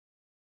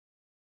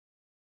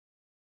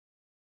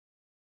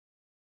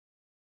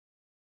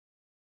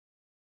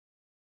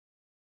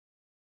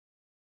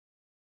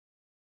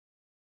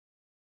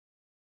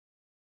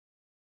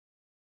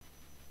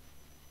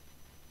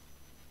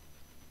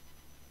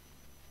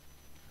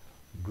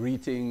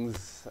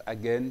Greetings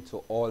again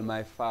to all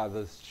my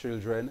father's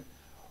children.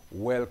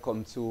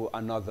 Welcome to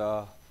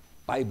another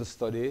Bible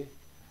study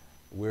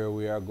where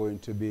we are going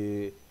to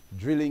be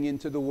drilling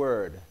into the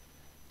Word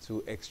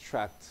to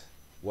extract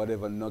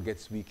whatever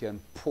nuggets we can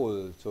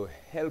pull to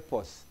help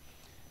us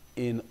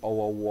in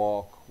our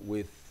walk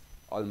with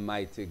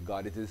Almighty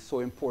God. It is so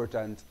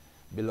important,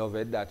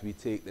 beloved, that we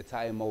take the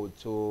time out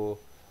to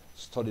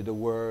study the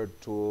Word,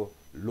 to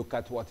look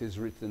at what is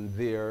written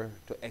there,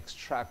 to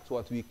extract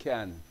what we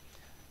can.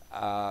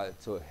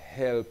 To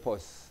help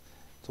us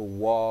to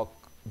walk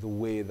the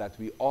way that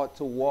we ought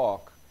to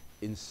walk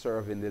in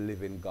serving the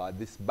living God.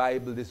 This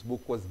Bible, this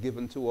book was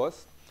given to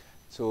us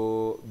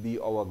to be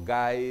our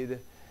guide,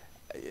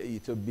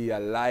 to be a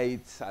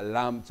light, a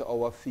lamp to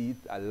our feet,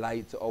 a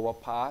light to our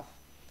path.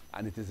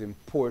 And it is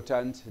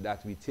important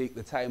that we take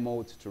the time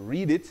out to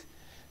read it.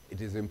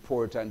 It is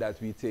important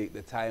that we take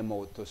the time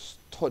out to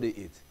study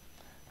it.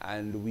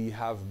 And we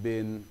have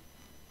been,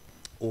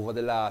 over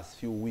the last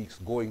few weeks,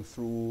 going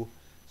through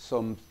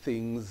some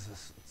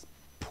things,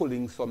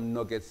 pulling some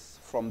nuggets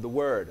from the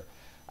Word.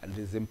 And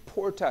it is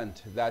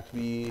important that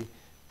we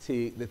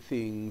take the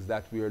things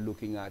that we are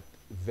looking at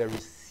very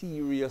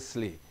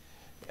seriously.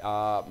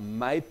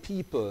 My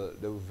people,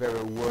 the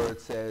very word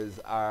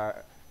says,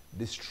 are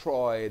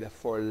destroyed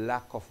for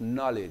lack of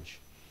knowledge.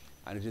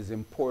 And it is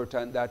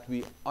important that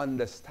we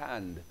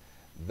understand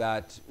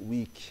that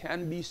we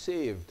can be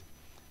saved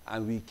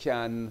and we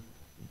can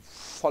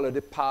follow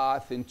the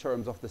path in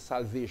terms of the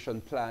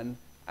salvation plan,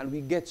 and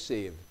we get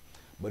saved.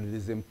 But it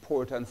is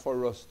important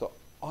for us to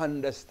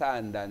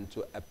understand and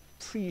to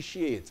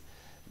appreciate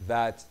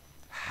that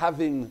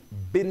having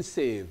been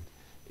saved,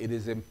 it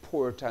is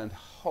important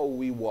how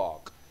we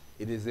walk.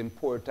 It is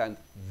important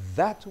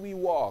that we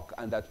walk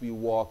and that we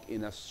walk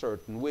in a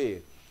certain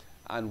way.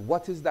 And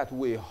what is that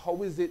way?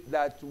 How is it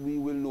that we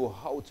will know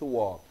how to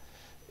walk?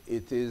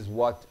 It is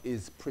what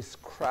is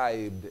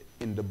prescribed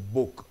in the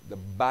book, the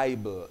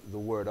Bible, the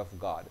Word of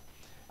God.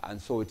 And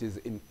so it is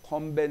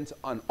incumbent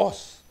on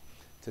us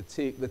to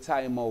take the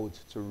time out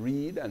to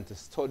read and to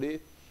study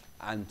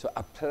and to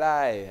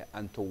apply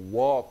and to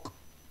walk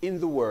in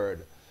the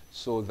Word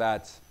so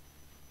that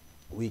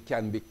we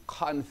can be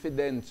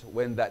confident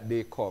when that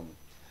day comes.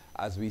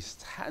 As we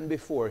stand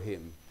before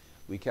Him,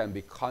 we can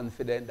be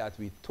confident that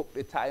we took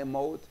the time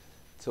out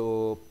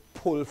to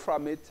pull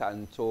from it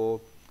and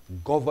to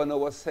govern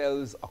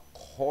ourselves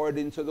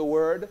according to the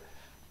Word,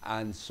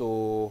 and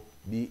so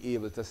be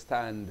able to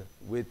stand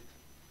with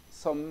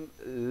some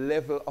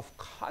level of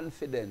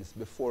confidence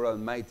before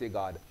Almighty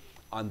God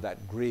on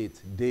that great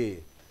day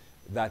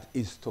that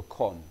is to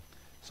come.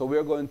 So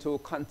we're going to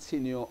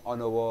continue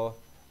on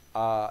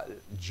our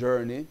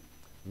journey.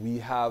 We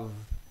have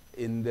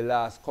in the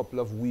last couple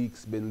of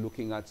weeks been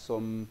looking at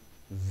some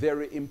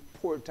very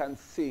important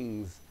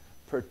things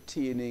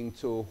pertaining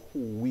to who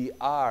we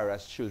are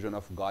as children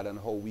of God and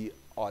how we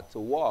ought to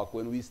walk.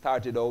 When we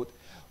started out,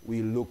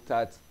 we looked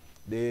at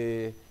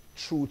the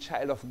true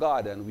child of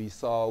God, and we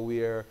saw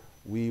where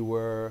we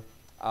were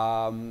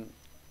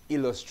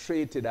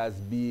illustrated as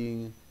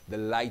being the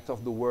light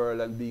of the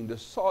world and being the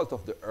salt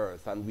of the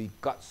earth. And we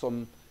got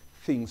some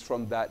things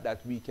from that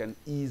that we can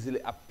easily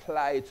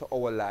apply to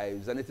our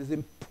lives. And it is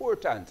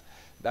important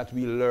that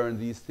we learn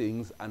these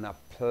things and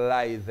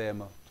apply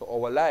them to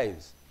our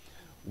lives.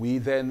 We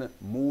then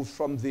moved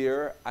from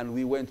there and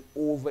we went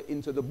over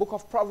into the book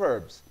of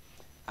Proverbs.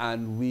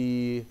 And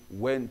we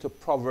went to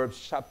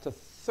Proverbs chapter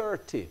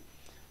 30.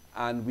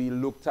 And we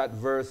looked at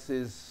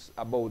verses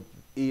about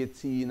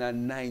 18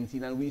 and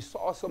 19, and we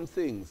saw some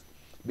things,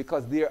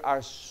 because there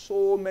are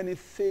so many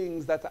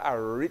things that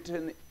are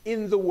written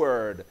in the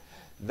Word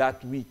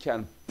that we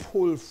can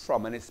pull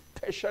from, and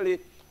especially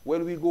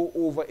when we go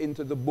over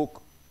into the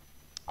book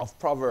of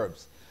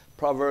Proverbs.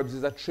 Proverbs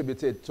is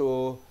attributed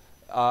to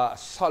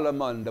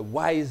Solomon, the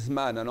wise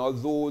man, and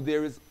although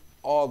there is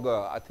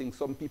Augur, I think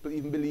some people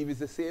even believe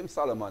it's the same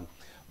Solomon,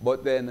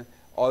 but then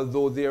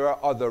although there are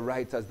other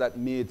writers that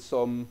made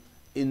some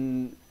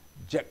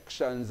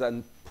injections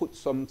and put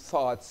some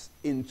thoughts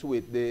into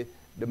it, the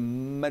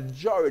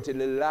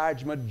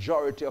large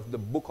majority of the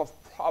book of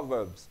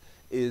Proverbs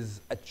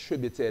is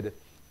attributed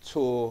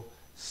to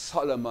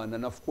Solomon.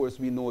 And of course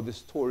we know the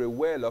story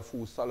well of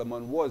who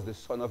Solomon was, the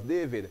son of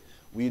David.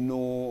 We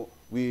know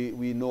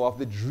of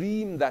the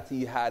dream that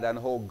he had and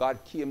how God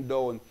came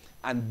down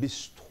and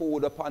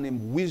bestowed upon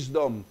him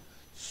wisdom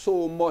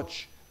so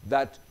much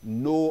that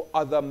no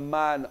other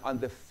man on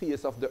the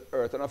face of the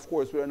earth, and of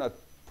course we're not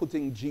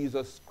putting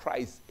Jesus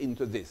Christ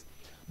into this,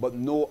 but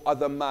no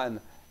other man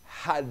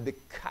had the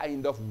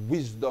kind of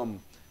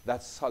wisdom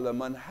that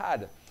Solomon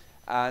had.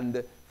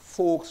 And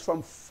folks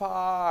from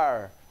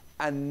far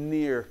and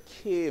near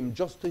came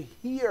just to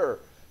hear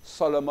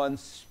Solomon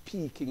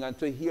speaking and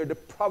to hear the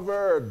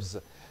proverbs,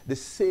 the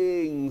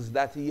sayings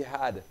that he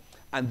had,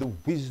 and the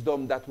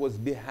wisdom that was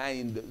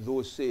behind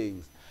those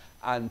sayings.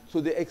 And to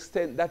the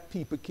extent that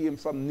people came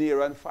from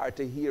near and far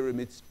to hear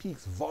him, it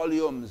speaks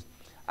volumes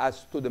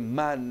as to the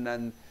man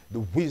and the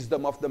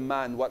wisdom of the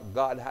man, what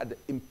God had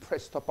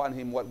impressed upon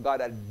him, what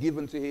God had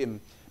given to him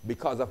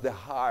because of the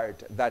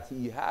heart that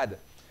he had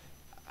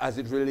as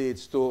it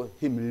relates to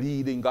him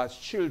leading God's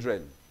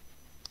children.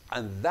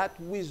 And that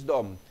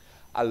wisdom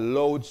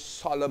allowed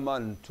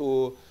Solomon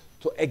to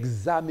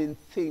examine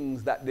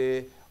things that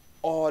the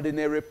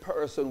ordinary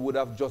person would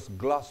have just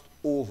glossed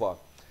over.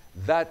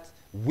 That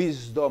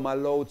wisdom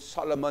allowed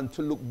Solomon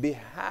to look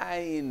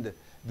behind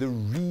the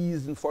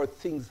reason for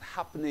things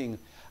happening.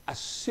 A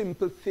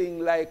simple thing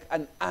like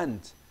an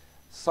ant.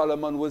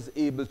 Solomon was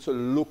able to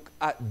look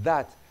at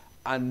that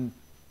and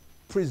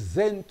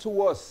present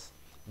to us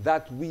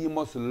that we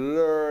must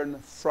learn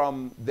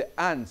from the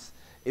ants.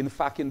 In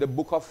fact, in the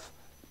book of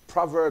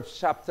Proverbs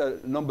chapter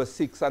number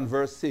 6 and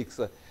verse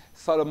 6,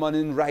 Solomon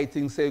in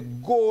writing says,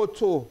 "Go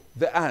to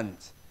the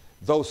ant,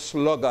 thou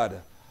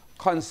sluggard,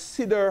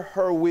 consider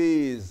her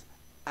ways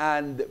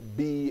and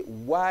be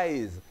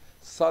wise."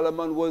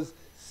 Solomon was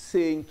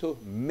saying to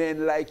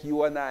men like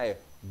you and I,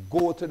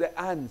 go to the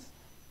ants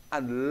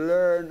and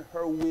learn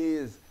her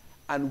ways,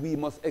 and we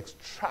must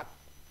extract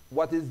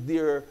what is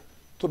there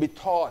to be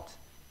taught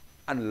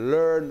and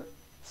learn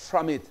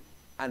from it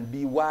and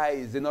be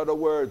wise. In other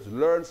words,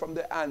 learn from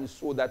the ants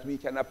so that we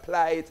can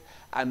apply it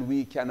and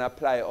we can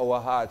apply our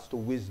hearts to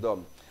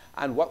wisdom.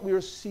 And what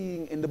we're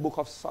seeing in the book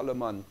of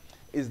Solomon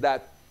is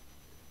that,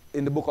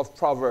 in the book of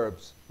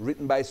Proverbs,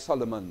 written by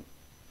Solomon,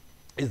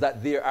 is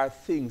that there are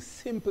things,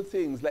 simple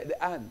things like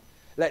the ant,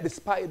 like the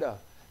spider,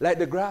 like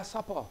the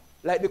grasshopper,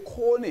 like the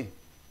coney.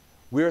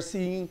 We're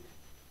seeing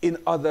in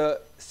other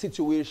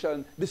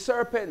situations the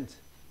serpent,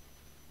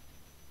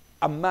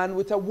 a man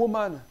with a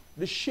woman,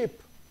 the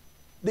sheep,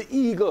 the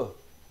eagle.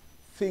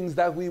 Things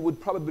that we would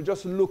probably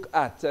just look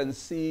at and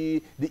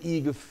see the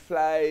eagle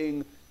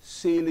flying,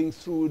 sailing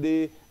through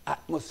the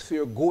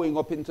atmosphere, going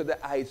up into the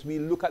heights. We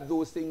look at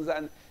those things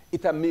and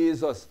it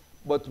amazes us,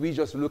 but we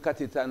just look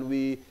at it and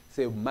we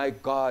say, my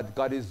God,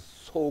 God is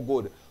so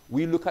good.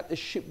 We look at the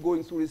ship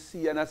going through the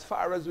sea, and as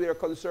far as we are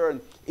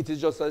concerned, it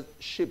is just a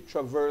ship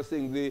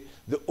traversing the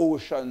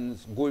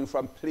oceans, going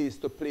from place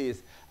to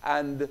place,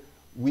 and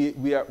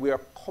we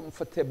are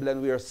comfortable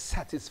and we are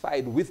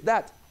satisfied with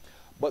that.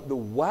 But the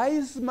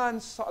wise man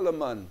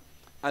Solomon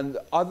and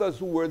the others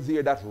who were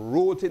there that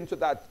wrote into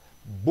that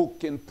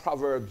book in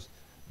Proverbs,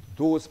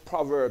 those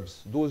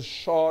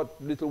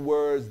short little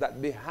words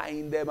that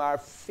behind them are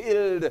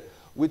filled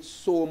with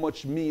so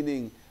much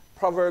meaning.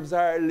 Proverbs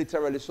are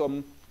literally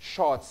some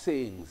short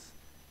sayings,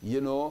 you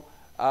know,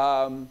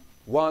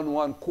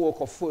 one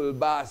cocoa full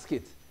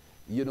basket,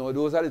 you know,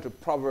 those are little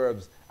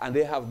proverbs, and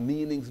they have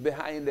meanings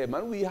behind them.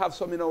 And we have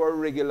some in our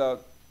regular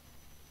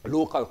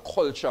local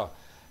culture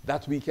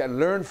that we can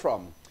learn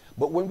from.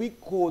 But when we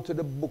go to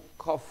the book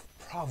of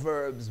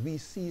Proverbs, we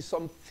see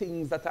some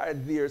things that are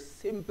there,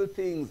 simple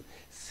things,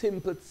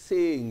 simple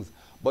sayings,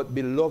 but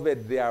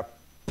beloved, they are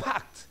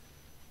packed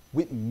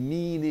with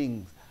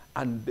meanings.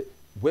 And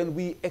when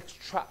we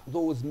extract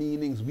those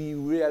meanings, we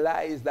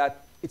realize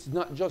that it's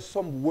not just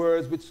some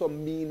words with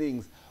some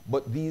meanings,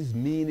 but these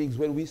meanings,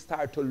 when we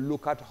start to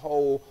look at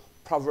how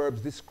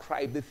Proverbs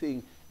describe the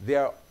thing, they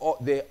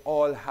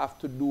all have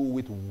to do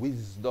with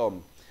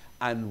wisdom.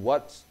 And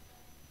what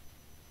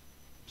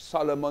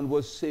Solomon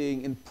was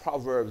saying in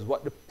Proverbs,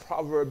 what the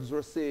Proverbs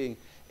were saying,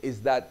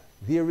 is that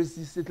there is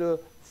this little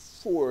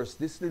force,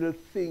 this little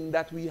thing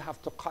that we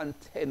have to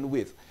contend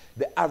with.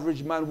 The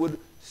average man would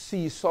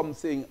see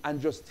something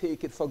and just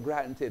take it for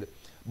granted.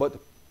 But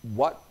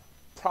what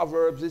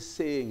Proverbs is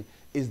saying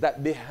is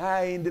that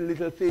behind the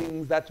little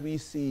things that we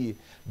see,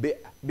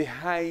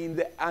 behind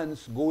the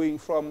ants going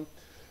from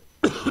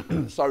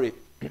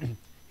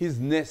his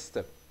nest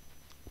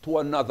to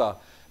another,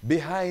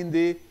 behind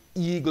the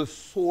eagle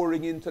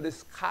soaring into the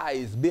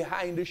skies,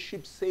 behind the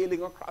ship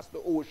sailing across the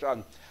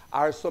ocean,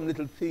 are some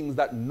little things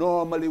that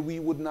normally we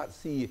would not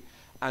see.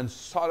 And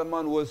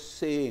Solomon was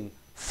saying,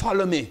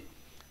 follow me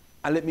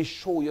and let me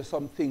show you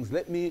some things.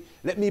 Let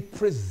me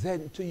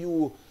present to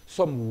you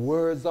some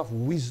words of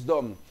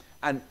wisdom.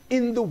 And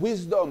in the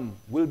wisdom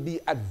will be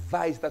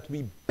advice that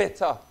we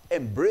better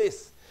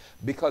embrace,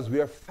 because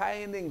we are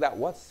finding that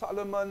what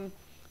Solomon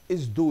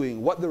is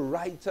doing, what the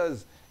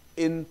writers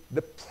in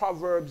the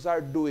Proverbs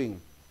are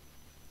doing,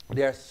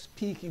 they are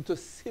speaking to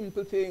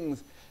simple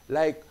things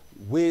like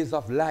ways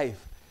of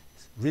life,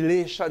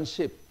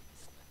 relationship,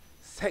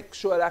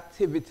 sexual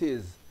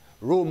activities,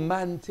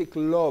 romantic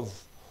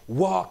love,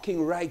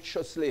 walking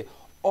righteously.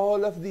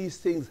 All of these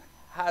things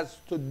has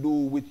to do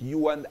with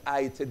you and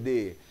I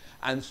today.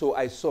 And so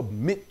I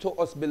submit to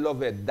us,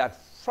 beloved, that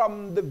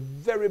from the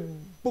very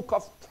book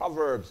of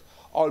Proverbs,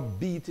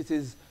 albeit it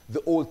is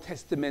the Old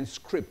Testament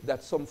script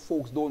that some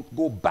folks don't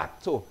go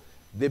back to,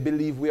 they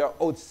believe we are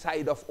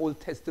outside of Old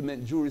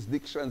Testament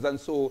jurisdictions, and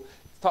so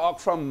talk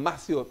from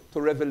Matthew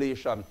to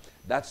Revelation.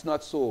 That's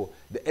not so.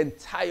 The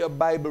entire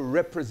Bible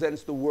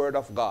represents the Word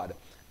of God.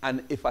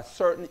 And if a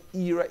certain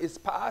era is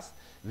past,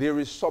 there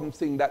is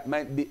something that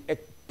might be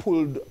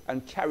pulled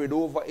and carried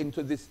over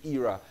into this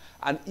era.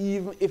 And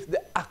even if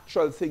the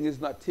actual thing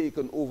is not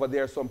taken over,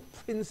 there are some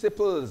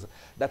principles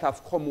that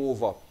have come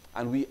over.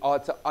 And we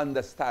ought to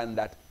understand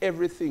that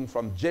everything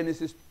from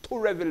Genesis to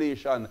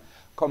Revelation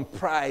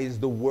comprise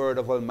the word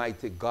of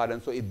Almighty God.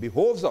 And so it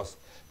behoves us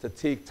to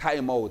take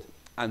time out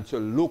and to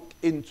look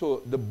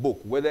into the book,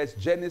 whether it's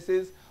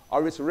Genesis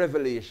or it's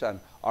Revelation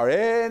or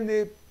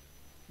any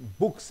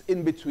books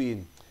in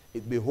between.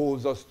 It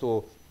behoves us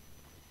to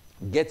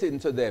get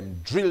into them,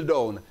 drill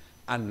down,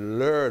 and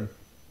learn.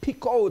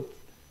 Pick out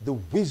the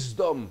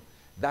wisdom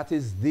that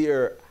is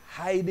there,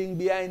 hiding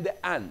behind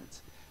the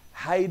ant,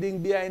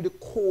 hiding behind the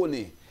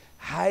coney,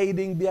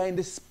 hiding behind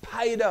the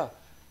spider,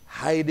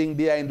 hiding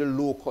behind the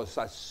locust.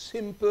 As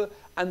simple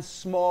and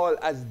small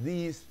as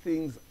these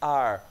things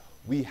are,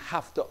 we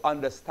have to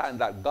understand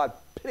that God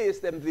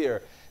placed them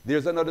there.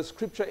 There's another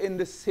scripture in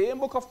the same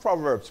book of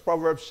Proverbs,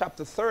 Proverbs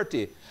chapter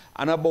 30,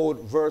 and about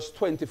verse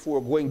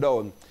 24 going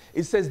down.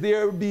 It says,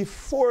 there be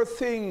 4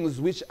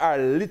 things which are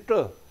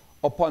little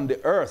upon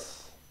the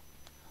earth,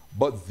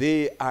 but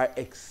they are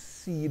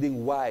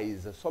exceeding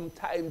wise.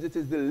 Sometimes it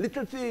is the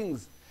little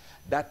things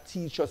that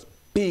teach us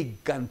big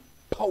and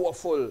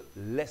powerful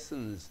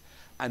lessons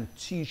and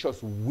teach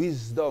us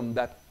wisdom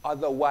that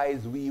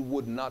otherwise we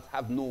would not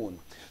have known.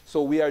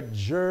 So we are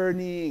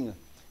journeying,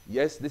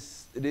 yes,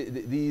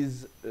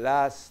 these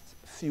last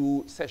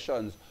few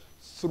sessions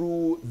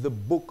through the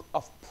book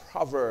of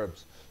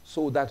Proverbs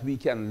so that we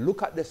can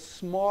look at the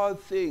small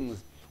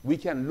things, we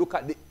can look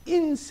at the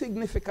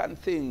insignificant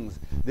things,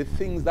 the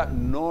things that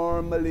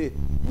normally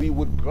we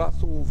would gloss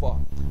over,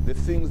 the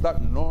things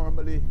that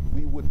normally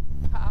we would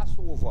pass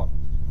over.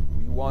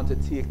 We want to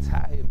take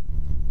time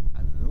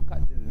and look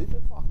at the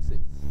little foxes,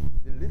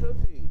 the little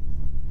things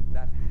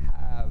that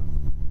have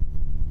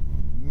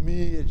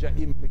major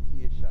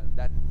implication,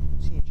 that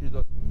teaches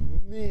us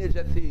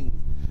major things,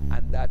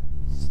 and that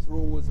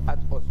throws at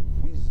us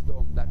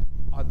wisdom that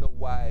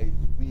otherwise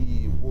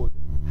we would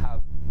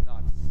have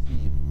not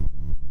seen.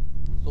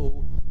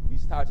 So we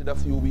started a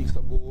few weeks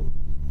ago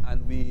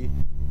and we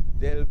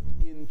delved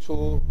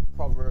into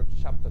Proverbs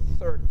chapter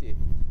 30,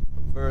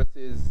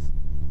 verses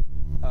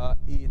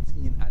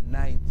 18 and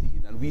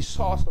 19. And we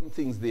saw some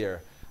things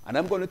there. And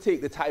I'm going to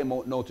take the time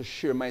out now to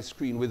share my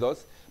screen with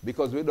us,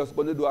 because we're just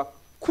going to do a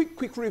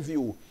quick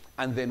review,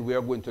 and then we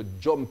are going to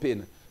jump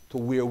in to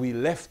where we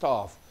left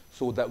off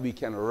so that we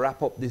can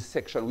wrap up this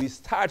section. We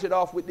started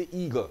off with the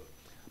eagle,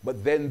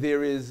 but then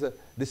there is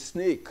the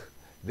snake,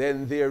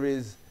 then there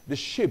is the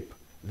sheep,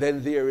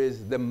 then there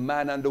is the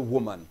man and the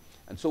woman.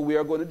 And so we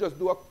are going to just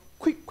do a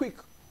quick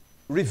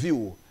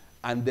review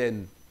and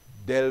then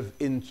delve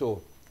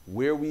into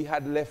where we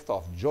had left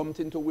off, jumped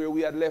into where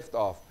we had left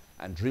off,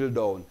 and drill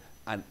down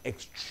and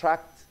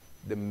extract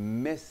the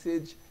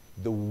message,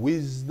 the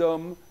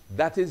wisdom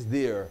that is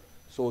there,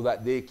 so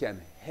that they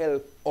can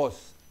help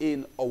us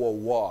in our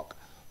walk,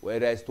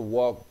 whether it's to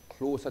walk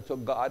closer to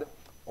God,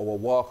 our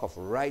walk of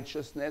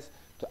righteousness,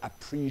 to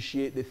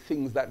appreciate the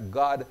things that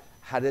God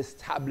had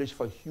established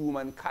for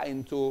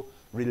humankind to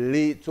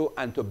relate to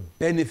and to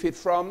benefit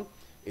from.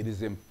 It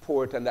is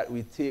important that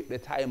we take the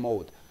time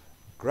out,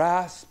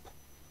 grasp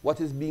what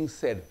is being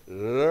said,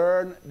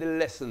 learn the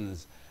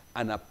lessons,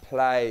 and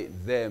apply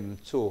them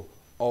to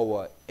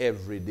our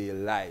everyday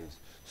lives.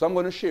 So I'm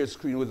going to share a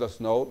screen with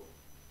us now,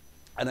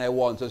 and I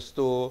want us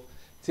to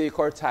take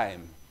our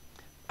time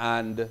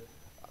and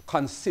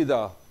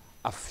consider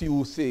a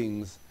few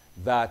things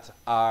that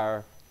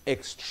are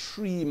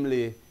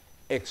extremely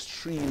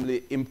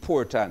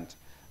important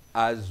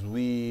as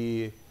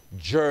we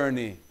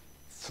journey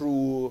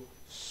through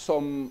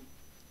some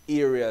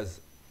areas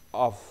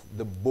of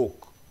the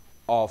book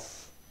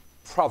of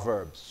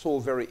Proverbs. So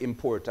very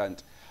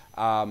important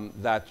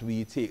that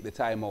we take the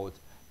time out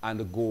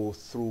and go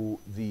through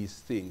these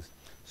things.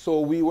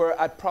 So we were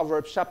at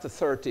Proverbs chapter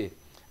 30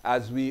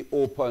 as we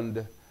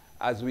opened,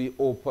 and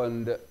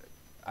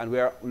we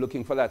are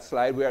looking for that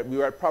slide. We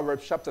were at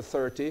Proverbs chapter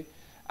 30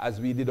 as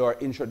we did our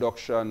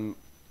introduction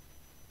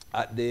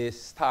at the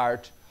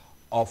start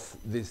of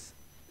this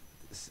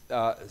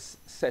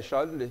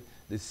session,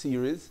 the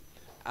series.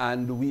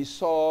 And we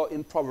saw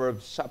in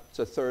Proverbs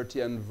chapter 30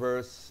 and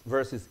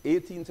verses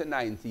 18 to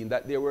 19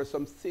 that there were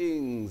some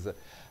things,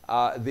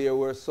 there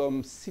were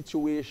some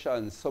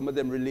situations, some of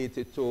them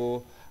related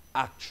to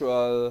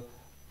actual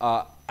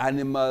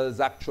animals,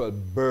 actual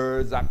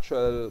birds,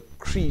 actual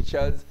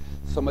creatures,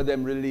 some of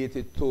them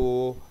related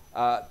to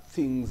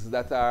things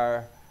that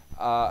are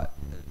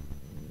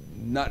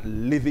not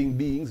living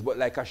beings, but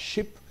like a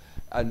ship,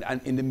 and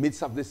in the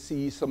midst of the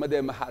sea. Some of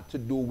them had to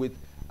do with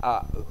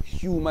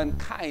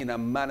humankind, a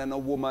man and a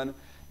woman.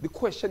 The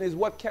question is,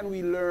 what can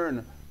we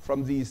learn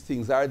from these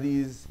things?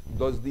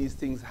 Does these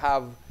things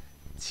have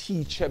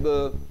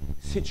teachable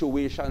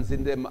situations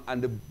in them?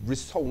 And the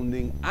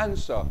resounding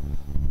answer,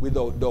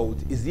 without doubt,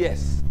 is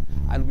yes.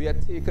 And we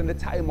have taken the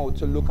time out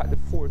to look at the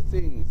 4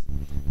 things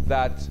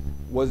that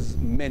was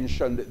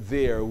mentioned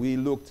there. We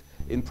looked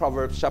in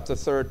Proverbs chapter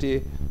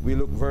 30, we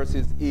look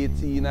verses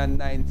 18 and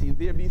 19.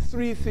 There be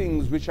 3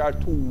 things which are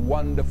too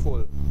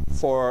wonderful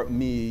for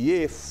me,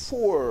 yea,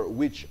 4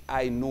 which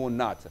I know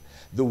not.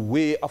 The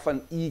way of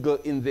an eagle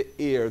in the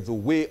air, the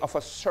way of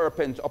a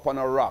serpent upon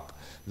a rock,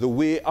 the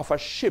way of a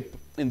ship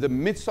in the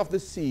midst of the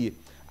sea,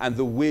 and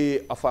the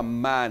way of a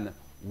man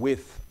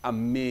with a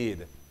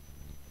maid.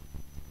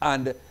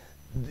 And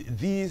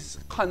these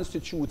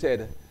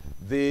constituted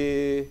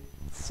the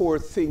 4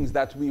 things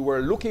that we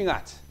were looking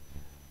at,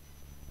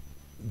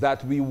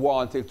 that we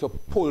wanted to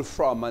pull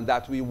from, and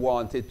that we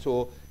wanted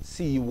to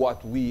see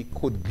what we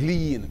could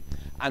glean.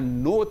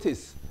 And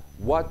notice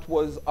what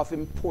was of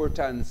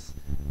importance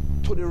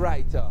to the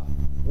writer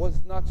was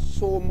not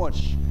so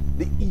much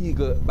the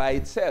eagle by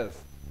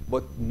itself,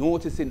 but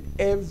notice in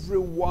every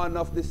one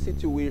of the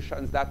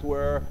situations that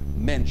were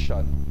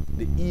mentioned,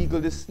 the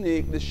eagle, the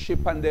snake, the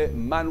ship, and the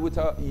man with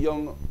a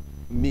young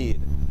maid,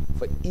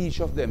 for each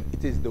of them,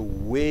 it is the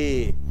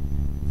way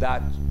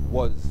that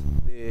was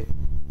the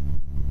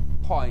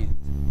point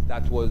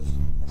that was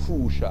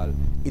crucial.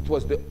 It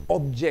was the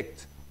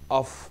object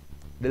of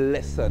the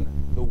lesson,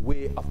 the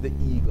way of the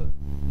eagle.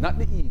 Not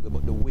the eagle,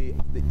 but the way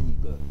of the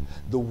eagle.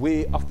 The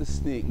way of the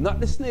snake. Not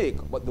the snake,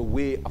 but the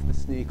way of the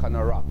snake on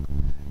a rock.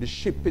 The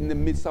ship in the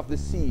midst of the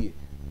sea.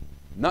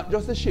 Not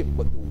just the ship,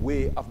 but the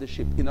way of the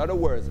ship. In other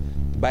words,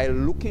 by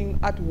looking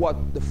at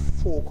what the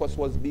focus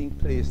was being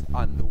placed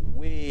on, the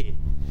way,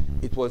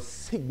 it was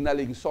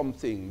signaling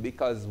something.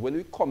 Because when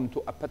we come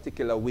to a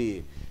particular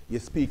way, you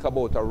speak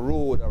about a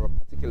road or a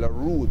particular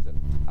route,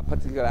 a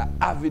particular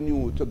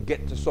avenue to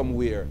get to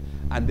somewhere.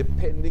 And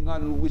depending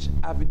on which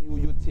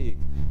avenue you take,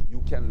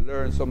 you can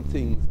learn some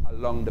things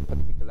along the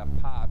particular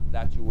path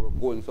that you were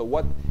going. So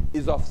what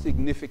is of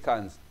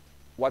significance?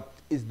 What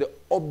is the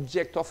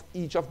object of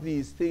each of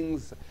these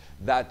things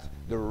that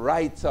the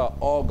writer,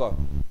 Augur,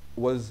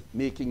 was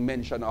making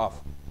mention of?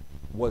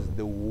 Was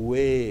the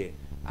way.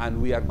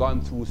 And we have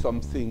gone through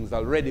some things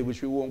already,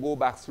 which we won't go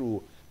back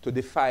through, to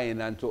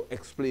define and to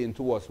explain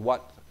to us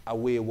what a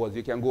way was.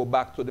 You can go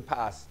back to the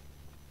past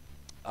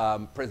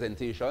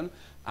presentation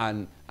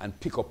and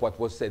pick up what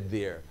was said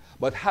there.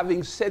 But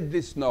having said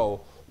this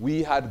now,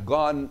 we had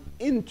gone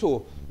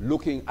into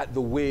looking at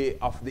the way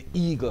of the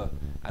eagle,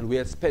 and we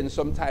had spent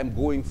some time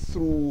going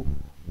through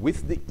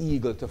with the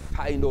eagle to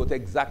find out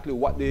exactly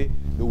what the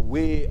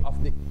way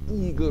of the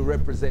eagle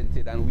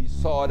represented. And we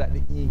saw that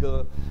the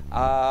eagle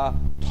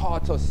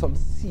taught us some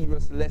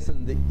serious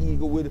lessons. The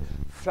eagle would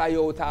fly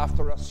out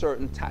after a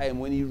certain time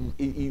when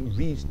he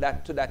reached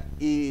to that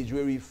age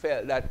where he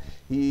felt that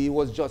he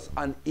was just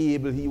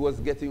unable. He was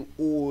getting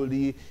old.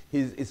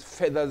 His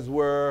feathers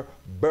were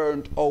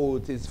burnt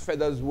out. His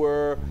feathers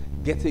were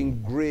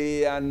getting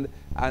gray, and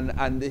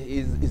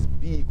his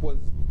beak was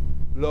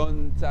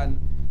blunt,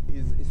 and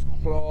his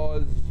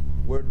claws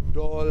were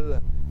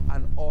dull,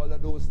 and all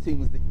of those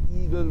things. The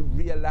eagle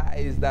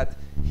realized that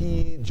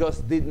he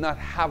just did not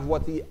have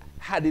what he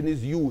had in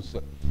his youth.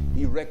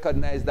 He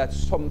recognized that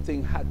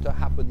something had to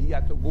happen. He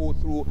had to go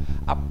through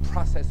a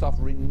process of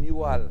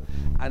renewal,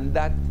 and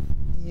that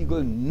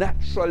eagle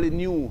naturally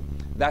knew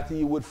that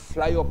he would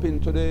fly up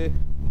into the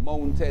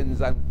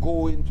mountains and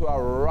go into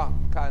a rock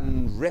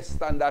and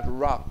rest on that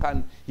rock,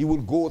 and he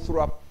would go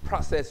through a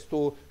process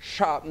to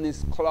sharpen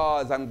his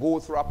claws and go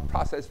through a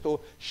process to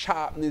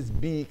sharpen his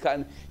beak,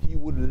 and he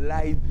would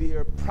lie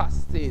there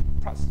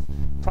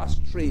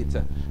prostrate,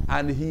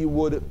 and he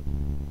would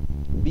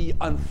be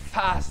on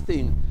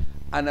fasting,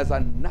 and as a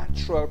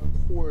natural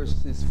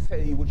course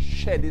he would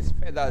shed his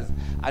feathers,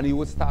 and he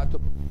would start to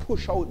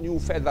push out new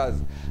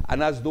feathers,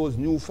 and as those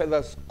new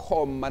feathers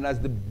come, and as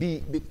the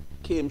beak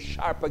became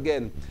sharp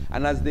again,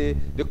 and as the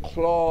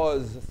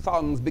claws,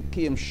 thongs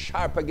became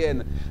sharp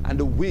again, and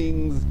the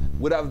wings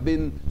would have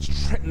been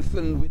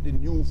strengthened with the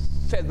new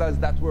feathers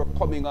that were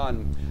coming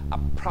on, a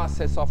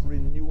process of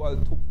renewal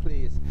took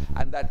place.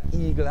 And that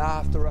eagle,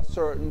 after a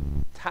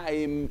certain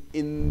time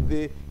in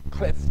the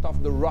cleft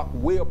of the rock,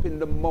 way up in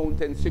the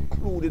mountain,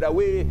 secluded,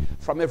 away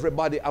from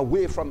everybody,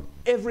 away from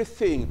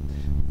everything,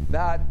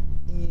 that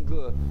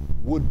eagle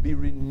would be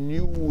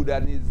renewed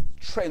and his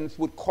strength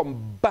would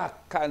come back,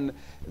 and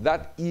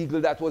that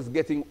eagle that was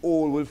getting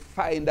old will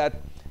find that,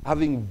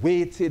 having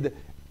waited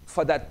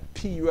for that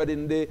period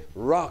in the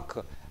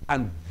rock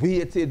and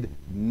waited,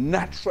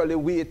 naturally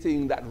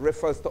waiting, that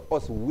refers to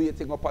us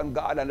waiting upon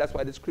God, and that's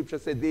why the scripture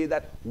said, they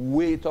that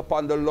wait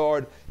upon the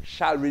Lord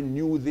shall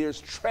renew their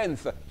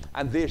strength,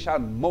 and they shall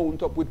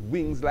mount up with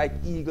wings like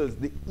eagles.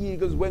 The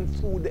eagles went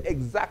through the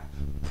exact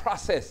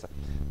process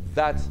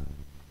that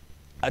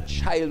a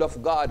child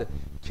of God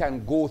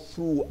can go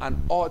through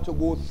and ought to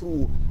go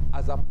through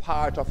as a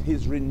part of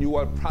his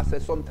renewal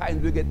process.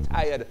 Sometimes we get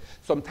tired,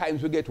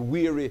 sometimes we get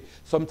weary,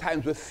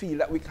 sometimes we feel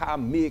that we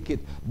can't make it,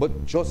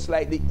 but just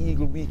like the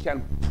eagle, we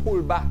can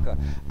pull back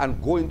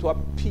and go into a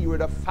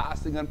period of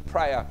fasting and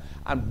prayer,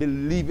 and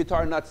believe it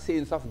or not,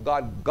 saints of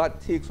God,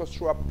 God takes us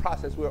through a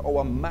process where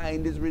our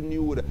mind is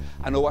renewed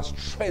and our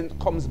strength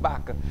comes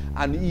back,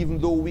 and even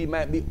though we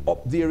might be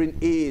up there in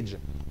age,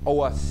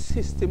 our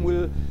system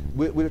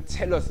will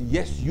tell us,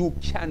 yes, you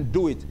can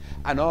do it.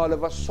 And all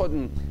of a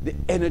sudden, the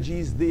energy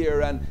is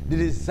there, and the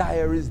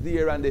desire is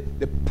there, and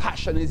the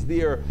passion is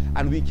there,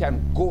 and we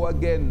can go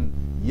again.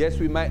 Yes,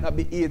 we might not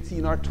be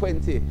 18 or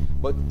 20,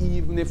 but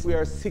even if we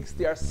are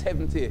 60 or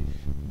 70,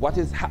 what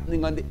is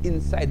happening on the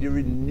inside, the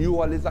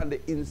renewal is on the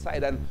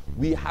inside, and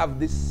we have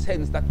this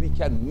sense that we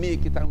can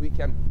make it, and we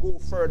can go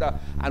further,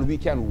 and we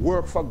can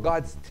work for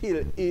God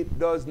still. It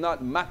does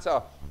not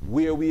matter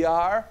where we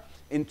are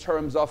in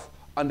terms of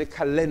on the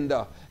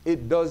calendar.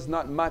 It does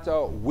not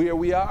matter where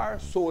we are,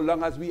 so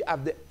long as we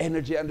have the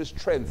energy and the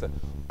strength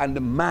and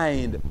the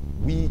mind,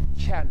 we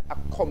can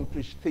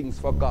accomplish things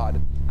for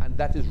God. And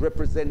that is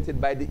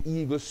represented by the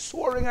eagle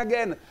soaring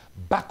again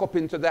back up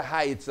into the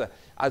heights.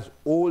 As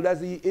old as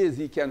he is,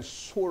 he can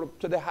soar up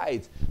to the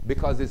heights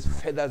because his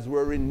feathers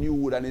were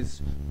renewed, and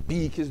his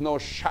beak is now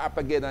sharp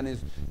again, and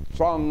his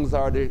thongs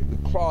or the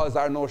claws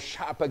are now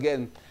sharp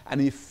again, and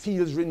he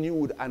feels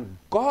renewed. And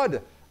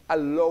God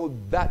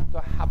allowed that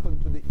to happen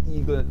to the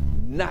eagle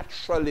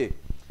naturally,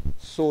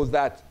 so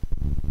that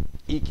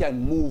he can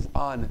move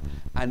on,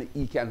 and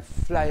he can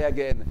fly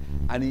again,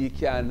 and he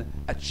can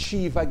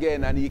achieve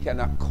again, and he can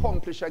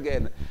accomplish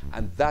again.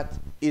 And that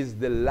is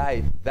the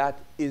life, that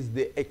is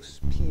the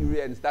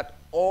experience, that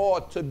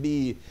ought to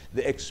be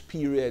the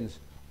experience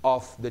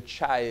of the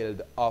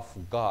child of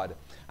God.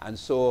 And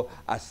so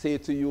I say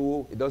to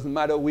you, it doesn't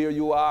matter where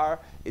you are,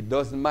 it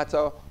doesn't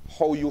matter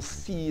how you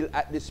feel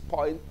at this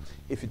point.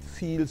 If it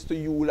feels to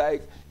you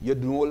like you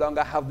no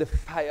longer have the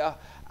fire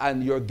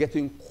and you're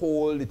getting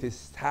cold, it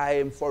is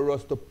time for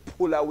us to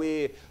pull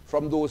away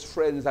from those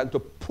friends, and to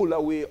pull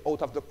away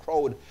out of the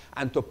crowd,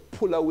 and to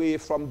pull away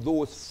from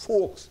those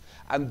folks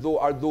and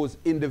those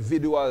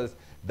individuals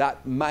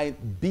that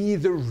might be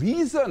the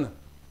reason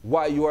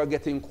why you are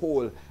getting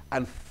cold,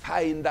 and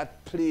find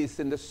that place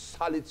in the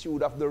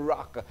solitude of the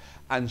rock,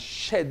 and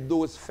shed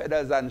those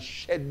feathers and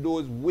shed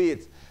those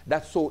weights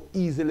that so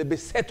easily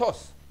beset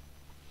us,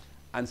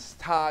 and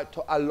start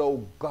to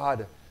allow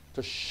God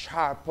to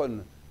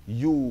sharpen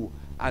you,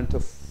 and to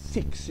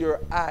fix your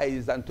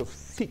eyes, and to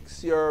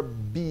fix your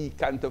beak,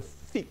 and to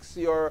fix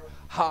your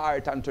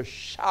heart, and to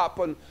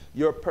sharpen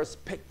your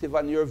perspective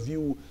and your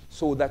view,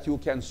 so that you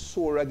can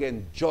soar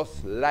again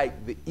just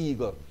like the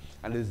eagle.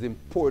 And it is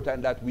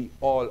important that we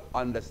all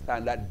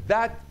understand that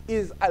that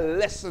is a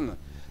lesson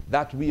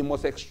that we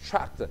must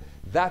extract.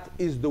 That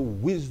is the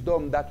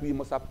wisdom that we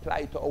must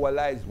apply to our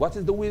lives. What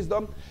is the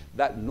wisdom?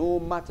 That no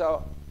matter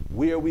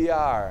where we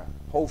are,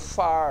 how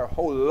far,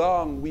 how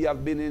long we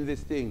have been in this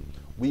thing,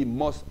 we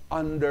must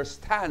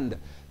understand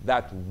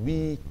that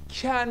we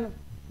can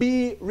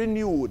be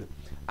renewed,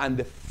 and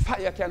the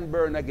fire can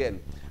burn again,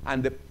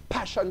 and the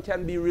passion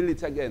can be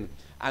relit again,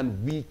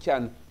 and we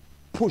can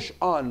push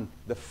on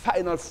the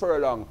final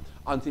furlong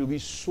until we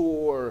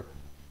soar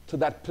to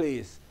that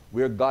place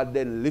where God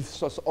then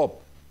lifts us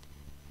up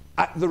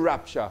at the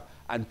rapture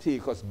and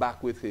take us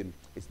back with him.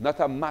 It's not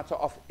a matter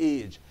of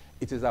age.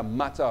 It is a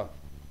matter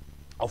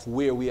of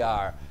where we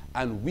are.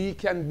 And we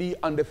can be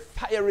on the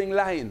firing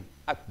line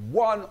at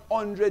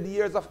 100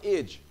 years of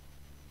age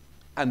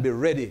and be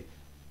ready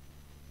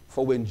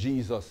for when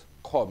Jesus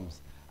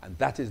comes. And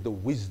that is the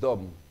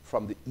wisdom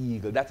from the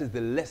eagle. That is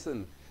the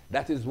lesson.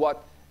 That is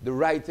what the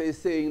writer is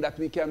saying, that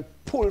we can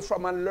pull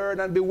from and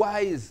learn and be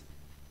wise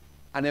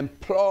and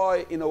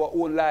employ in our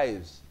own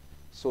lives,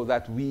 so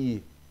that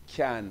we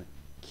can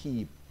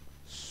keep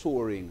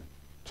soaring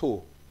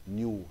to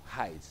new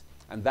heights.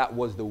 And that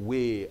was the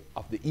way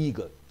of the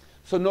eagle.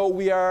 So now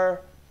we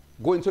are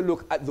going to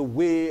look at the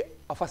way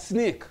of a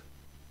snake.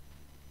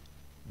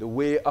 The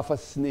way of a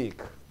snake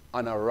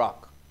on a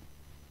rock.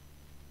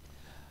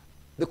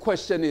 The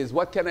question is,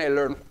 what can I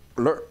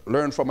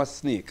learn from a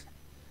snake?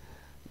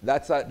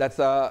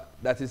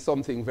 That is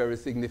something very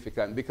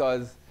significant,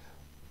 because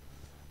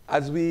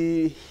as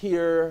we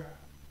hear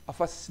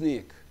of a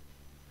snake,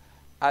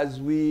 as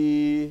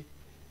we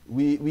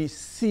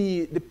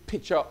see the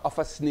picture of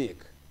a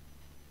snake,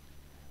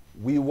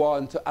 we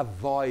want to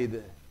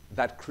avoid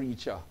that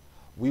creature.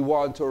 We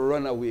want to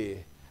run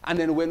away. And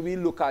then when we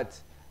look at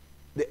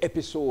the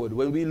episode,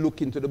 when we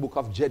look into the book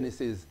of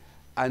Genesis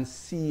and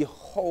see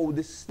how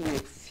the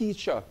snake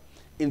featured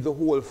in the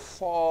whole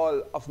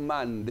fall of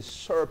man, the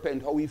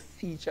serpent, how he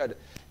featured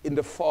in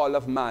the fall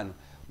of man,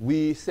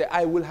 we say,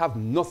 I will have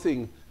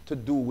nothing to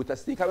do with a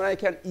snake. I mean, I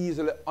can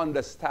easily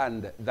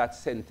understand that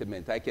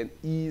sentiment. I can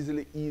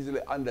easily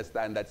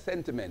understand that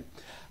sentiment.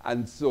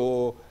 And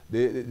so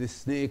the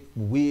snake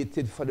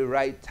waited for the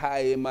right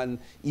time, and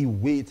he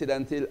waited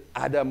until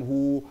Adam,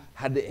 who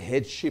had the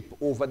headship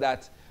over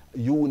that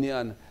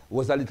union,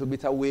 was a little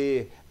bit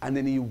away, and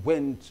then he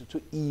went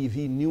to Eve.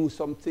 He knew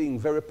something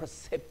very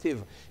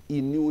perceptive.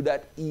 He knew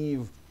that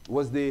Eve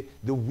was the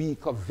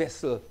weaker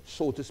vessel,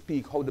 so to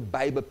speak, how the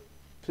Bible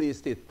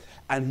placed it.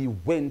 And he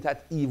went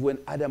at Eve when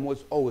Adam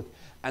was out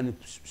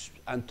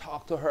and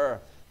talked to her,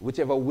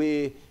 whichever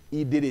way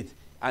he did it.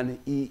 And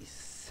he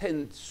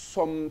sent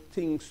some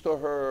things to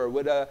her,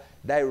 whether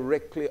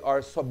directly or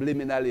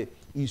subliminally.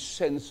 He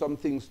sent some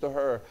things to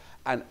her.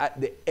 And at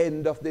the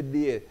end of the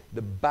day,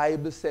 the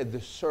Bible said the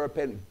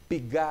serpent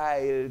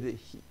beguiled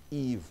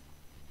Eve.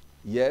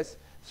 Yes?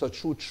 So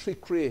through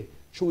trickery,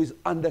 through his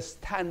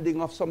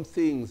understanding of some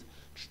things,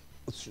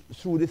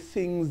 through the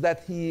things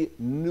that he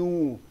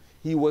knew,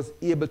 he was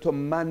able to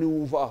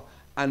maneuver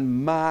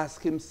and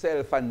mask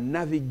himself and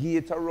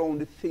navigate around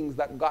the things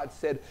that God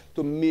said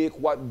to make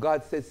what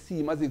God said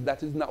seem as if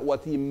that is not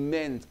what he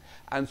meant.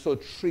 And so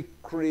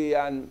trickery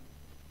and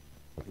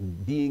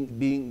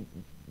being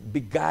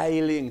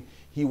beguiling,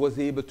 he was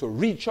able to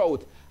reach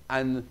out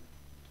and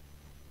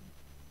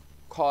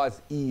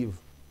cause Eve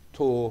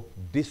to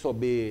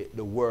disobey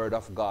the word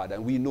of God.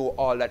 And we know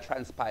all that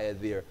transpired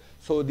there.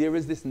 So there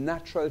is this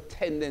natural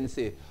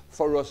tendency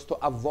for us to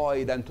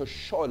avoid and to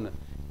shun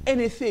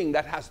anything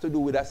that has to do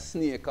with a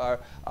snake, or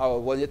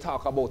when you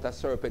talk about a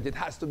serpent, it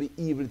has to be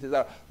evil. It is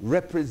a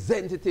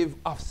representative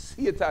of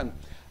Satan.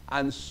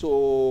 And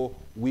so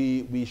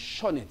we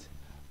shun it.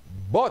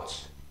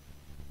 But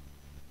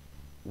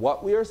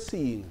what we are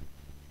seeing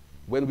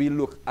when we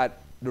look at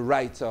the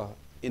writer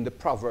in the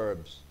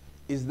Proverbs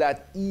is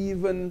that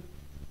even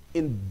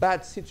in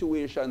bad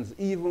situations,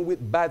 even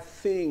with bad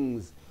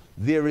things,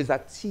 there is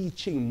a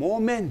teaching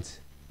moment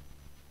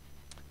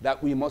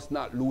that we must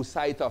not lose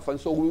sight of. And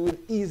so we would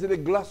easily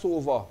gloss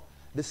over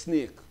the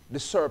snake, the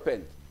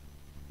serpent,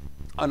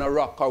 on a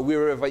rock or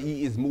wherever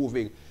he is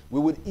moving.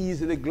 We would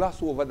easily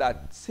gloss over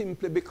that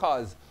simply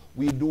because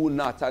we do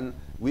not and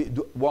we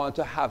do want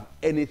to have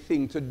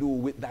anything to do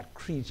with that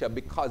creature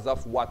because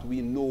of what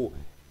we know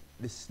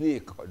the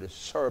snake or the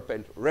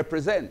serpent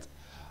represent.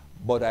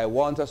 But I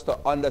want us to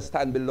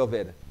understand,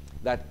 beloved,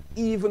 that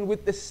even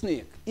with the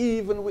snake,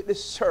 even with the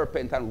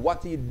serpent and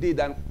what he did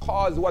and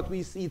caused what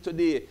we see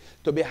today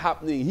to be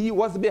happening, he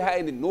was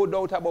behind it, no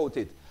doubt about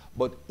it.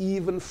 But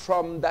even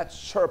from that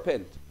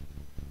serpent,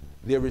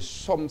 there is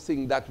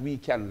something that we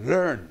can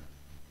learn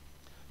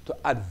to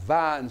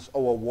advance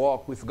our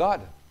walk with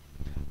God.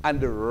 And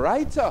the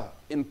writer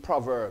in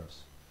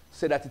Proverbs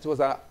said that it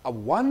was a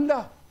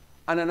wonder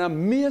and an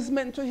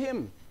amazement to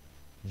him,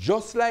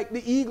 just like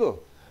the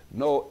eagle.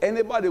 Now,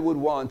 anybody would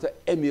want to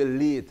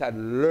emulate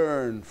and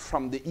learn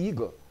from the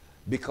eagle,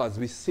 because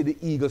we see the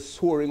eagle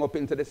soaring up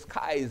into the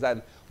skies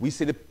and we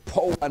see the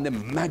power and the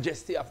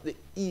majesty of the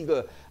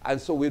eagle.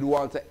 And so we'd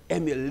want to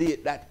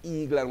emulate that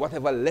eagle, and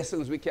whatever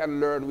lessons we can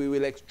learn, we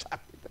will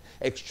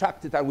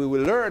extract it and we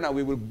will learn and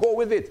we will go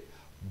with it.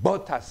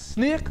 But a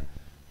snake,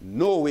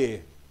 no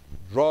way.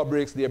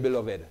 Drawbreaks there,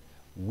 beloved.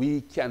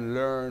 We can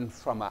learn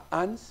from an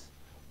ant,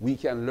 we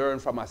can learn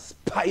from a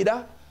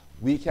spider,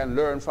 we can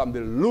learn from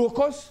the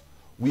locust,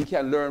 we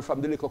can learn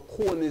from the little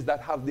conies that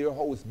have their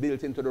house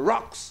built into the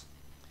rocks.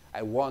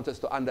 I want us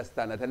to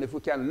understand that. And if we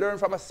can learn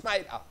from a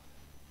spider,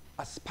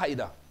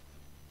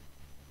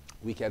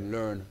 we can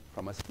learn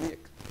from a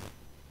snake.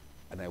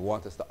 And I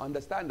want us to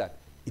understand that.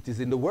 It is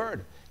in the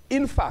Word.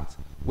 In fact,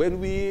 when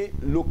we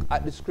look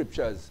at the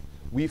scriptures,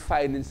 we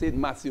find in St.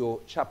 Matthew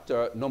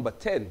chapter number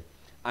 10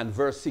 and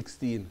verse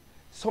 16,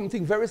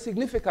 something very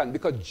significant,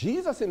 because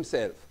Jesus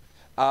himself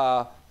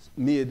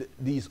made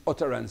these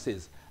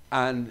utterances.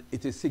 And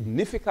it is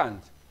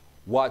significant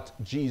what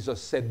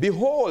Jesus said.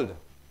 Behold,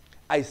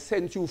 I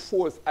sent you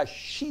forth as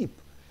sheep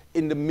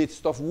in the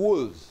midst of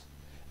wolves.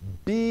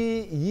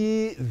 Be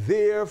ye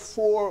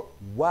therefore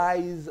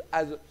wise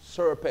as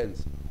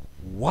serpents.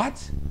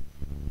 What?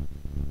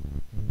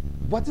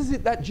 What is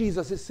it that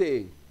Jesus is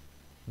saying?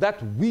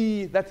 That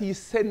he's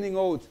sending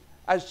out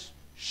as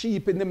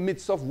sheep in the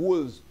midst of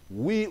wolves.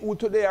 We who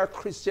today are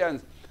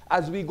Christians,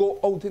 as we go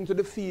out into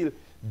the field,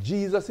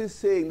 Jesus is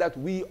saying that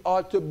we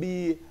ought to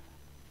be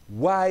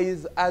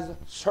wise as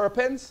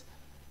serpents.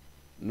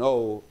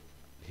 No,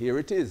 here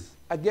it is.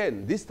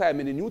 Again, this time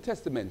in the New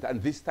Testament,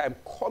 and this time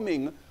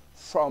coming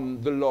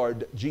from the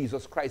Lord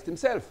Jesus Christ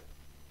himself.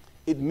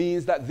 It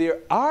means that there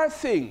are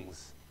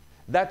things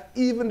that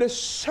even the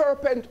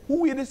serpent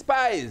who we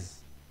despise,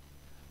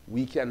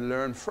 we can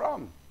learn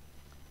from.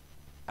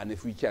 And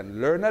if we can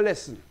learn a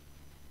lesson,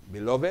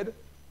 beloved,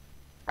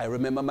 I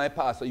remember my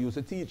pastor used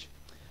to teach,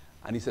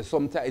 and he said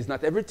sometimes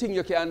not everything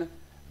you can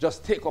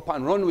just take up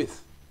and run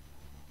with.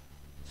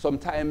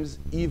 Sometimes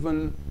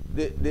even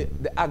the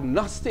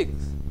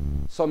agnostics,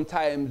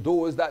 sometimes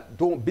those that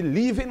don't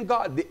believe in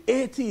God, the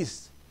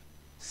atheists,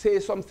 say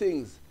some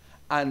things.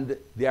 And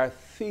there are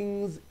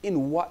things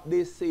in what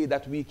they say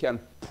that we can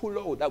pull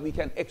out, that we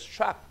can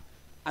extract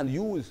and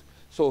use.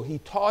 So he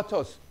taught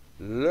us,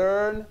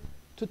 learn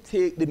to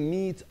take the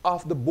meat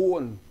off the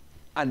bone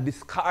and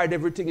discard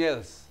everything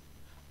else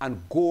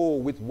and go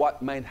with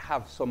what might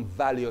have some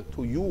value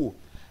to you.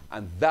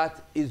 And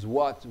that is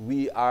what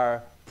we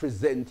are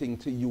presenting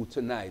to you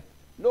tonight.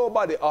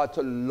 Nobody ought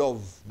to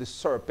love the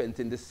serpent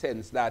in the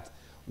sense that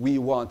we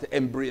want to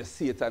embrace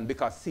Satan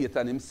because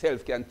Satan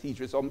himself can teach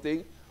you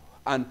something.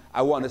 And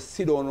I want to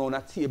sit down on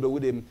a table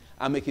with him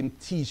and make him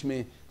teach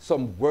me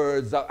some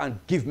words and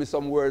give me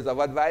some words of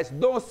advice.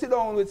 Don't sit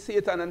down with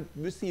Satan and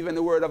receive any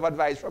word of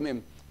advice from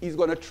him. He's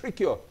going to trick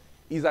you.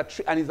 He's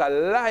and he's a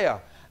liar.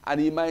 And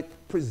he might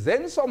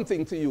present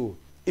something to you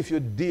if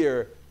you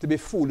dare to be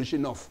foolish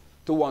enough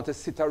to want to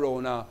sit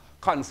around a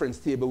conference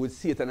table with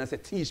Satan and say,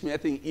 teach me a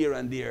thing here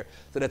and there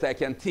so that I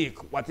can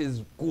take what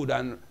is good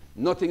and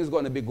nothing is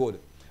going to be good.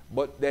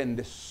 But then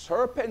the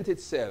serpent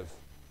itself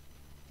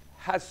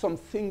has some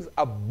things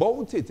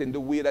about it in the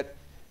way that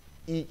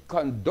he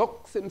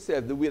conducts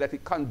himself, the way that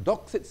it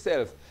conducts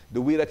itself,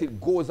 the way that it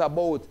goes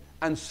about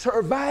and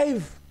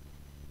survive.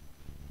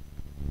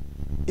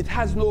 It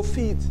has no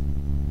feet.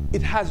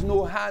 It has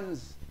no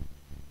hands.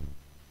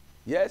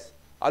 Yes?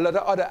 A lot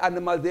of other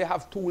animals, they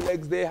have 2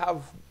 legs, they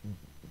have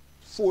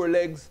 4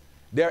 legs.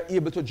 They are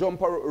able to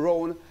jump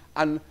around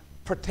and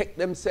protect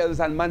themselves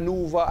and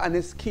maneuver and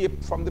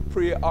escape from the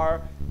prey,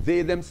 or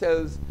they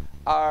themselves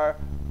are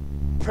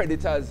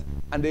predators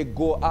and they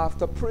go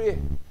after prey.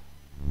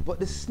 But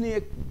the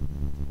snake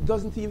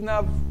doesn't even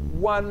have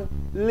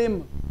 1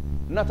 limb,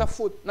 not a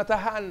foot, not a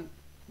hand,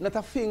 not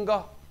a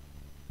finger.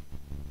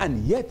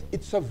 And yet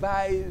it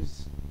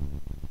survives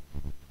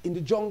in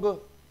the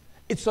jungle.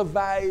 It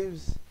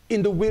survives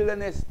in the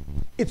wilderness.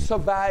 It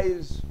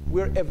survives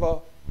wherever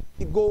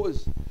it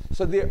goes.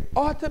 So there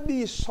ought to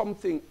be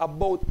something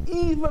about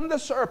even the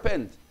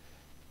serpent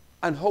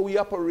and how he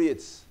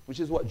operates, which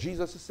is what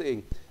Jesus is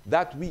saying,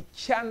 that we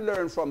can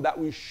learn from, that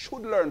we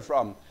should learn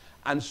from.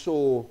 And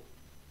so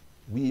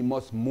we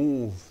must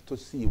move to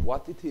see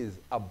what it is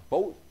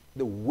about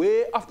the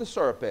way of the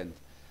serpent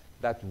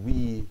that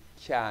we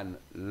can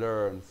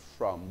learn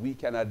from. We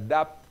can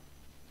adapt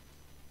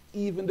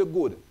even the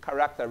good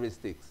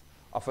characteristics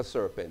of a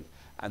serpent.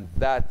 And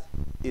that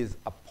is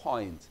a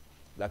point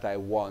that I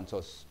want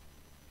us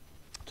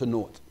to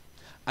note.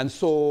 And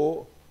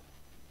so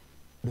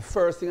the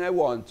first thing I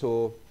want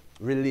to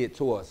relate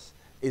to us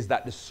is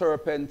that the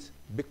serpent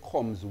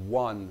becomes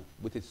one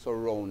with its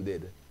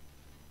surrounded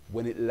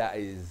when it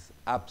lies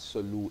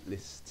absolutely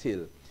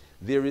still.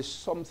 There is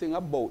something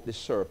about the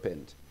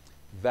serpent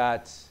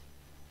that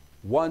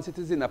once it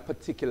is in a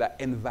particular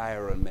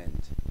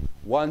environment,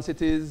 once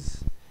it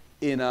is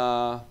in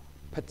a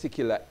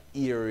particular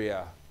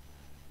area,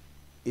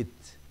 it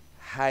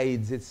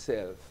hides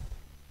itself.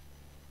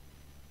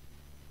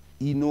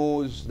 He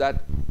knows,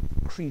 that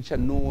creature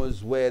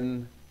knows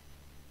when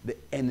the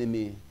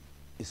enemy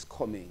is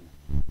coming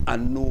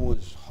and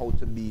knows how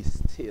to be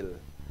still.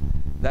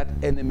 That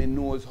enemy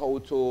knows how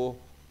to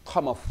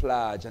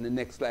camouflage, and the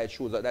next slide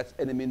shows that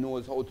enemy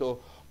knows how to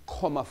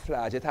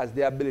camouflage. It has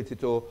the ability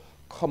to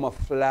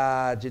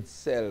camouflage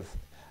itself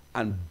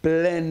and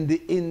blend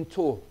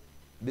into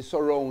the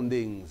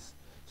surroundings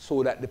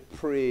so that the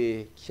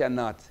prey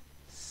cannot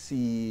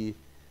see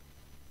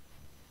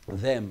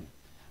them.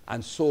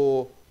 And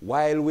so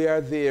while we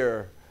are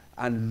there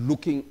and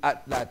looking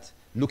at that,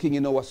 looking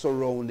in our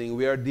surrounding,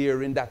 we are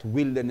there in that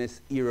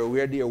wilderness era, we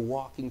are there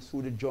walking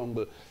through the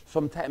jungle.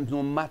 Sometimes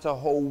no matter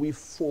how we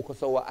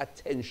focus our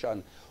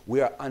attention, we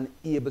are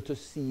unable to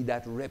see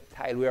that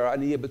reptile, we are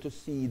unable to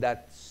see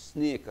that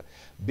snake,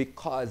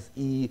 because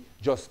he's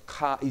just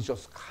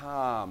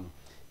calm,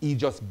 he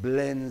just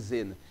blends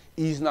in.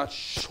 He's not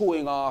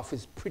showing off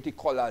his pretty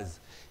colors.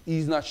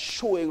 He's not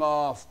showing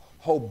off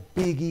how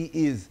big he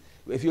is.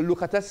 If you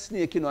look at a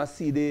snake, you know, I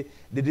see the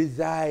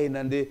design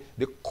and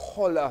the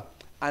color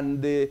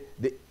and the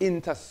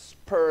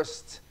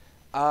interspersed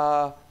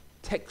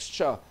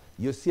texture.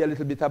 You see a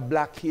little bit of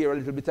black here, a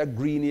little bit of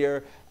green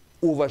here,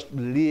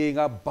 overlaying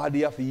a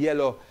body of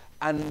yellow.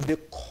 And the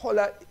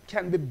color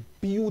can be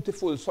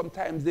beautiful.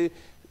 Sometimes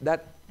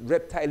that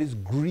reptile is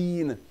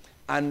green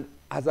and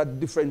has a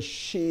different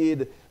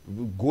shade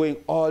going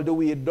all the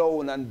way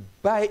down. And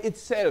by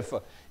itself,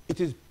 it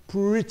is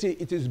pretty,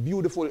 it is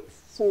beautiful.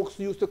 Folks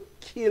used to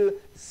kill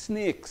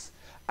snakes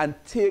and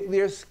take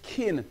their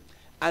skin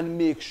and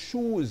make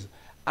shoes.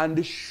 And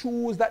the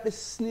shoes that the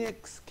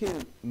snake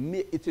skin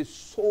make, it is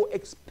so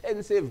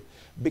expensive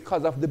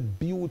because of the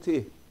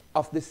beauty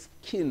of the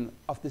skin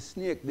of the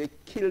snake. They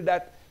kill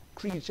that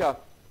creature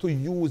to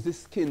use the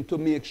skin to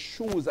make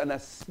shoes, and a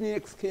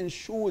snake skin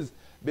shoes,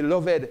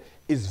 beloved,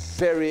 is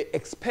very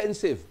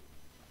expensive.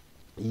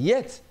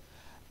 Yet,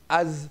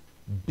 as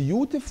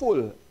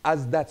beautiful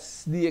as that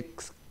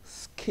snake's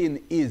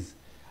skin is,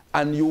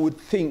 and you would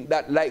think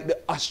that like the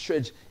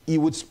ostrich, he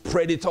would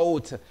spread it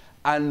out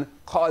and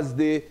cause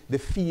the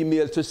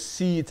female to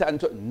see it and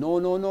to,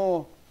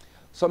 no.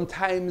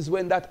 Sometimes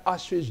when that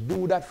ostrich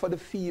do that for the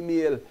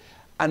female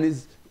and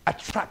is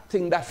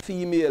attracting that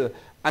female,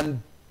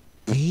 and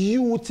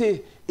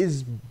beauty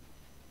is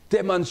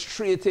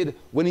demonstrated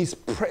when he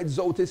spreads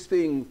out his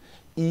thing,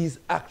 he's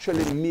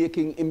actually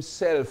making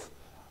himself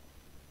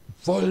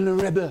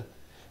vulnerable,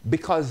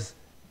 because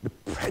the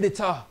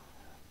predator,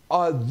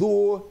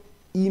 although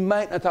he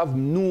might not have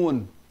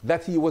known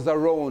that he was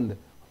around,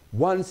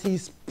 once he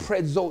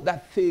spreads out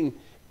that thing,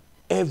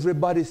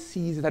 everybody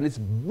sees it, and it's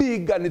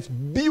big and it's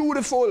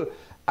beautiful,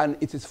 and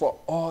it is for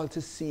all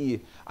to see.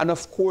 And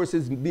of course,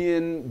 his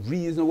main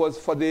reason was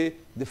for the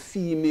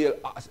female,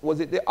 was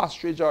it the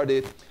ostrich or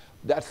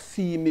that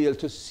female,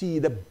 to see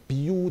the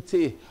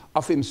beauty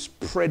of him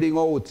spreading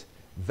out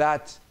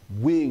that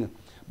wing.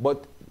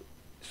 But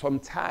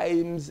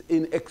sometimes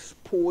in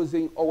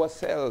exposing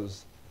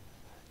ourselves,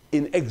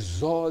 in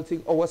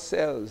exalting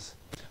ourselves,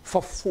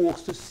 for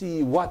folks to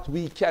see what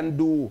we can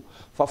do,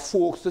 for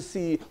folks to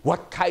see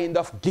what kind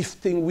of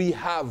gifting we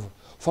have,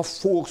 for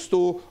folks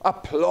to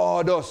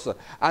applaud us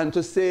and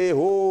to say,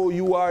 oh,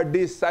 you are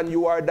this and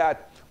you are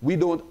that. We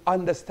don't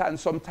understand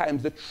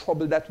sometimes the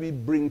trouble that we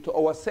bring to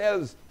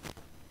ourselves.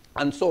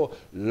 And so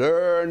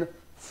learn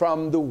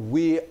from the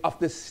way of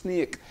the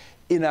snake,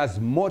 in as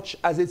much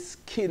as its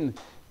skin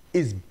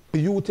is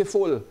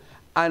beautiful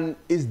and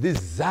is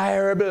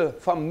desirable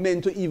for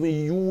men to even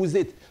use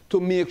it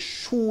to make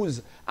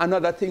shoes and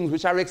other things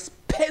which are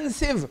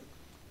expensive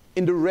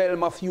in the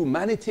realm of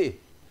humanity.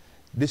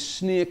 The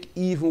snake,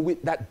 even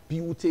with that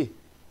beauty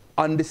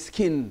on the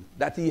skin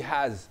that he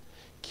has,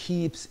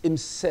 keeps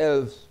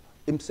himself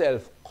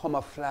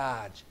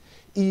camouflage.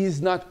 He is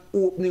not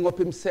opening up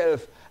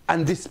himself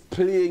and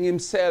displaying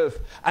himself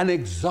and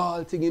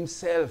exalting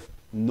himself.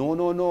 No,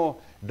 no, no.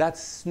 That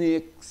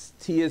snake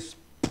stays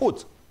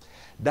put.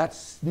 That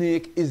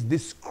snake is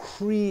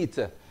discreet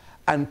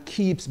and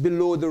keeps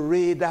below the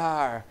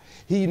radar.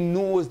 He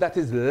knows that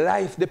his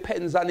life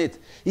depends on it.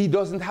 He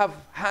doesn't have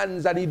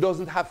hands and he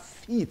doesn't have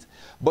feet,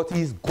 but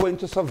he's going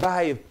to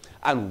survive.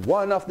 And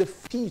one of the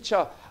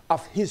features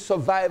of his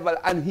survival,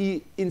 and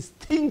he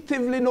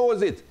instinctively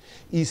knows it,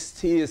 he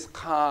stays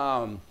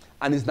calm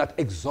and is not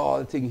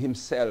exalting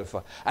himself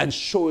and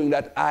showing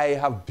that I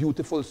have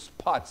beautiful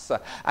spots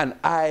and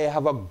I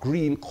have a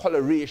green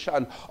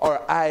coloration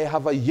or I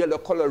have a yellow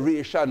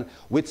coloration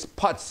with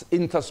spots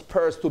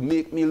interspersed to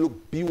make me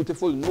look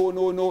beautiful. No,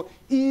 no, no.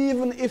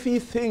 Even if he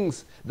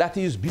thinks that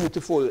he is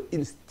beautiful,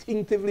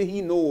 instinctively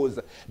he knows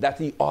that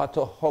he ought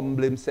to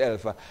humble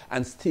himself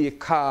and stay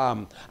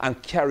calm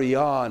and carry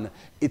on.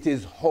 It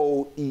is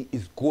how he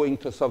is going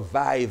to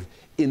survive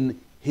in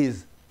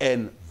his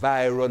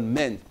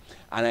environment.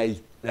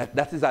 And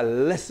that is a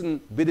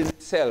lesson within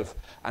itself.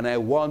 And I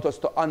want us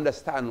to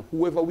understand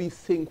whoever we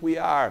think we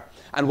are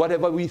and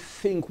whatever we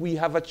think we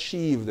have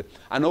achieved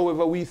and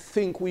however we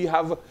think we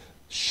have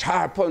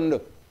sharpened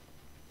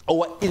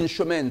our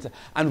instrument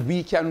and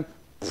we can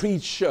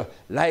preach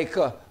like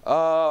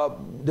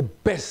the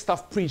best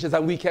of preachers,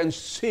 and we can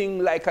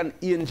sing like an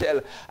angel,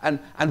 and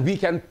we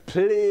can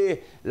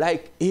play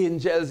like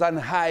angels on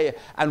high,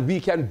 and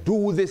we can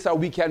do this or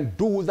we can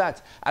do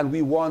that, and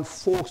we want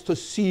folks to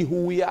see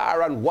who we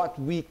are and what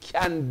we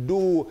can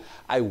do.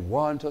 I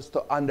want us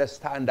to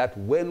understand that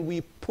when we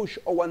push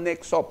our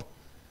necks up,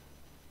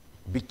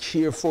 be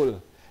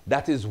careful.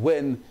 That is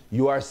when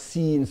you are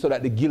seen so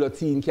that the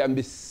guillotine can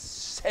be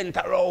sent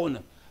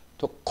around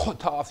to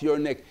cut off your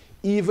neck.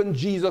 Even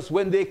Jesus,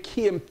 when they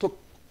came to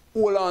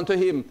hold on to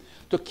him,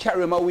 to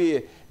carry him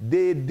away,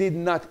 they did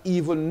not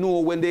even know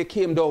when they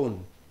came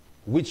down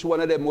which one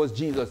of them was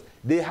Jesus.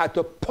 They had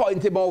to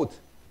point him out.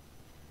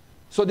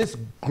 So this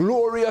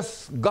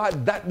glorious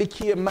God that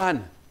became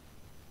man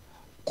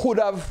could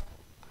have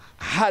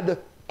had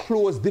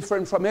clothes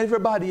different from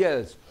everybody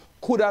else,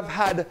 could have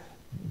had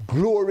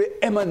glory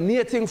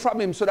emanating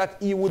from him so that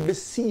he would be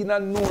seen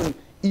and known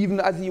even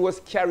as he was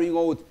carrying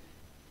out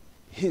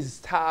his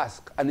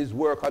task and his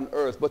work on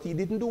earth. But he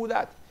didn't do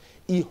that.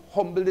 He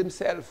humbled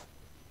himself.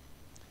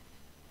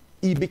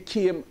 He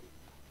became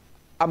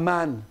a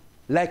man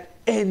like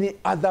any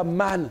other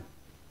man,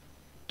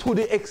 to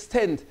the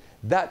extent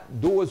that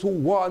those who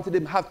wanted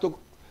him have to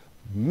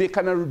make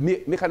an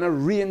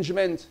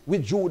arrangement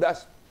with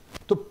Judas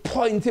to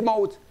point him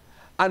out.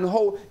 And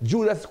how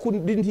Judas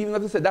didn't even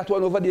have to say, that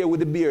one over there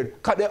with the beard,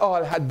 because they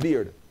all had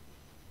beard.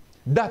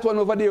 That one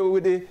over there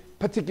with the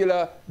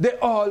particular, they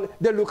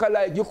look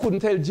alike. You couldn't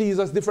tell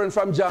Jesus different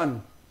from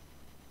John.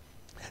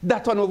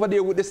 That one over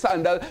there with the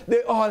sandal,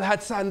 they all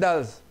had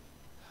sandals.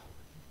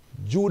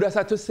 Judas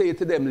had to say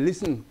to them,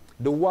 listen,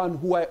 the one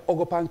who I hug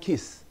up and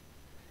kiss,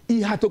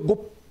 he had to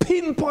go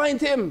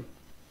pinpoint him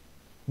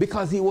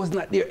because he was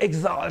not there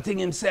exalting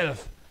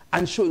himself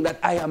and showing that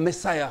I am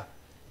Messiah.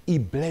 He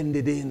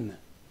blended in.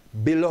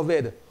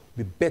 Beloved,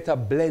 we better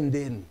blend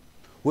in.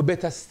 We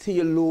better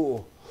stay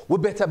low. We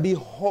better be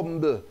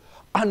humble.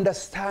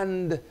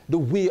 Understand the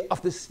way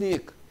of the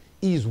snake.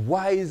 He is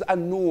wise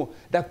and know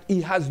that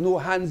he has no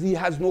hands, he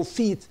has no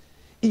feet.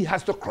 He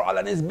has to crawl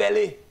on his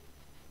belly.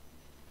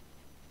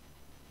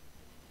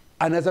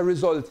 And as a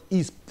result,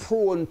 he's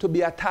prone to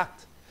be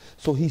attacked.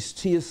 So he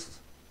stays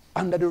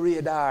under the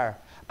radar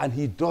and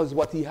he does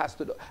what he has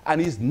to do.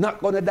 And he's not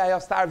going to die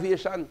of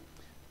starvation.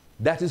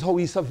 That is how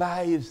he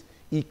survives.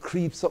 He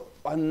creeps up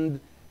on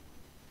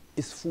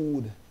his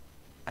food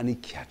and he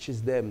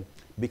catches them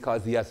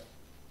because he has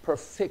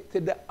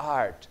perfected the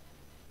art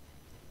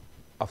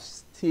of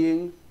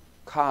staying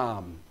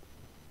calm,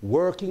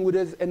 working with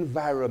his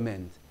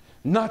environment,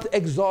 not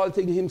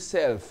exalting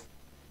himself,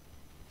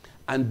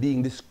 and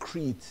being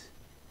discreet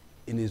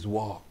in his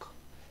walk.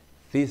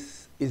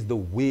 This is the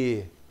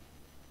way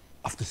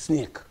of the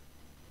snake.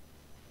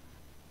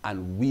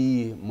 And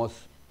we must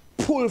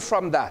pull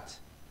from that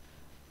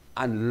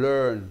and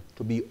learn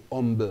to be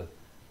humble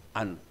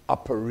and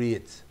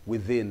operate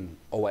within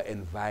our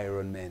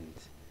environment.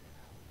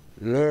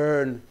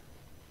 learn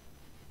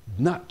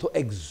not to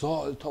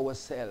exalt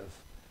ourselves,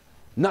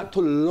 not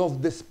to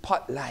love the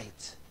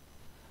spotlight,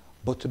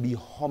 but to be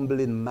humble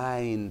in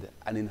mind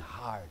and in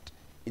heart,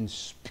 in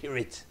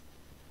spirit.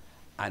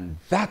 And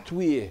that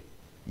way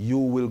you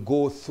will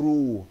go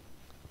through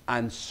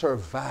and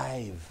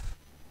survive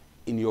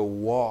in your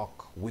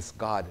walk with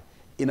God.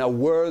 In a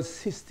world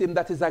system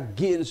that is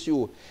against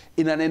you,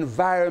 in an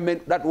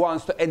environment that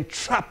wants to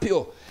entrap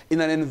you, in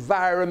an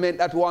environment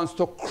that wants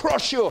to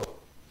crush you,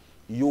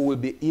 you will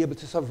be able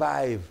to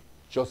survive.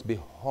 Just be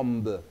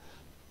humble.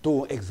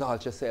 Don't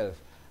exalt yourself.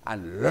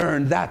 And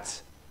learn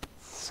that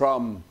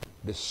from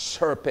the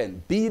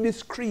serpent. Be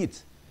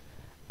discreet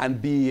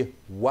and be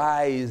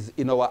wise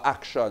in our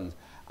actions.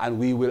 And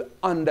we will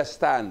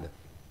understand.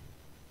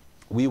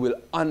 We will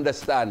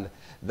understand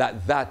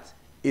that that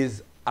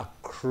is a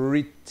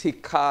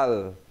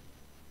critical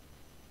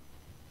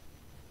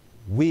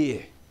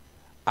way,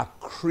 a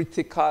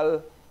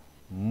critical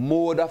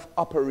mode of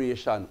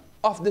operation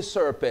of the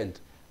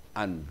serpent.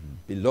 And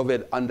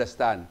beloved,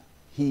 understand,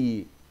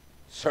 he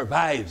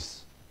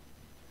survives.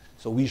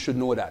 So we should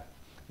know that.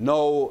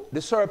 Now,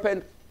 the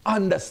serpent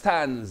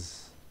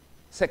understands.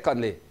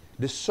 Secondly,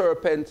 the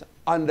serpent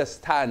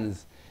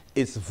understands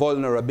its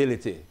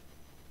vulnerability.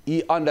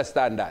 He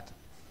understands that.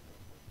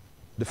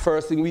 The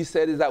first thing we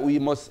said is that we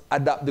must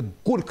adapt the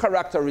good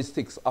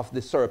characteristics of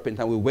the serpent,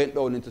 and we went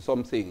down into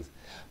some things.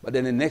 But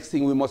then the next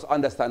thing we must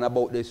understand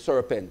about the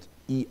serpent,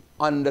 he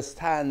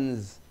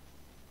understands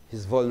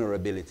his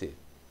vulnerability.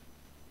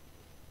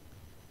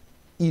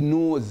 He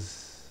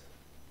knows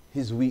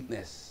his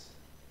weakness.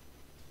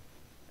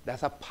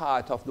 That's a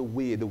part of the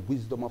way, the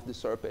wisdom of the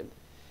serpent.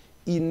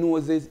 He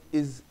knows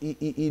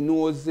he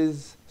knows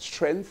his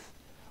strength,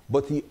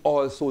 but he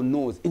also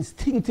knows,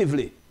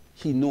 instinctively,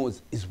 he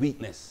knows his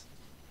weakness.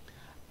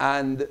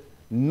 And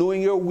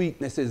knowing your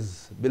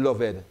weaknesses,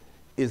 beloved,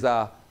 is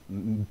a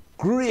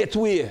great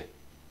way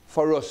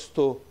for us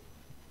to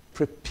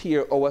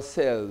prepare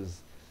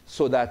ourselves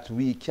so that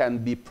we can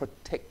be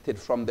protected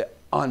from the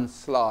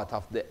onslaught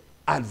of the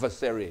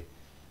adversary.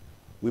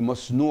 We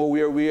must know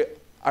where we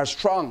are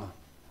strong,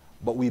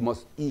 but we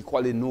must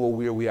equally know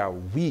where we are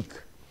weak.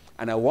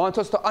 And I want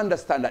us to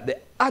understand that the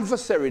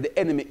adversary, the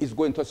enemy, is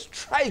going to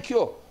strike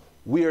you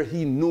where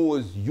he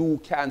knows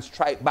you can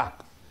strike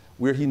back,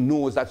 where he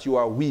knows that you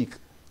are weak.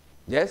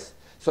 Yes?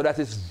 So that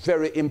is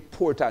very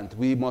important.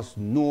 We must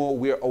know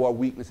where our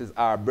weaknesses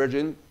are.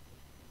 Brethren,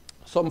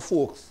 some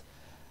folks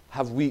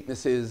have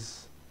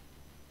weaknesses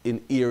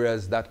in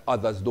areas that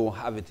others don't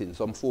have it in.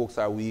 Some folks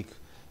are weak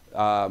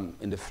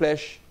in the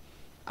flesh.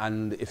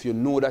 And if you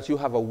know that you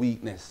have a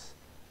weakness,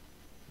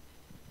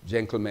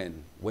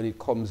 gentlemen, when it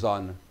comes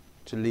on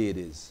to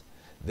ladies,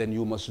 then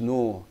you must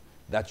know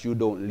that you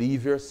don't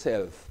leave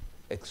yourself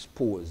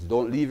exposed.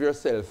 Don't leave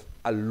yourself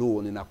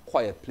alone in a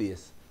quiet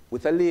place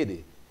with a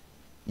lady.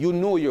 You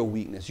know your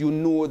weakness. You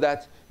know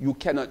that you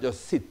cannot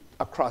just sit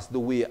across the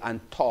way and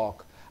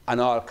talk and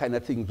all kind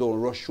of things don't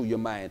rush through your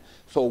mind.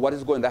 So what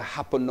is going to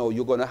happen now?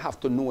 You're going to have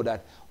to know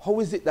that, how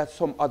is it that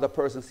some other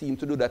person seems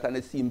to do that and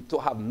they seem to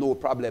have no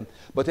problem?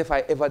 But if I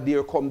ever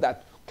dare come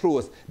that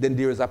close, then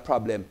there is a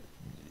problem.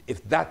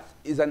 If that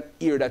is an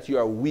area that you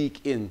are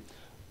weak in,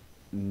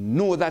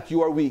 know that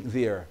you are weak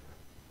there.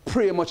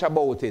 Pray much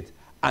about it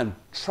and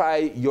try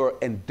your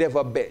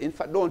endeavor best. In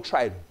fact, don't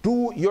try.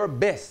 Do your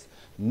best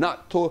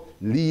not to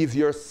leave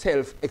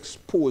yourself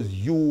exposed,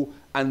 you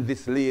and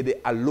this lady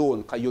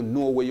alone, because you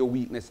know where your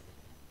weakness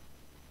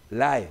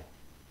lie.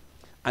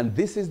 And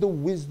this is the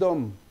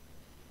wisdom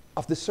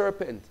of the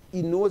serpent.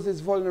 He knows his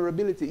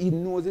vulnerability. He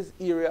knows his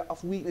area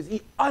of weakness.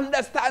 He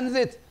understands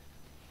it.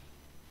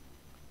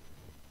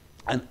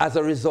 And as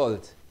a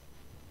result,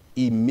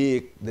 he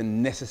makes the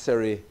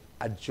necessary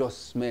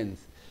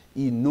adjustments.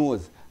 He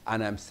knows,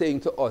 and I'm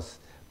saying to us,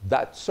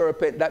 that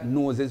serpent that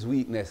knows his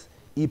weakness,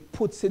 he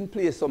puts in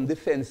place some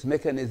defense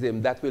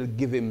mechanism that will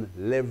give him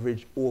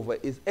leverage over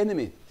his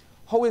enemy.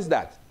 How is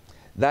that?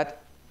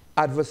 That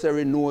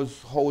adversary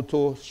knows how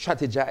to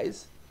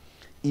strategize.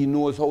 He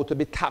knows how to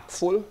be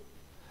tactful.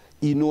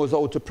 He knows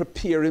how to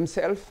prepare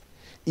himself.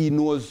 He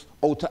knows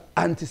how to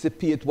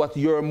anticipate what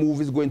your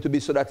move is going to be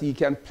so that he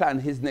can plan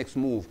his next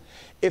move.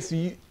 If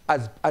you,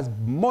 as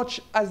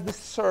much as the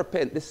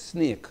serpent, the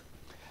snake,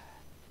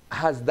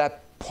 has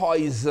that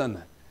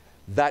poison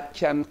that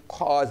can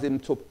cause him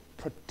to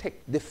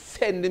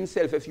defend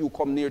himself if you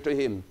come near to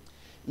him,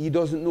 he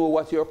doesn't know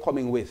what you're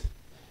coming with.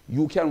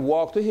 You can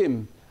walk to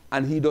him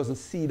and he doesn't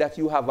see that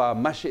you have a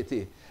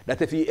machete,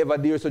 that if he ever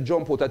dares to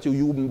jump out at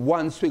you,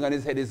 one swing and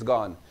his head is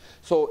gone.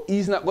 So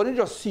he's not going to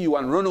just see you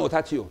and run out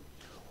at you.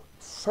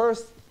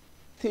 First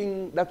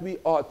thing that we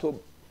ought to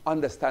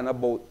understand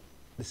about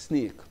the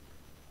snake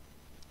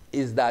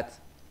is that,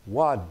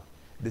 one,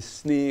 the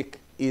snake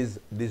is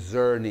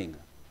discerning.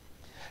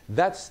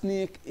 That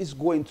snake is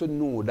going to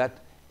know that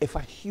if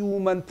a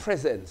human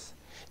presence,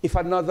 if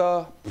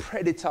another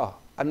predator,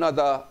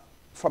 another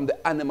from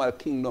the animal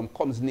kingdom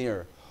comes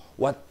near,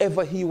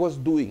 whatever he was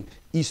doing,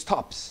 he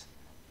stops.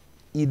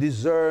 He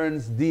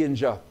discerns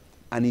danger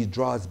and he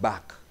draws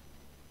back.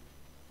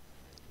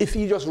 if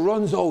he just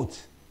runs out,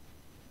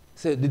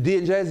 say, the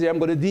danger is here, I'm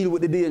going to deal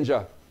with the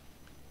danger.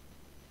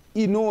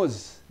 He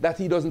knows that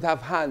he doesn't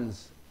have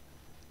hands.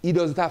 He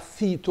doesn't have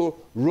feet to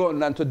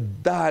run and to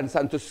dance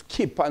and to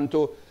skip and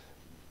to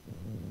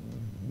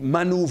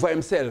maneuver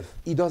himself.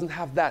 He doesn't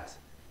have that.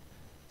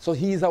 So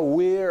he's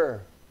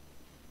aware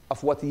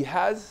of what he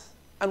has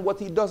and what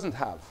he doesn't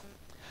have.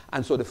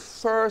 And so the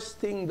first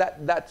thing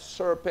that that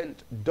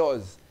serpent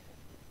does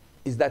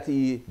is that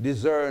he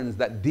discerns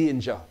that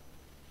danger.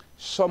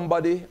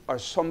 Somebody or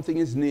something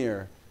is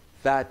near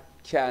that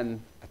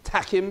can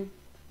attack him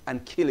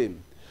and kill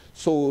him.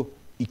 So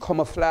he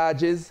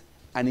camouflages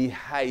and he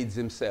hides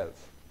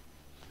himself.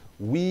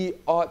 We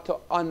ought to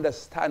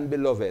understand,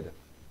 beloved,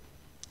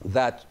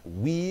 that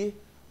we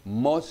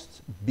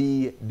must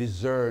be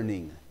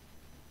discerning.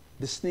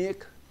 The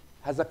snake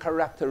has a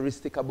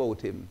characteristic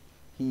about him.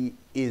 He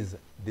is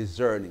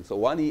discerning. So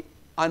when he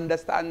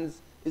understands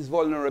his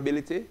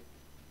vulnerability,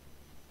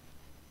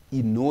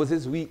 he knows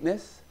his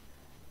weakness,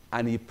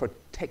 and he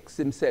protects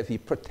himself. He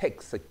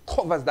protects, he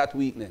covers that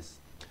weakness.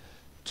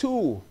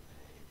 2,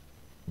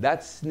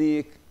 that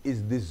snake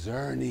is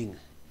discerning.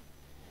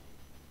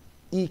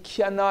 He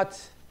cannot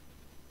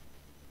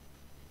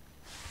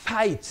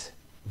fight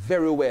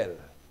very well.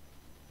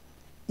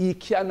 He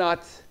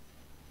cannot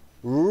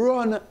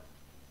run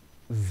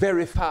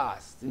very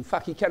fast. In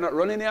fact, he cannot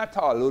run any at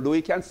all. Although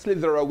he can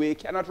slither away, he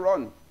cannot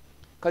run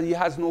because he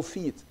has no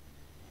feet.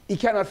 He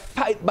cannot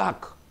fight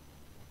back.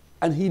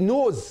 And he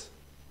knows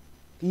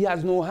he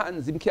has no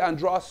hands. He can't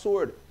draw a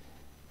sword.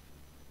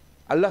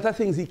 A lot of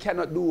things he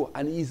cannot do,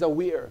 and he's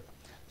aware.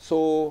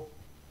 So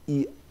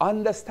he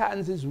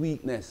understands his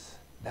weakness.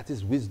 That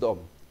is wisdom.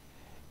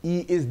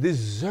 He is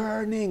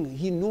discerning.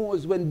 He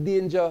knows when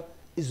danger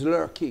is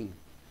lurking.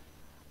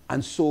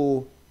 And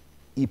so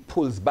he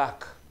pulls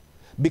back.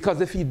 Because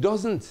if he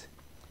doesn't,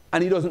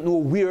 and he doesn't know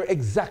where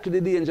exactly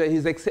the danger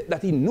is, except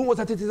that he knows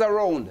that it is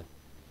around,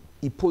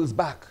 he pulls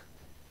back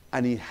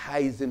and he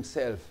hides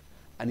himself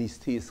and he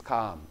stays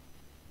calm.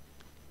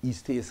 He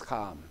stays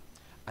calm.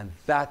 And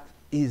that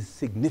is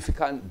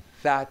significant.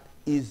 That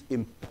is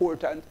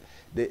important.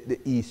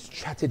 He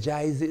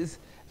strategizes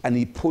and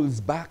he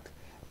pulls back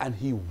and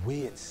he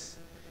waits.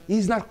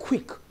 He's not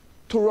quick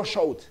to rush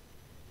out.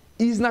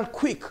 He's not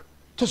quick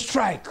to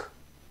strike.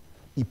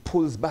 He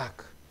pulls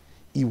back.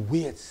 He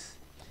waits.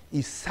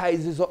 He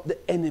sizes up the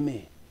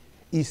enemy.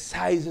 He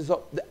sizes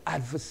up the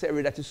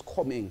adversary that is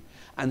coming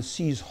and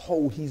sees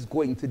how he's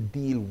going to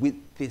deal with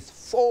this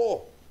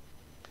foe.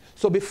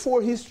 So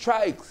before he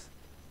strikes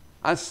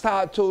and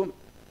start to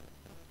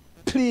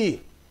play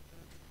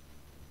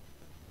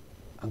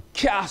and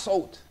cast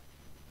out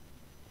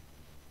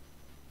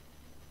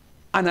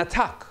an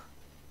attack,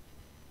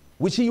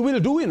 which he will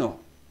do, you know,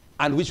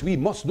 and which we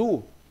must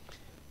do,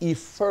 he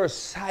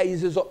first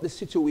sizes up the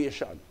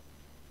situation.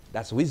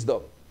 That's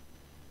wisdom.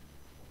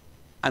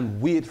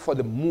 And wait for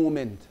the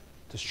moment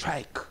to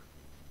strike.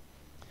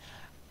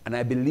 And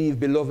I believe,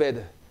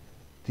 beloved,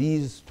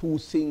 these 2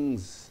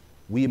 things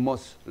we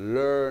must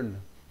learn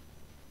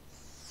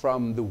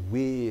from the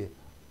way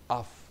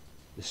of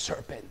the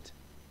serpent,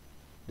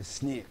 the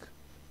snake.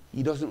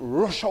 He doesn't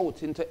rush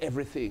out into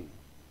everything.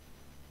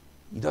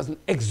 He doesn't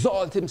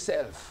exalt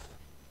himself.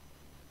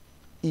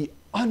 He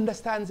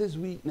understands his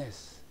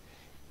weakness.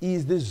 He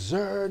is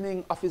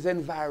discerning of his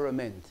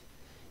environment.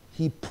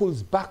 He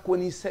pulls back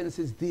when he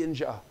senses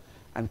danger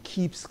and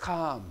keeps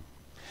calm.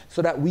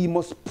 So that we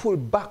must pull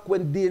back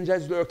when danger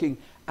is lurking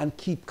and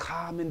keep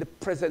calm in the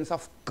presence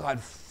of God.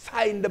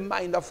 Find the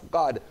mind of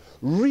God.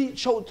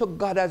 Reach out to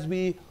God as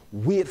we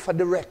wait for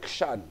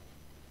direction.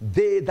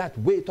 They that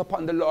wait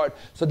upon the Lord.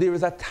 So there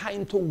is a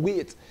time to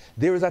wait.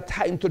 There is a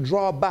time to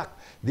draw back.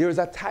 There is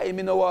a time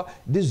in our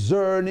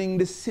discerning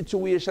the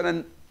situation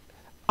and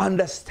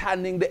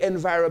understanding the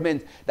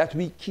environment that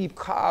we keep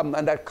calm,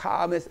 and that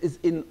calmness is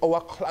in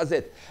our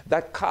closet.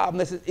 That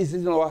calmness is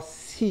in our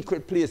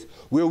secret place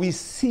where we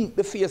seek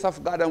the face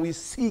of God and we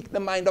seek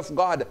the mind of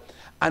God.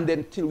 And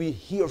then till we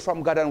hear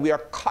from God and we are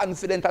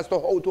confident as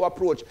to how to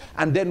approach.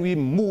 And then we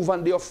move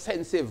on the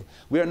offensive.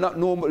 We are not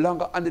no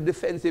longer on the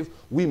defensive.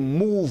 We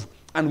move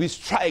and we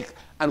strike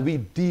and we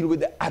deal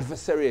with the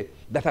adversary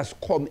that has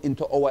come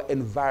into our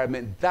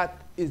environment.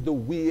 That is the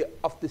way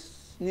of the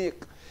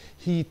snake.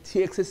 He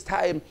takes his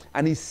time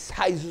and he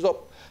sizes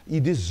up. He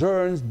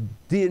discerns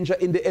danger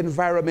in the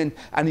environment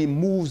and he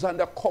moves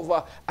under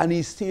cover and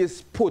he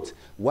stays put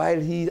while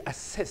he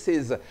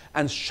assesses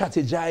and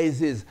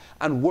strategizes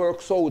and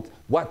works out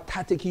what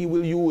tactic he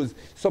will use.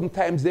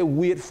 Sometimes they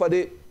wait for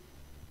the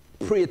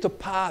prey to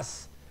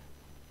pass.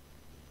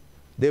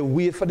 They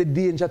wait for the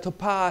danger to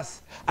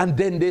pass and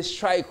then they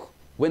strike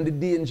when the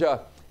danger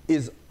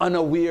is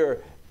unaware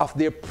of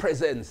their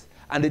presence,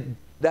 and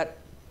that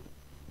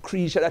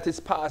creature that is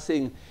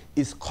passing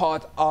is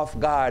caught off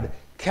guard,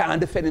 can't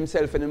defend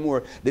himself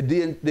anymore.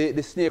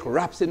 The snake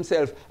wraps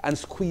himself and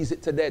squeezes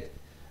it to death.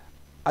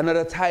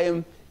 Another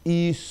time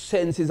he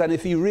senses, and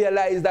if he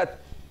realizes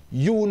that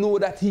You know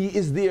that he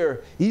is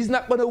there. He's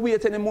not going to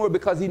wait anymore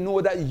because he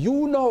knows that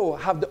you now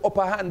have the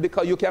upper hand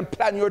because you can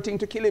plan your thing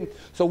to kill him.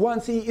 So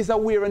once he is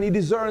aware and he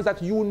discerns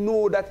that you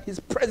know that his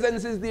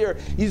presence is there,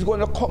 he's going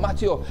to come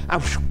at you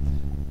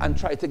and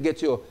try to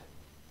get your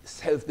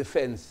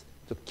self-defense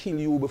to kill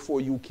you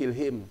before you kill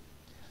him.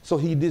 So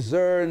he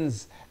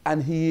discerns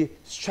and he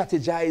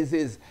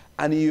strategizes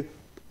and he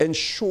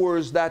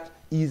ensures that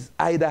he's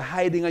either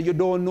hiding and you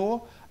don't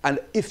know, and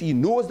if he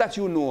knows that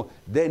you know,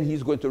 then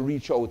he's going to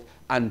reach out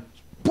and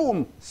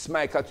boom,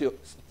 strike at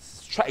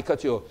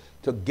you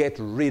to get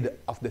rid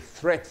of the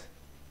threat.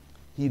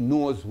 He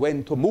knows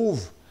when to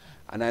move.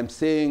 And I'm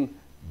saying,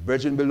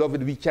 brethren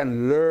beloved, we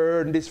can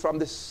learn this from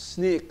the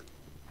snake.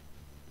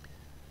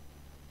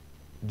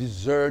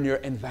 Discern your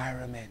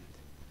environment.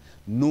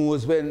 Know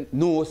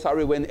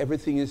when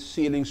everything is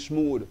sailing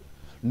smooth.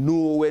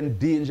 Know when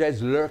danger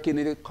is lurking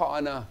in the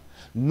corner.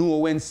 Know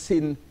when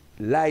sin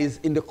lies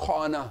in the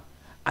corner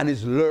and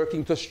is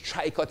lurking to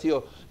strike at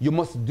you. You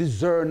must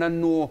discern and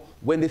know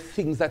when the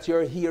things that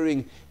you're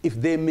hearing, if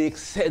they make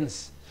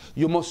sense.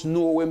 You must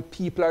know when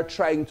people are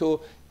trying to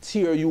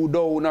tear you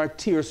down or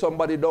tear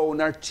somebody down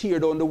or tear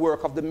down the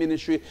work of the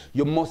ministry.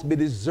 You must be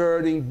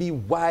discerning, be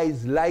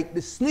wise like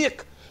the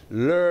snake.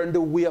 Learn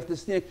the way of the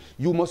snake.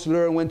 You must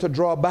learn when to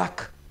draw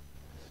back.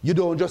 You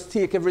don't just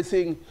take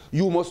everything.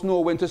 You must know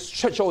when to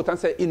stretch out and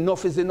say,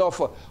 enough is enough.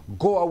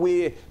 Go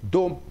away.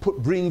 Don't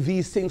bring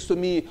these things to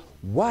me.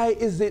 Why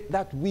is it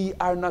that we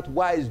are not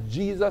wise?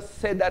 Jesus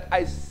said that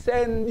I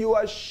send you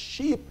as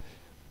sheep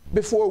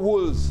before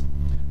wolves.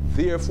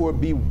 Therefore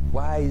be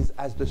wise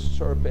as the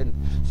serpent.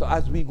 So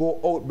as we go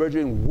out,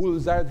 brethren,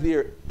 wolves are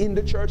there in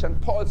the church.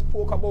 And Paul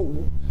spoke about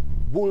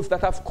wolves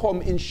that have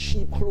come in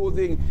sheep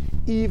clothing.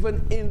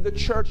 Even in the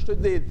church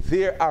today,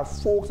 there are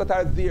folks that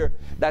are there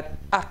that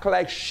act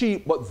like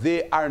sheep, but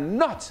they are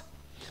not.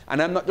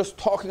 And I'm not just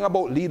talking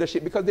about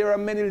leadership, because there are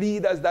many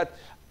leaders that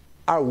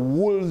are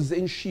wolves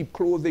in sheep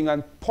clothing,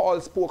 and Paul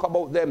spoke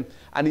about them,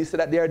 and he said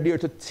that they are there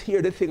to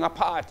tear the thing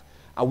apart.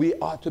 And we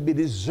ought to be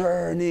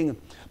discerning,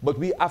 but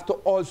we have to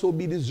also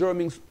be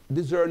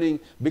discerning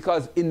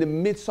because in the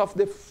midst of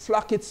the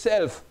flock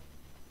itself,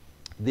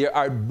 there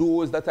are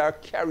those that are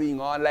carrying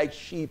on like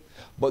sheep,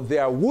 but they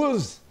are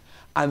wolves,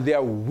 and they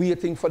are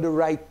waiting for the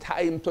right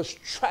time to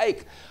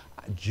strike.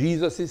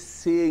 Jesus is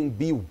saying,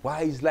 be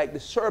wise like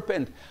the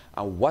serpent.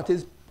 And what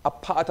is a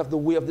part of the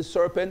way of the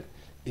serpent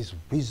is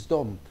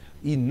wisdom.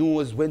 He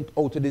knows when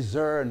how to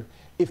discern.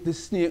 If the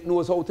snake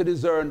knows how to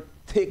discern,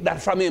 take that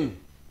from him.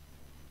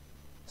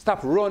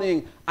 Stop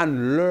running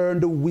and learn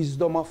the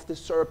wisdom of the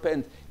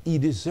serpent. He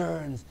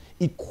discerns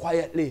it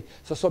quietly.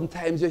 So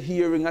sometimes you're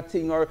hearing a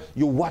thing, or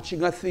you're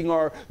watching a thing,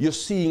 or you're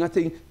seeing a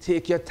thing.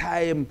 Take your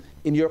time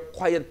in your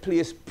quiet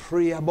place.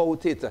 Pray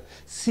about it.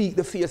 Seek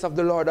the face of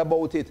the Lord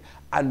about it.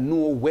 And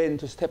know when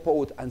to step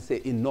out and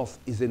say enough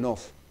is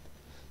enough.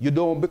 You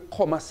don't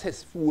become a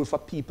cesspool for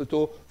people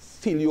to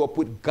fill you up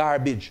with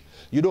garbage.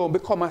 You don't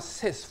become a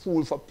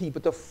cesspool for people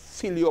to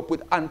fill you up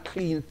with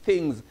unclean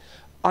things.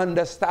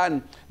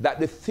 Understand that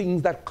the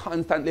things that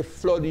constantly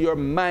flood your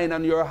mind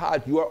and your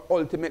heart, you are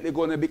ultimately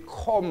going to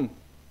become.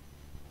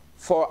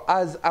 For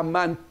as a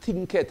man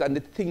thinketh, and the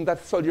thing that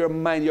flood your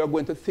mind, you're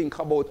going to think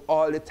about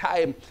all the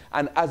time.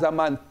 And as a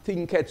man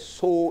thinketh,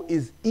 so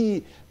is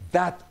he.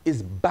 That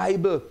is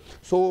Bible.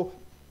 So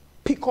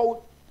pick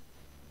out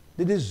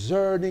the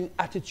discerning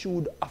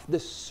attitude of the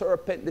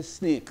serpent, the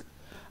snake,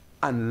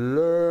 and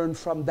learn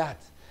from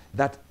that.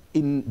 That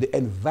in the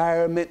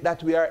environment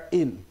that we are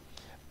in,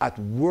 at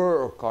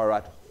work or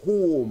at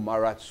home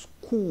or at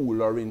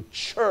school or in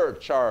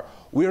church or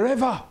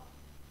wherever,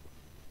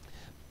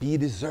 be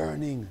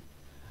discerning.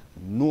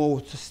 Know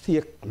to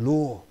stay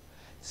low,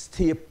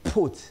 stay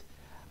put,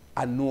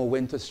 and know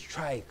when to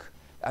strike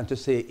and to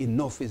say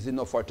enough is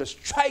enough, or to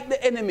strike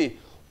the enemy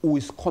who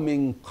is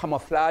coming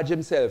camouflage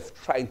himself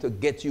trying to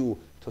get you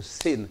to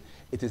sin.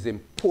 It is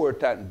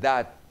important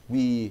that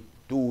we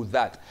do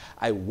that.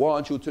 I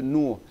want you to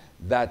know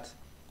that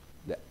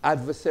the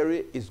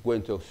adversary is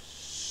going to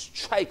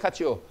strike at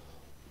you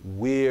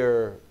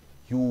where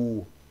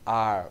you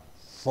are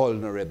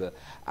vulnerable,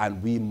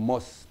 and we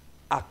must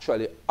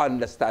actually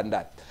understand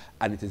that,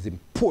 and it is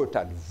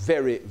important,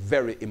 very,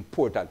 very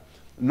important.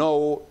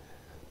 Now,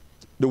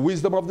 the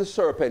wisdom of the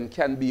serpent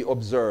can be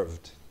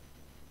observed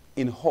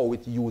in how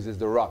it uses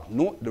the rock.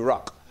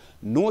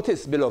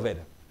 Notice, beloved,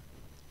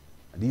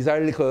 these are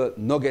little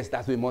nuggets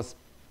that we must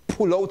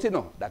pull out,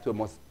 that we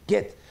must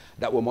get,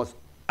 that we must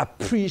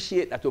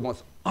appreciate, that we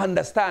must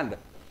understand.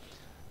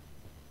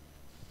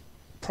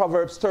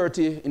 Proverbs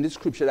 30, in the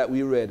scripture that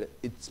we read,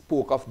 it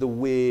spoke of the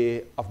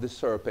way of the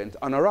serpent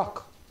on a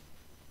rock.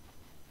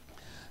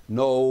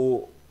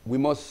 Now, we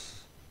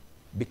must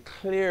be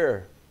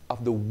clear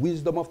of the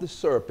wisdom of the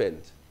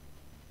serpent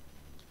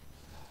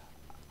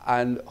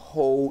and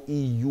how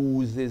he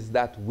uses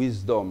that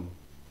wisdom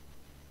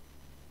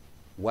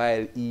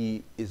while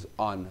he is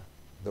on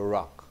the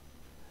rock.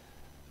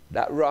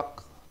 That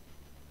rock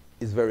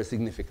is very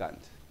significant,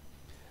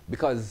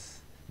 because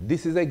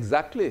this is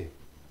exactly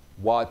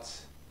what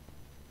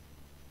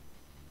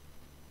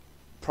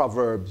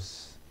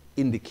Proverbs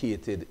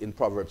indicated in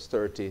Proverbs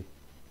 30,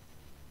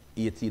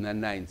 18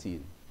 and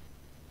 19.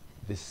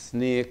 The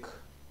snake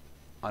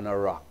on a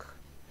rock.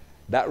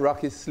 That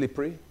rock is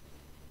slippery.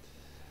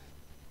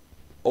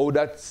 Oh,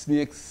 that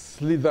snake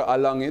slither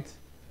along it.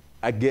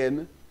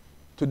 Again,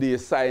 today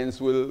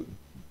science will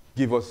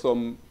give us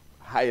some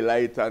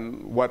highlight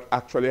on what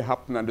actually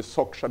happened and the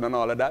suction and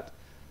all of that.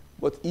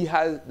 But he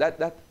has,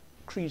 that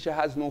creature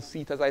has no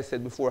feet, as I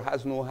said before,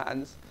 has no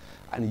hands,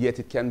 and yet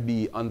it can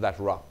be on that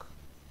rock.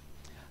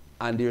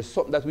 And there's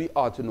something that we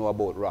ought to know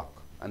about rock.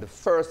 And the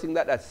first thing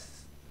that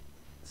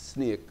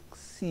snake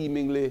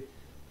seemingly,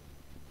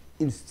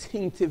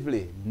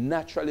 instinctively,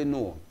 naturally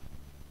know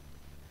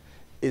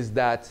is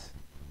that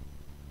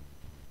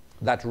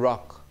that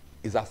rock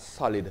is a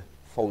solid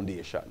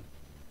foundation.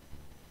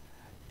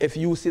 If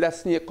you see that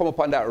snake come up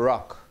on that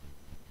rock,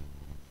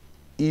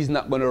 he's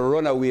not going to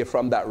run away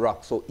from that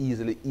rock so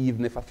easily,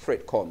 even if a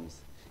threat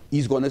comes.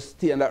 He's going to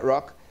stay on that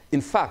rock.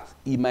 In fact,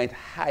 he might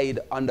hide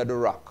under the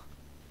rock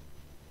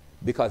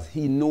because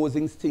he knows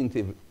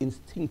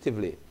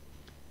instinctively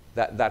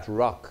that that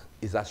rock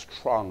is a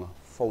strong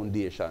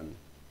foundation.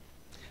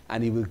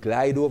 And he will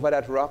glide over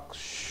that rock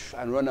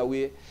and run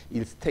away.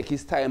 He'll take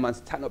his time and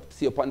stand up,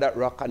 see upon that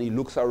rock, and he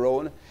looks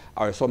around,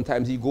 or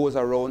sometimes he goes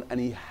around and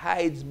he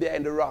hides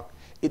behind the rock.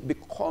 It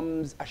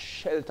becomes a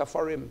shelter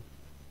for him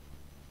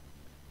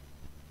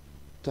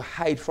to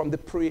hide from the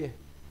prey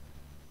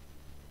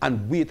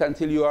and wait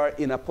until you are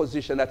in a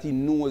position that he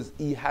knows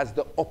he has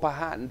the upper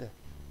hand.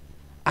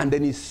 And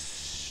then he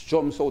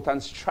jumps out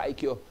and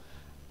strikes you.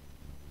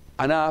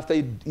 And after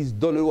he's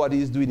done what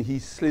he's doing, he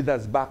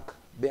slithers back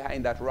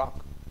behind that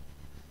rock.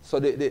 So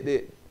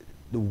the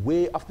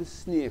way of the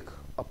snake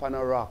upon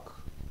a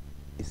rock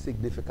is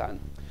significant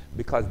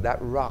because that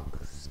rock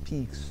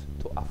speaks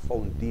to a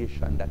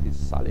foundation that is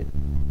solid.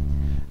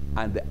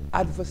 And the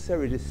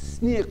adversary, the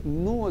snake,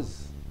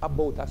 knows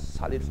about a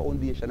solid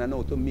foundation and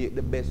how to make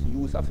the best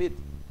use of it.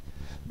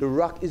 The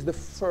rock is the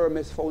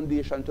firmest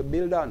foundation to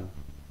build on.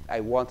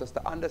 I want us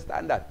to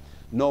understand that.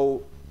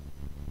 Now,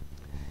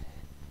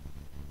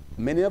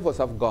 many of us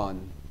have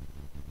gone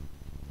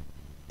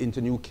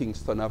into New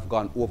Kingston, have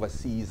gone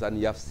overseas, and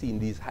you have seen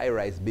these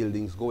high-rise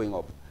buildings going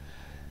up.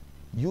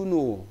 You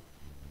know,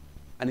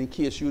 and in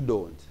case you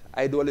don't,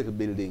 I do a little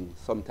building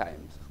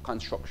sometimes,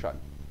 construction.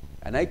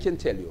 And I can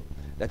tell you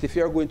that if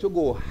you're going to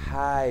go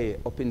high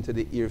up into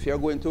the air, if you're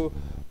going to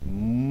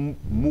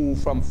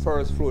move from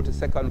first floor to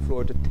second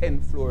floor to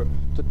 10th floor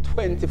to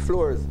 20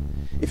 floors,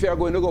 if you're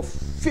going to go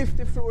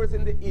 50 floors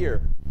in the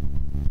air,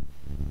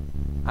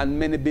 and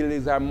many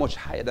buildings are much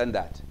higher than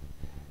that,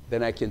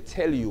 then I can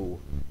tell you,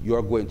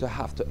 you're going to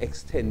have to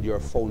extend your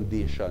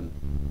foundation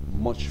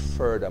much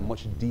further,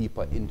 much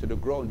deeper into the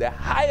ground. The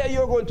higher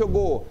you're going to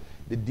go,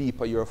 the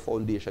deeper your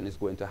foundation is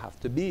going to have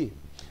to be.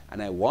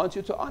 And I want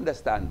you to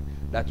understand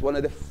that one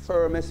of the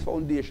firmest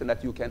foundations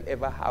that you can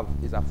ever have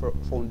is a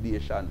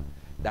foundation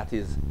that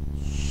is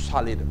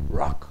solid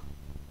rock.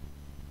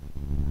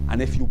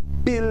 And if you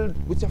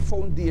build with your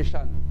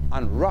foundation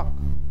on rock,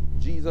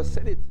 Jesus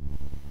said it.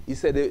 He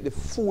said the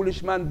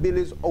foolish man built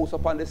his house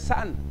upon the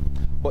sand,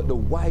 but the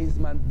wise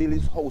man built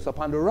his house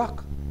upon the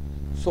rock.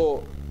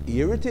 So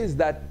here it is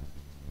that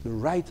the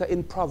writer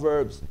in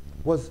Proverbs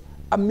was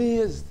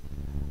amazed,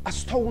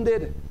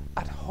 astounded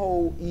at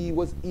how he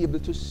was able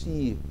to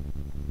see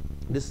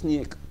the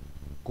snake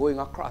going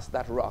across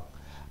that rock.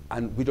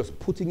 And we're just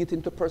putting it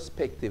into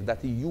perspective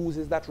that he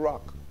uses that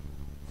rock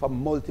for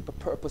multiple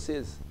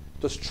purposes: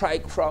 to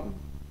strike from,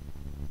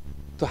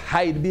 to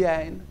hide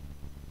behind,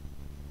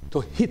 to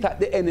hit at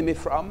the enemy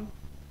from.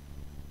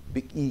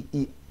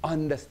 He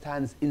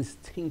understands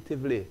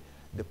instinctively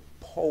the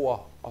power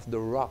of the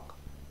rock.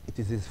 It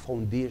is his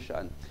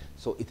foundation.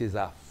 So it is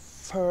a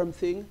firm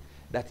thing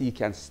that he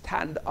can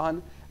stand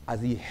on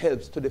as he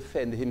helps to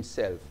defend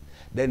himself.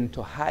 Then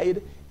to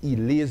hide, he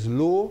lays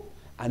low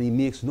and he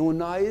makes no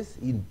noise.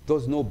 He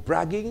does no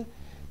bragging.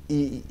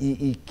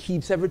 He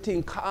keeps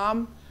everything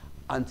calm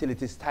until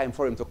it is time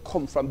for him to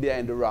come from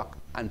behind the rock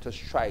and to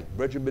strike.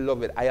 Brethren,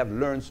 beloved, I have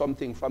learned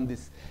something from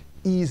this.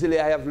 Easily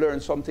I have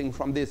learned something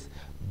from this.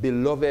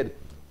 Beloved,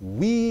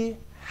 we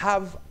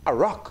have a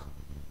rock.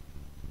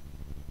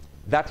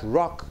 That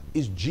rock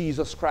is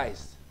Jesus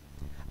Christ.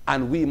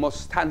 And we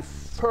must stand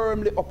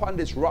firmly upon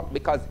this rock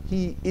because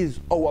he is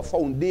our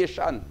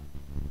foundation.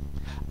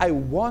 I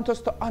want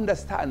us to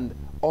understand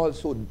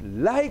also,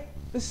 like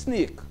the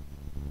snake,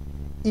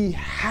 he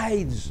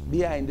hides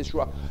behind this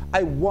rock.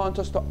 I want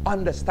us to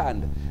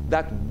understand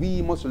that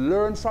we must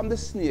learn from the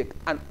snake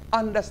and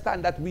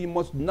understand that we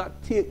must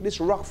not take this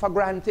rock for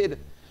granted.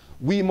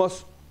 We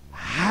must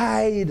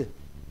hide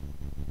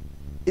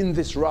in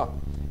this rock.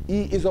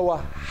 He is our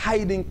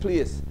hiding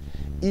place.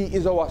 He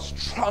is our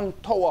strong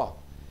tower.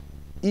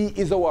 He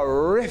is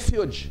our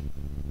refuge.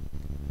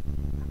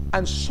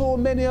 And so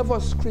many of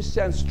us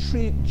Christians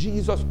treat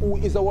Jesus, who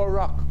is our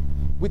rock,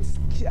 with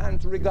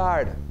scant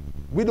regard.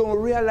 We don't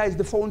realize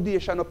the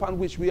foundation upon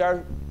which we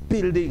are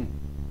building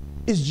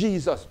is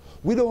Jesus.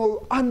 We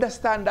don't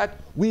understand that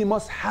we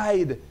must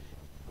hide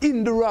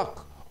in the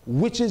rock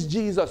which is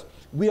Jesus.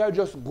 We are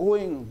just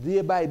going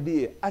day by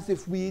day as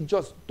if we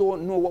just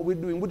don't know what we're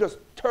doing. We just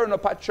turn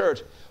up at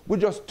church. We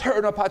just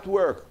turn up at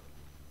work.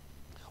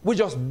 We're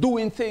just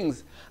doing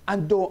things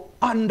and don't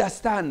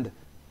understand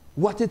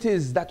what it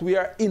is that we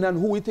are in and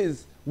who it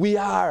is we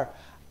are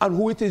and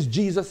who it is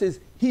Jesus is.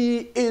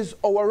 He is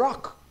our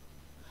rock.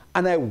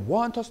 And I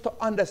want us to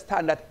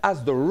understand that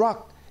as the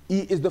rock,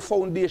 he is the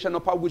foundation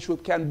upon which we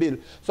can build.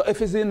 So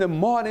if it's in the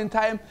morning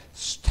time,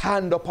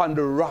 stand upon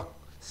the rock.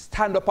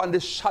 Stand upon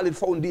the solid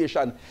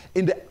foundation.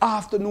 In the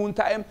afternoon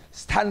time,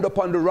 stand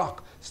upon the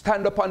rock.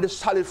 Stand upon the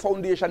solid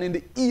foundation. In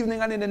the evening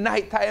and in the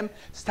night time,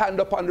 stand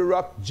upon the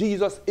rock.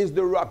 Jesus is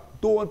the rock.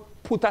 Don't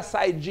put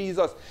aside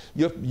Jesus.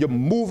 You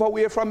move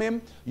away from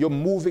him. You're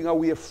moving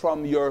away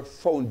from your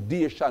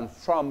foundation,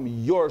 from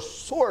your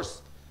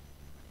source.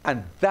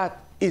 And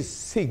that is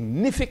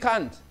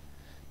significant.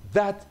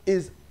 That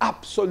is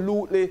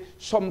absolutely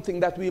something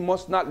that we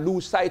must not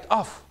lose sight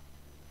of.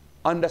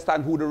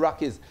 Understand who the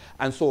rock is.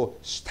 And so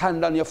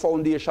stand on your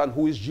foundation,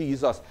 who is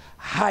Jesus.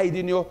 Hide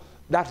in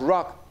that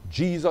rock.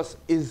 Jesus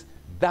is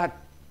that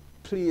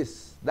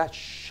place, that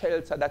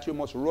shelter that you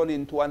must run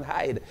into and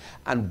hide.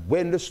 And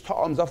when the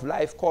storms of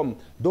life come,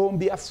 don't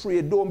be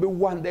afraid. Don't be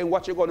wondering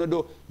what you're going to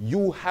do.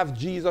 You have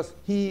Jesus.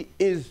 He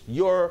is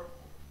your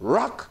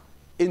rock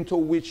into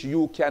which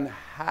you can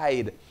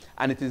hide.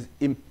 And it is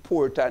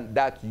important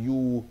that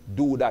you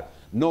do that.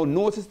 Now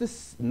notice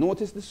this.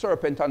 Notice the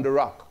serpent on the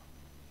rock.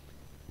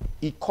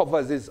 He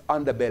covers his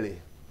underbelly,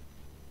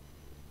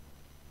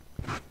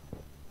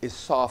 his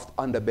soft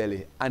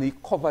underbelly, and he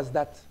covers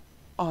that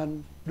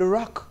on the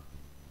rock.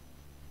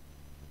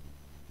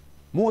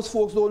 Most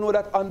folks don't know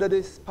that under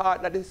this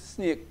part that this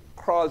snake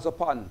crawls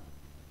upon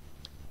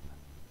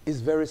is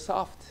very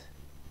soft.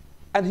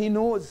 And he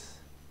knows.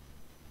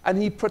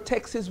 And he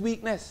protects his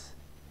weakness.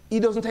 He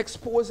doesn't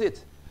expose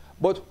it.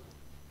 But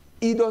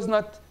he does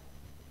not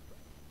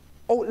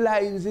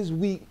outline his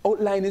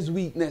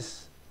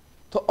weakness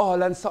to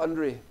all and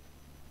sundry,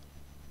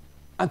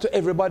 and to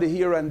everybody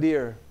here and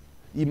there.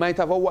 He might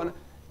have a one.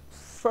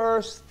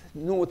 First,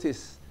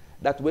 notice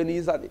that when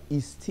he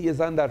stays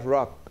on that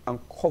rock and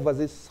covers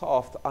his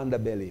soft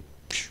underbelly,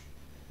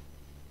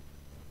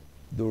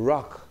 the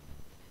rock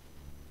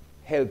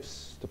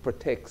helps to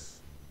protect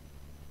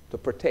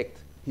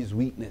his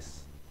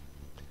weakness.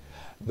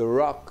 The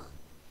rock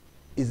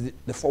is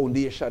the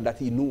foundation that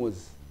he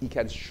knows he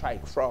can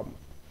strike from.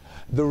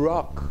 The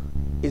rock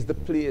is the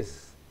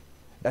place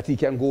that he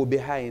can go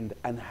behind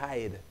and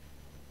hide.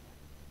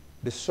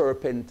 The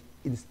serpent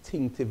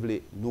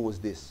instinctively knows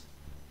this.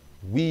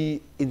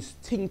 We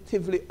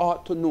instinctively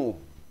ought to know.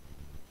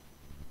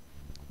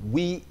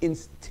 We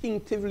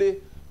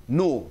instinctively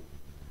know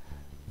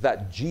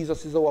that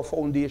Jesus is our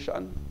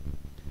foundation.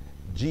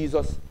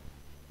 Jesus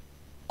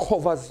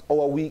covers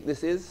our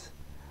weaknesses,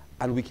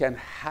 and we can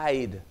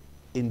hide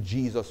in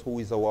Jesus, who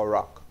is our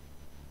rock.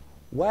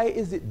 Why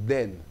is it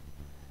then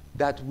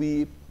that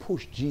we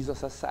push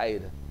Jesus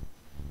aside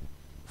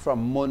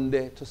from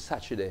Monday to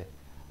Saturday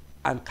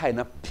and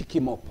kind of pick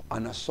him up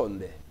on a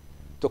Sunday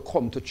to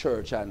come to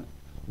church, and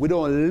we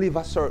don't live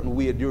a certain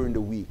way during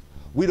the week?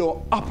 We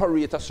don't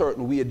operate a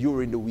certain way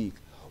during the week.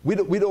 We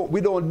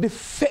don't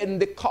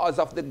defend the cause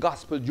of the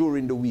gospel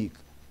during the week.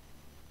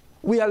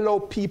 We allow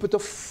people to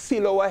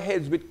fill our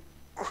heads with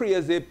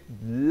crazy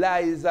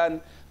lies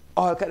and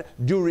all kind of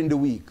during the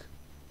week.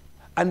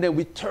 And then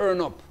we turn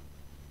up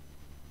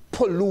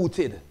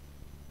polluted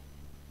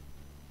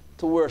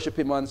to worship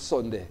him on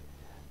Sunday.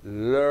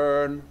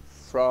 Learn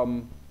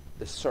from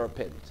the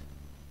serpent.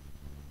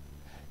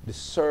 The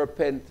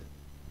serpent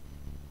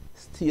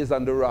stays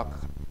on the rock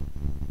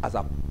as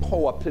a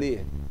power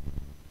play.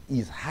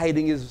 He's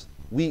hiding his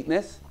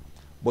weakness,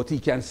 but he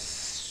can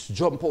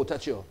jump out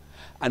at you.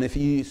 And if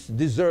he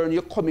discerns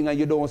you coming and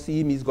you don't see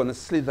him, he's going to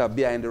slither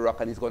behind the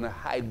rock and he's going to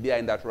hide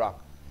behind that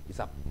rock. It's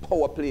a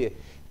power play.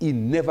 He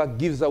never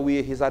gives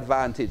away his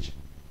advantage.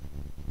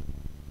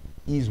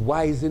 He's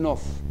wise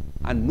enough.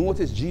 And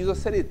notice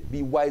Jesus said it,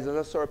 be wise as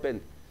a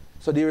serpent.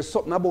 So there is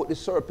something about the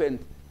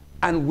serpent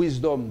and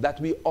wisdom that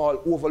we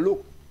all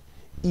overlook.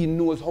 He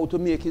knows how to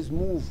make his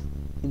move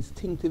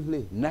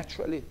instinctively,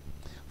 naturally.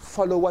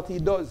 Follow what he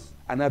does.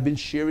 And I've been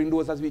sharing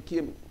those as we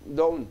came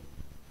down.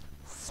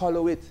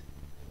 Follow it.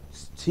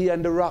 Stay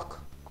on the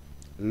rock.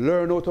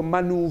 Learn how to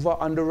maneuver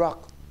on the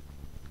rock.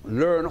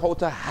 Learn how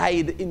to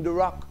hide in the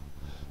rock.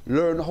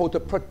 Learn how to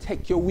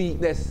protect your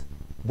weakness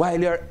while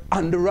you're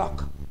on the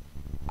rock.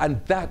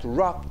 And that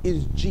rock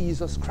is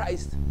Jesus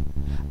Christ.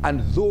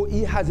 And though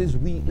he has his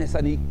weakness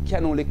and he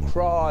can only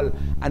crawl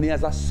and he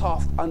has a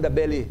soft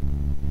underbelly,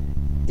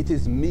 it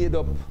is made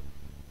up.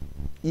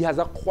 He has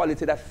a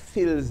quality that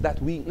fills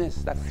that weakness,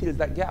 that fills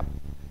that gap.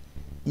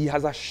 He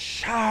has a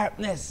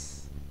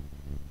sharpness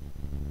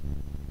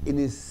in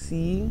his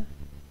seeing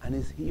and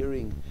his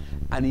hearing.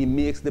 And he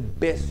makes the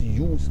best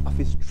use of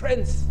his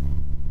strengths.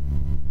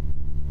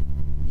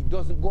 He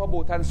doesn't go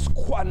about and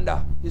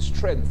squander his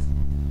strength.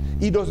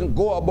 He doesn't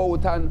go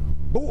about and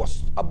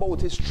boast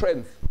about his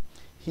strength.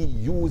 He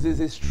uses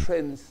his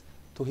strength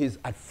to his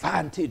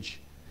advantage.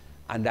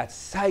 And that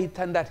sight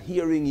and that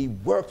hearing, he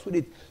works with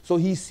it. So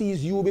he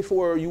sees you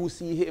before you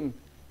see him.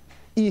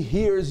 He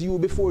hears you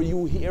before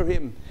you hear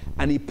him.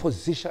 And he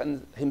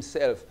positions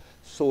himself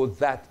so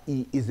that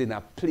he is in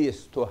a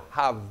place to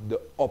have the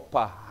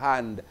upper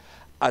hand.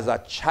 As a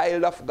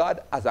child of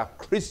God, as a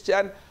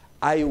Christian,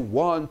 I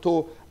want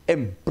to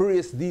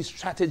embrace these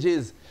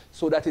strategies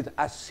so that it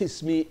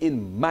assists me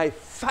in my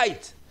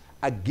fight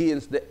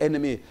against the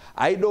enemy.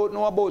 I don't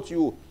know about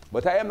you,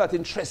 but I am not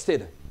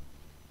interested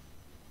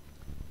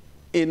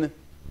in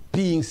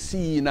being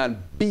seen and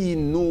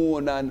being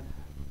known and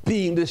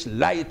being this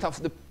light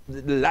of the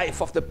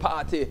life of the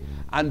party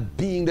and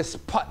being the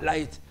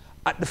spotlight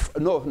at the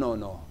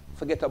no.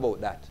 Forget about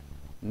that.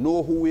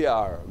 Know who we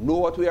are, know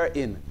what we are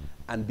in,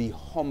 and be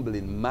humble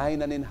in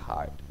mind and in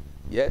heart.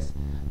 Yes?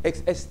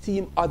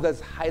 Esteem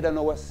others higher than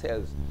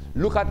ourselves.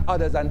 Look at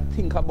others and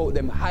think about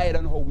them higher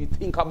than how we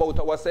think about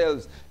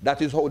ourselves.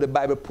 That is how the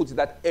Bible puts it,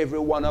 that every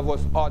one of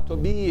us ought to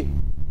be.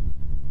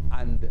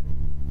 And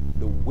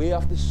the way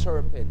of the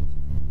serpent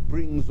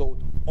brings out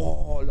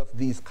all of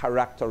these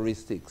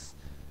characteristics.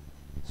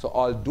 So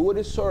although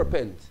the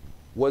serpent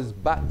was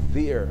back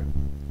there,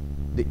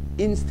 the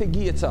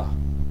instigator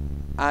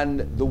and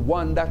the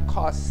one that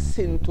caused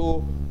sin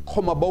to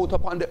come about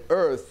upon the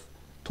earth,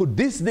 to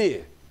this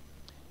day,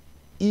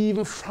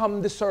 even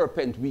from the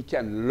serpent we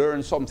can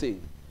learn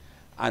something.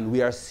 And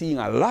we are seeing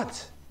a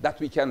lot that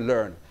we can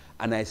learn.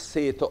 And I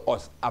say to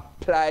us,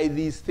 apply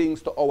these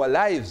things to our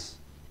lives.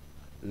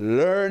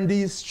 Learn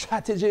these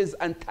strategies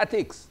and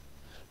tactics.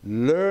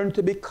 Learn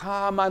to be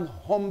calm and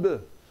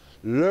humble.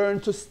 Learn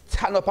to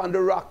stand up on the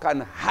rock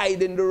and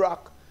hide in the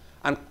rock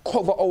and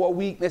cover our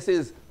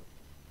weaknesses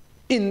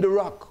in the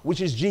rock, which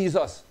is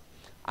Jesus.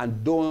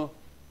 And don't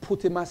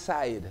put him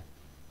aside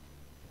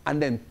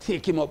and then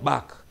take him up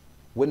back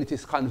when it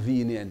is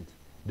convenient.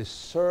 The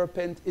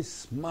serpent is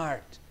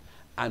smart,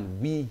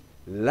 and we,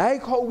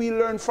 like how we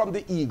learn from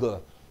the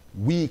eagle,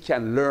 we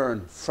can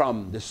learn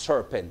from the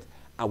serpent,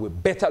 and we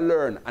better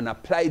learn and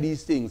apply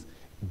these things.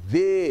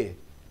 They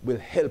will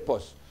help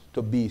us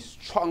to be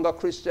stronger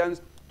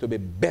Christians, to be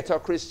better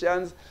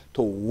Christians,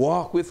 to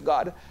walk with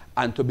God,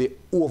 and to be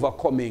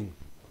overcoming.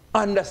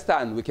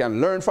 Understand, we can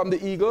learn from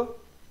the eagle,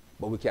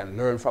 but we can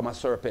learn from a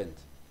serpent.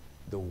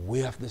 The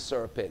way of the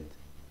serpent.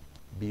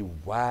 Be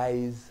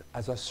wise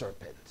as a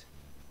serpent.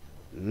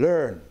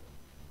 Learn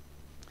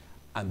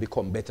and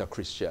become better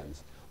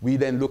Christians. We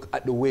then look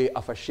at the way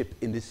of a ship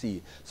in the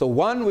sea. So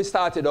one, we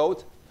started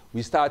out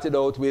with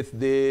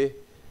the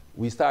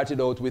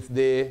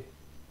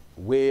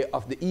way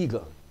of the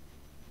eagle.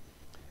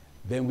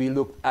 Then we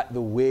looked at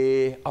the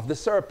way of the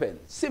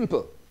serpent.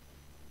 Simple.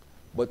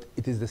 But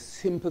it is the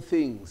simple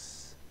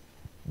things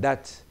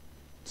that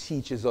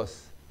teaches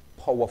us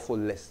powerful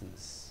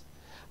lessons.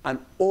 And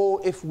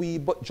oh, if we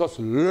but just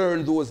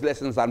learn those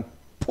lessons and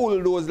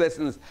pull those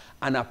lessons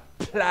and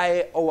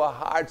apply our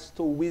hearts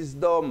to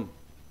wisdom.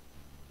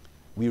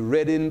 We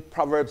read in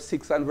Proverbs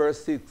 6 and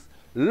verse 6,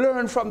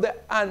 learn from the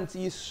ant,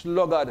 ye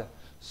sluggard,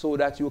 so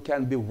that you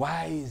can be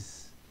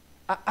wise.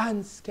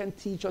 Ants can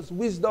teach us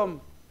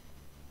wisdom.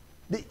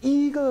 The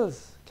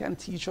eagles can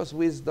teach us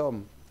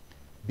wisdom.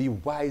 Be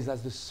wise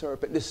as the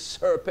serpent. The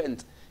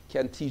serpent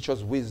can teach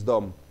us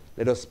wisdom.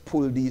 Let us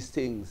pull these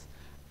things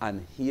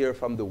and hear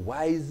from the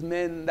wise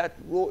men that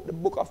wrote the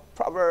book of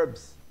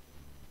Proverbs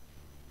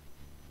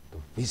the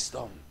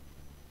wisdom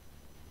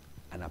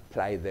and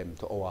apply them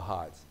to our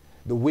hearts.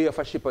 The way of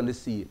a ship on the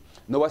sea.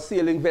 Now a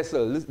sailing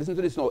vessel, listen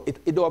to this now,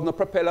 it don't have no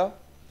propeller.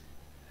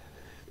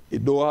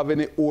 It don't have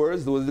any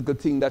oars, those little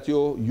things that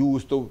you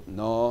use to,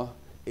 no.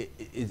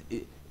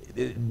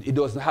 It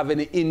doesn't have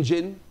any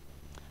engine.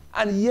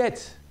 And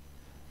yet,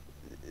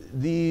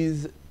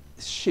 these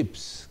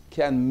ships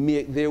can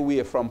make their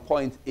way from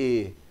point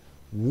A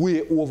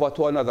way over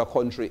to another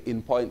country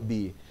in point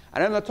B.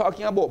 And I'm not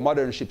talking about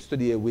modern ships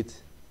today with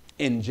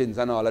engines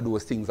and all of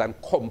those things and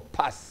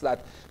compass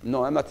that.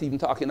 No, I'm not even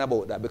talking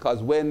about that,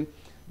 because when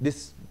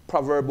this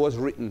proverb was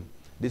written,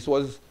 this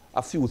was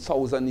a few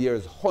thousand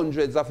years,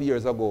 hundreds of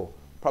years ago,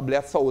 probably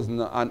 1,000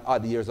 and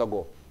odd years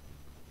ago,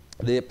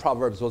 the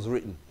Proverbs was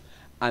written.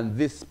 And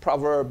this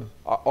proverb,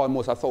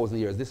 almost 1,000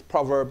 years, this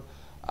proverb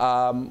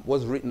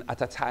was written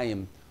at a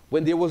time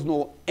when there was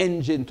no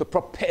engine to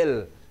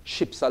propel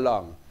ships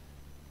along.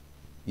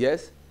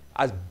 Yes?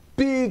 As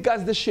big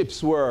as the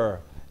ships were,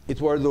 it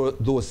were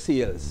those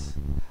sails.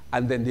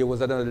 And then there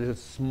was another little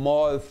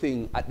small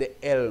thing at the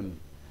helm,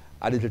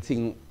 a little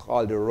thing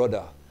called the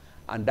rudder.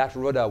 And that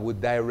rudder would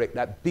direct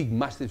that big,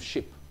 massive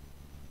ship.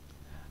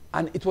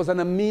 And it was an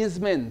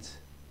amazement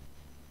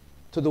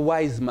to the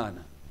wise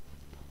man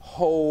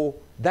how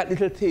that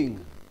little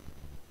thing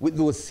with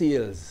those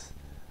sails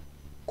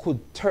could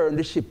turn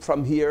the ship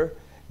from here.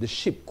 The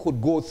ship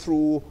could go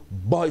through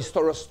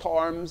boisterous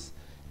storms.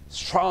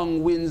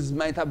 Strong winds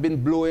might have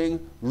been blowing,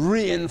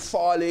 rain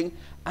falling,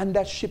 and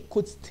that ship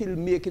could still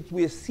make its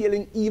way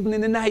sailing even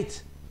in the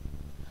night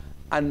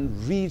and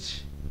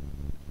reach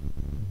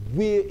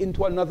way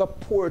into another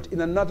port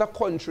in another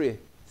country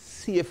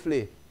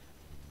safely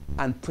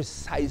and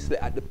precisely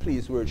at the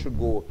place where it should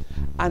go.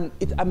 And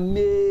it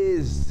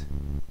amazed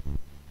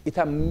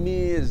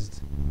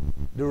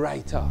the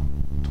writer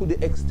to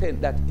the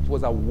extent that it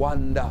was a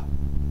wonder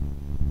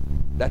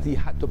that he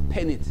had to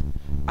pen it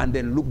and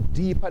then look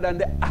deeper than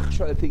the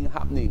actual thing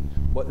happening,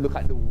 but look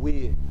at the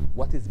way,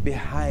 what is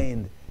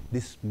behind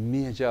this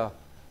major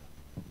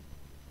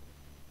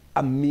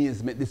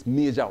amazement, this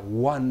major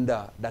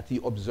wonder that he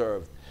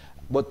observed.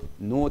 But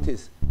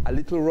notice, a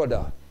little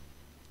rudder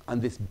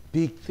and this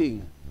big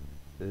thing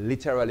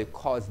literally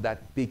caused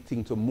that big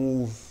thing to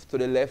move to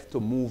the left, to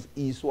move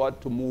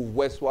eastward, to move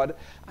westward,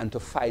 and to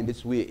find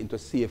its way into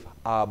safe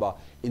harbor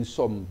in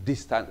some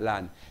distant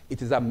land.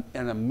 It is an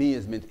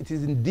amazement. It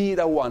is indeed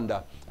a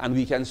wonder, and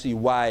we can see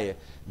why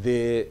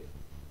the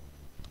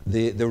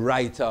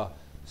writer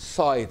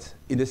saw it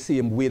in the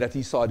same way that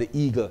he saw the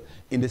eagle,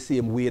 in the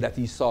same way that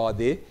he saw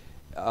the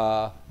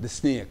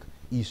snake.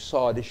 He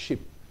saw the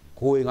ship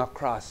going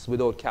across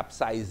without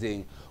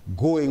capsizing,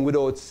 going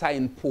without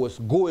signposts,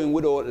 going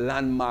without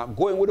landmark,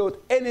 going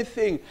without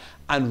anything,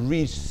 and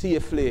reach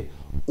safely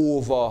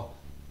over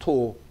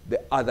to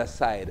the other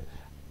side.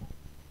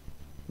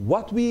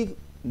 What we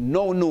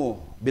now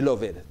know,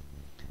 beloved,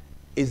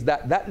 is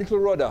that that little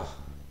rudder,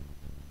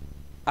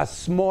 as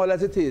small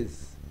as it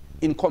is,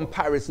 in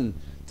comparison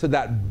to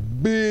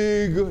that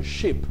big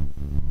ship,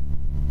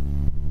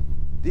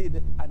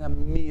 did an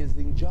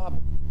amazing job.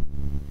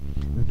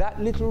 That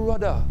little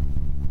rudder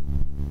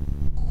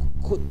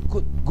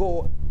could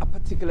go a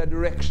particular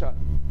direction,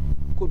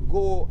 could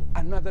go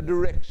another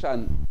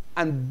direction,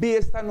 and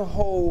based on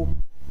how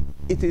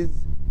it is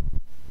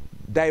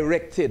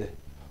directed,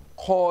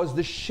 cause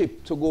the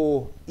ship to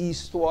go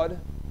eastward,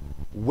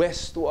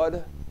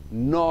 westward,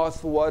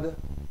 northward,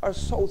 or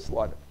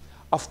southward.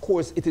 Of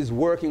course, it is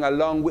working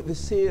along with the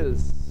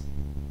sails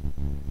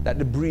that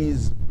the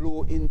breeze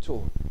blow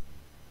into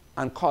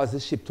and cause the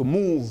ship to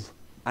move,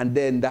 and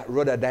then that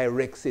rudder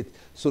directs it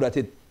so that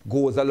it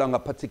goes along a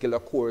particular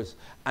course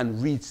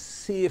and reach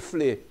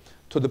safely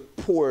to the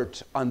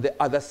port on the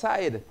other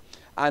side.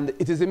 And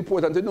it is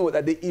important to note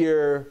that the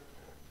air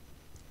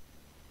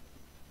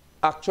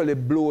actually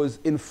blows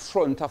in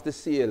front of the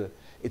sail.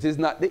 It is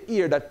not the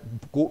air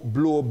that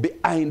blows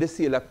behind the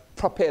sail that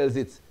propels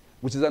it,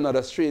 which is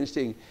another strange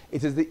thing.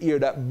 It is the air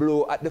that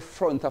blows at the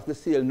front of the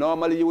sail.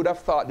 Normally you would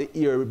have thought the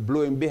air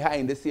blowing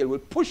behind the sail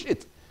would push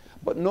it.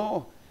 But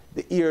no,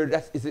 the air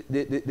that is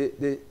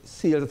the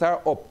sails that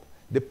are up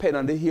depend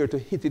on the air to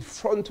hit it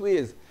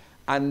frontways,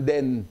 and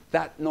then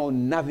that now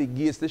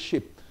navigates the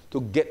ship to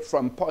get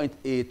from point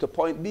A to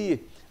point B,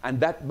 and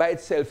that by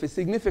itself is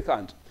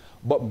significant.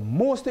 But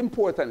most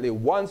importantly,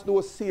 once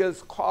those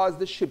sails cause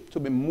the ship to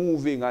be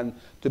moving and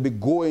to be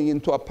going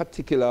into a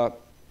particular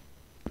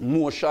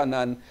motion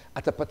and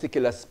at a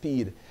particular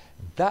speed,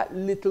 that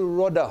little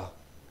rudder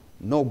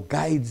now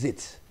guides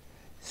it.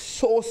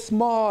 So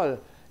small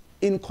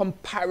in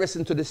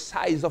comparison to the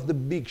size of the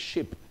big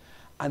ship.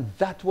 And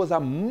that was a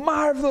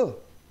marvel.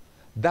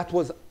 That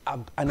was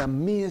an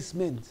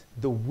amazement,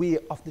 the way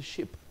of the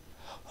ship.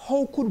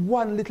 How could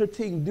one little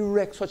thing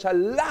direct such a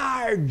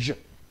large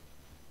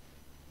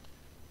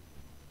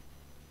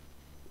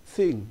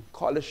thing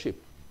called a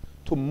ship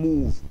to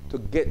move, to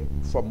get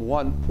from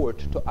one port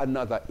to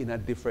another in a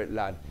different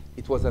land?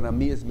 It was an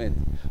amazement.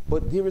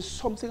 But there is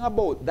something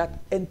about that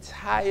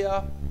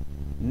entire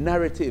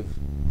narrative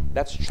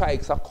that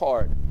strikes a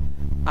chord.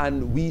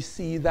 And we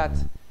see that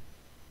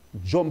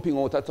jumping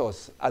out at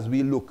us as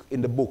we look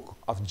in the book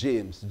of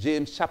James,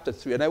 James chapter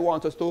 3. And I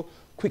want us to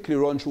quickly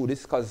run through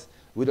this because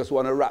we just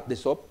want to wrap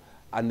this up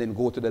and then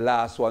go to the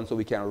last one so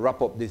we can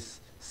wrap up this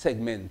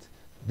segment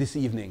this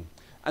evening.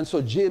 And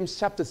so James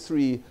chapter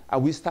 3,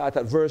 and we start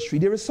at verse 3.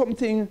 There is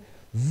something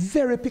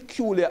very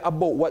peculiar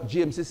about what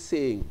James is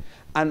saying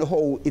and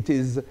how it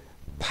is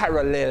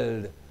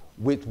paralleled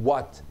with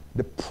what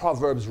the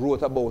Proverbs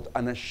wrote about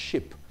on a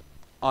ship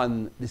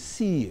on the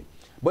sea.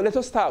 But let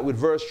us start with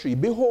verse 3.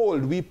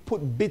 Behold, we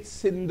put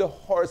bits in the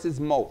horse's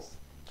mouth,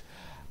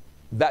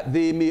 that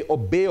they may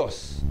obey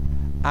us,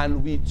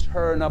 and we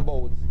turn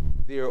about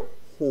their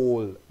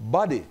whole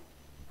body.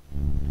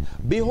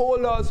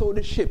 Behold also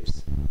the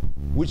ships,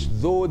 which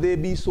though they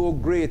be so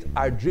great,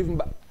 are driven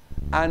by,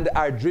 and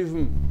are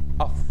driven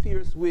of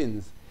fierce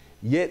winds,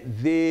 yet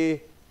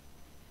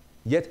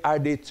are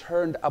they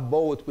turned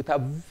about with a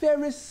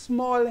very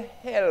small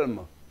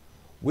helm,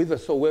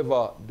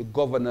 whithersoever the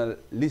governor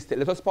listed.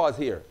 Let us pause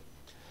here.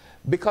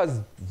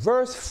 Because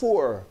verse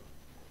 4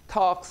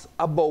 talks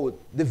about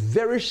the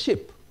very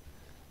ship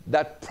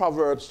that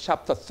Proverbs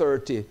chapter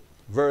 30,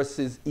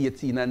 verses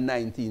 18 and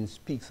 19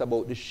 speaks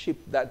about, the ship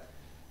that,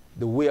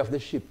 the way of the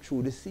ship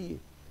through the sea.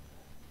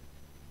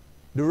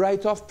 The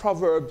writer of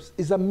Proverbs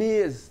is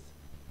amazed.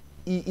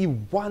 He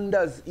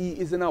wonders, he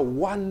is in a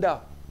wonder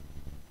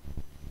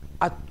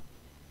at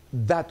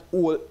that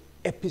whole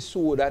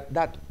episode,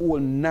 that whole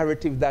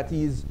narrative that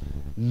he is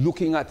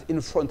looking at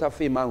in front of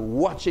him and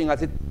watching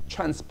as it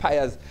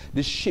transpires,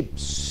 the ship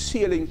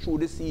sailing through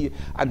the sea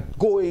and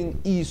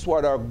going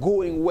eastward or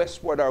going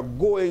westward or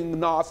going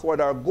northward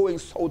or going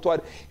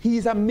southward.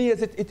 He's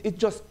amazed. It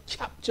just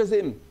captures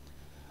him.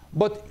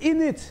 But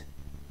in it,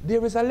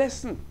 there is a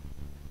lesson.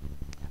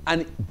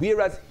 And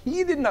whereas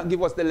he did not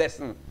give us the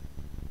lesson,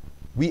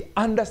 we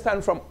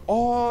understand from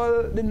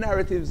all the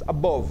narratives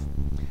above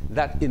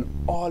that in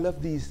all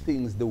of these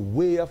things, the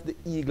way of the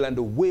eagle and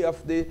the way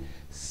of the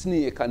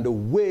snake and the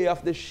way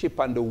of the ship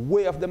and the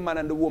way of the man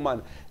and the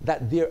woman,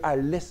 that there are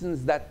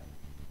lessons that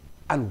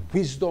and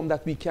wisdom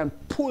that we can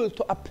pull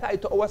to apply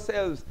to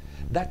ourselves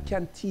that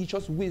can teach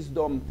us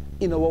wisdom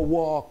in our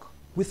walk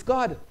with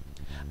God.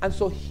 And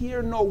so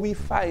here now we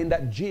find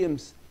that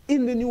James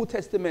in the New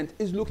Testament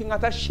is looking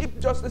at a ship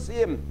just the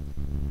same.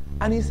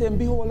 And he's saying,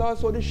 behold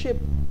also the ship.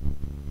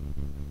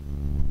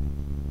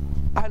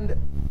 And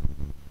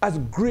as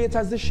great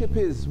as the ship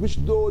is, which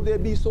though they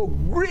be so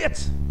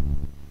great,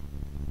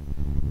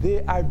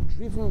 they are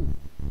driven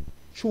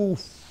through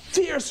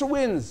fierce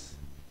winds,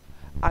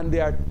 and they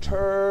are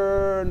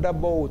turned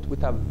about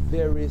with a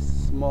very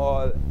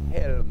small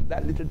helm.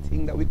 That little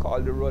thing that we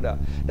call the rudder,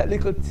 that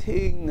little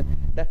thing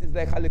that is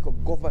like a little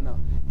governor.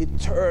 It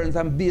turns,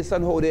 and based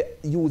on how they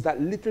use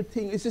that little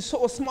thing, it's just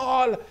so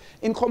small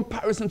in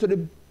comparison to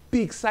the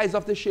big size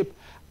of the ship.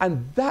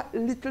 And that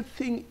little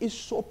thing is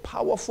so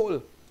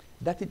powerful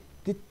that it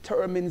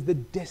determines the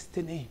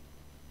destiny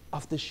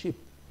of the ship,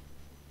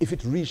 if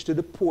it reached to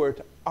the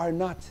port or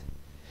not,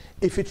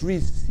 if it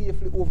reached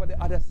safely over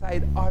the other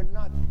side or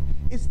not.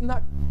 It's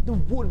not the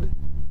wood,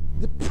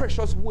 the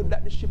precious wood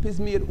that the ship is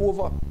made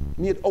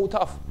out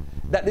of,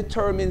 that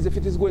determines if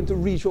it is going to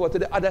reach over to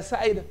the other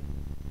side.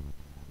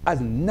 As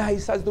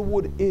nice as the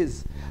wood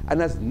is, and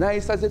as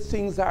nice as the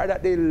things are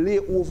that they lay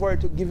over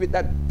to give it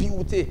that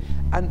beauty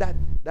and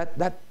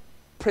that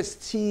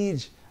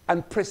prestige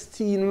and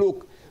pristine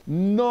look,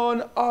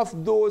 none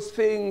of those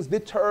things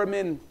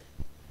determine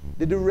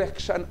the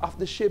direction of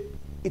the ship.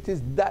 It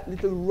is that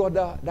little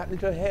rudder, that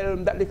little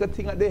helm, that little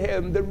thing at the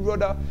helm, the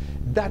rudder,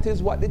 that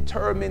is what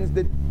determines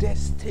the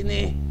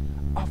destiny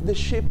of the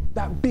ship,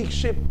 that big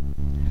ship.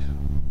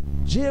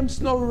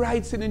 James now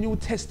writes in the New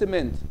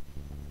Testament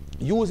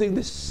using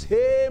the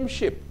same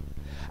ship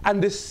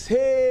and the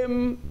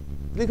same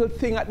little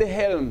thing at the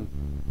helm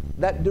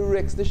that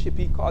directs the ship.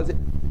 He calls it,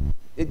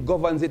 it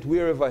governs it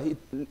wherever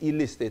he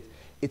lists it.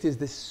 It is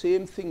the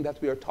same thing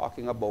that we are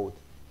talking about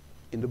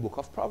in the book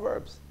of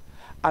Proverbs.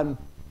 And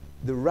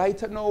the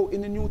writer now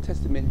in the New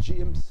Testament,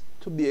 James,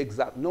 to be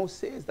exact, now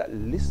says that,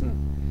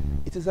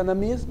 listen, it is an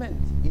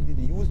amazement. He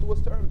didn't use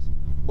those terms,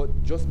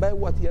 but just by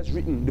what he has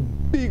written, the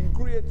big,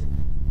 great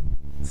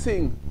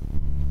thing,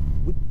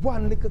 with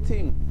one little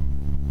thing,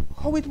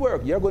 how it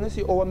works, you're going to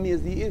see how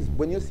amazed he is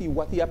when you see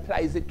what he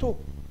applies it to.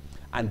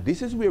 And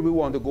this is where we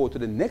want to go to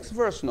the next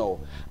verse now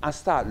and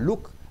start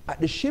look at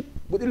the ship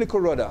with the little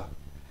rudder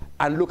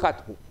and look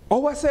at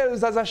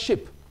ourselves as a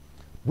ship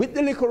with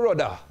the little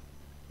rudder.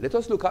 Let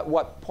us look at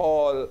what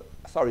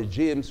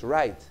James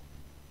writes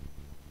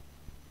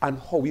and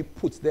how he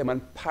puts them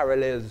and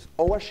parallels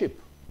our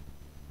ship.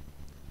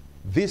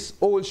 This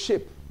old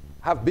ship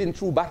have been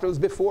through battles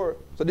before,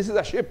 so this is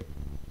a ship.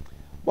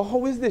 But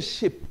how is this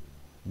ship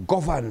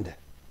governed?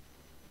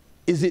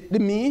 Is it the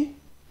me?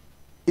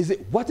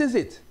 What is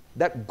it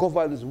that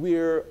governs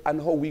where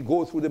and how we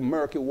go through the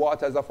murky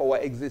waters of our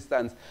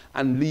existence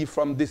and leave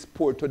from this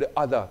port to the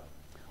other?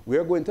 We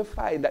are going to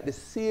find that the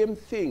same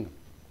thing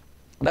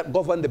that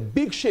governs the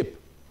big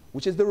ship,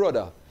 which is the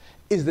rudder,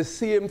 is the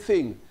same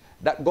thing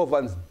that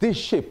governs this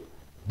ship,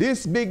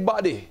 this big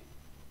body.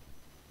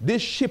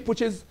 This ship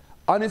which is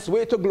on its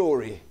way to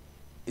glory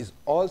is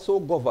also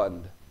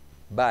governed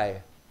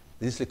by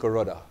this little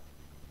rudder.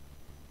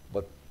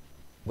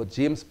 But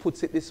James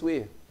puts it this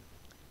way,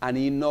 and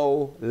he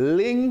now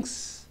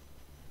links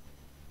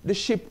the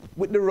ship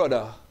with the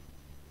rudder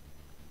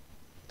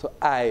to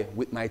I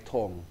with my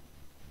tongue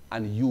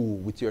and you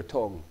with your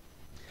tongue.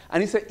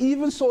 And he said,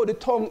 even so the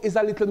tongue is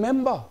a little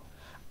member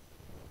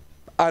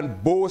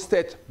and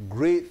boasteth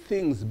great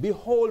things.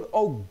 Behold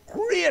how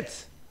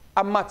great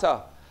a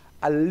matter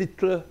a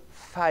little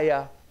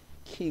fire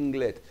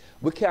kindleth.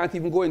 We can't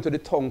even go into the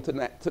tongue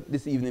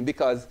this evening,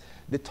 because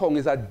the tongue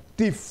is a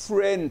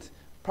different,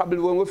 probably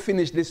when we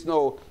finish this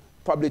now,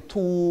 probably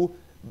 2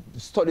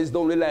 studies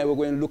down the line, we're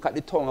going to look at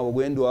the tongue and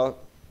we're going to do a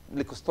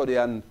little study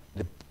on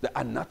the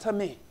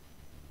anatomy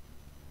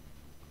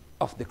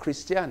of the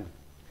Christian.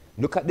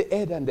 Look at the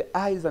head and the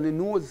eyes and the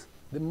nose,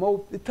 the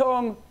mouth, the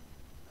tongue.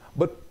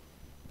 But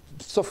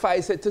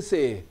suffice it to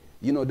say,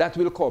 that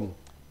will come.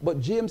 But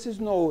James is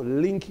now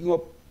linking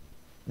up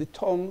the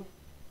tongue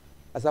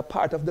as a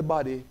part of the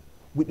body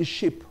with the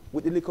ship,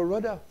 with the little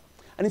rudder.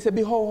 And he said,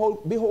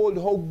 behold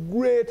how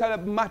great a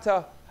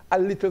matter a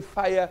little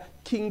fire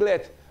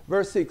kindleth.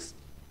 Verse 6.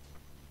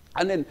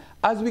 And then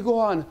as we go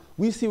on,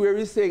 we see where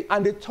he's saying,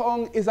 and the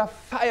tongue is a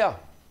fire,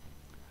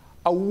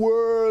 a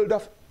world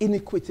of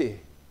iniquity.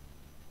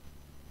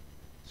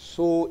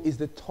 So is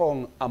the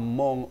tongue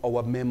among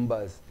our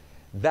members.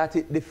 that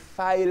it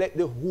defileth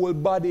the whole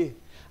body,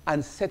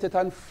 and set it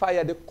on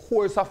fire the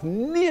course of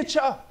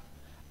nature,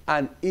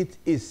 and it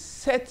is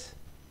set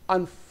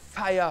on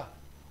fire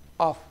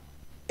of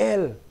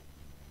hell.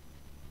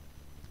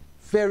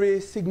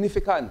 Very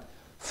significant.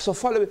 So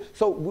follow it.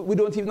 So we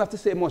don't even have to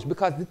say much,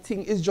 because the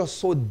thing is just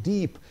so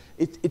deep.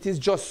 It is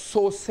just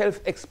so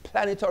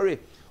self-explanatory.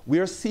 We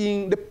are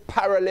seeing the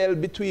parallel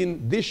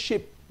between this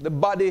ship, the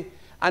body,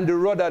 and the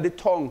rudder, the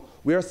tongue.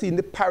 We are seeing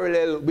the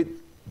parallel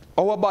with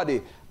our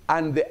body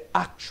and the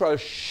actual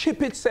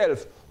ship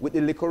itself with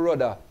the little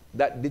rudder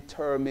that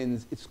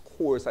determines its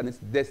course and its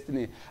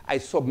destiny. I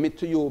submit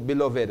to you,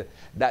 beloved,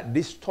 that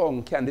this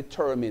tongue can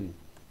determine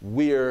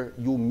where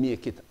you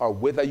make it, or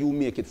whether you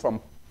make it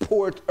from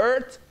port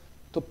earth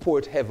to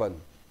port heaven.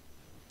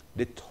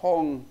 The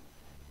tongue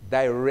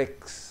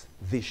directs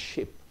this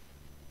ship.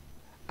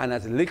 And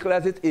as little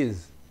as it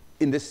is,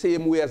 in the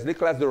same way as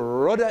little as the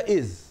rudder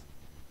is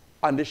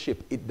on the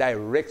ship, it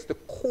directs the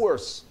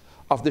course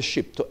of the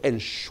ship to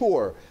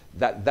ensure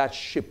that that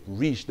ship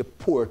reach the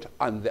port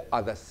on the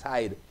other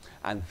side.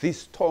 And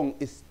this tongue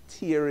is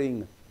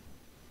steering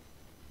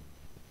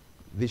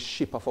the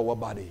ship of our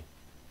body.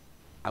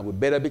 And we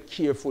better be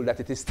careful that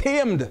it is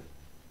tamed,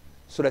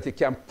 so that it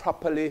can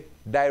properly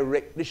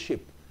direct the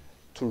ship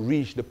to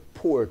reach the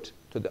port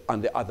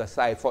on the other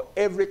side. For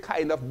every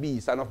kind of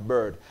beast and of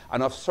bird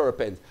and of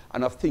serpent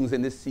and of things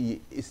in the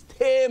sea is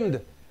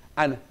tamed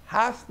and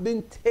hath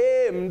been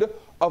tamed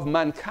of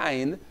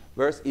mankind,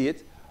 verse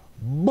 8,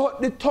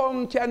 but the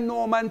tongue can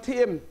no man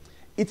tame.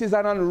 It is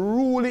an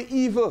unruly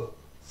evil,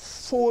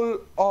 full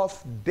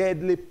of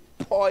deadly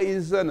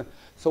poison.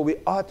 So we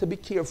ought to be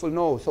careful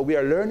now. So we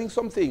are learning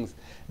some things,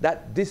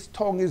 that this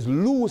tongue is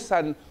loose,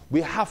 and we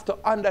have to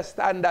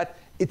understand that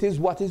it is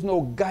what is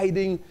now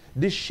guiding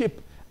the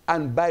ship.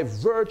 And by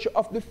virtue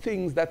of the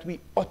things that we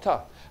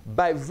utter,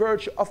 by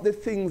virtue of the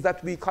things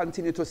that we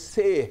continue to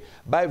say,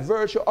 by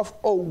virtue of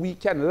how we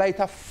can light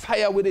a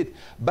fire with it,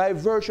 by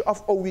virtue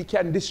of how we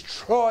can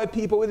destroy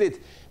people with it,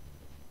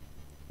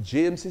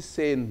 James is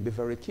saying, be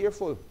very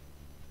careful.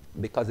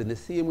 Because in the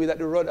same way that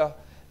the rudder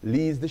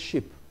leads the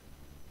ship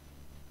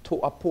to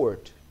a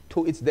port,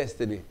 to its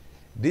destiny,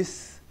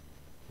 this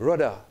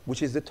rudder,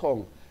 which is the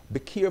tongue, be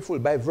careful.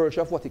 By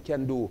virtue of what it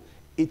can do,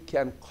 it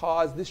can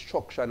cause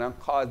destruction and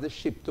cause the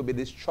ship to be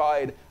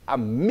destroyed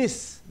and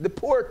miss the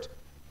port.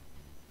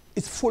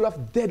 It's full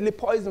of deadly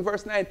poison.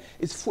 Verse 9,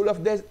 it's full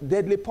of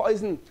deadly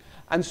poison.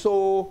 And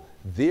so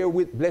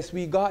therewith bless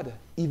we God,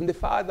 even the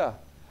Father,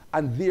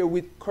 and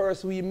therewith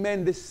curse we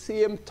men, the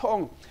same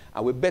tongue.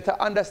 And we better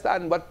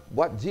understand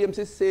what James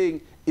is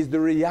saying is the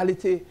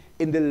reality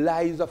in the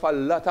lives of a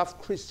lot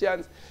of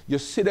Christians. You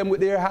see them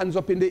with their hands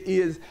up in the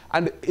ears,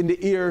 and in the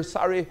ear,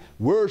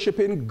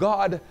 worshiping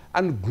God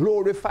and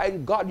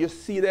glorifying God. You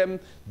see them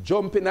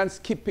jumping and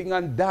skipping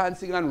and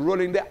dancing and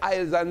rolling their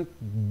eyes and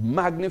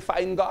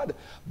magnifying God.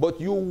 But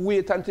you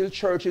wait until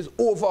church is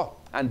over.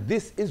 And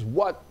this is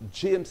what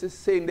James is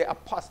saying, the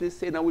apostle is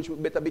saying, and which we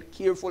better be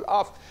careful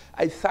of.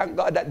 I thank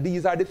God that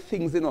these are the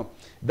things,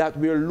 that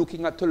we're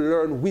looking at to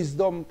learn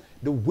wisdom,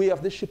 the way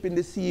of the ship in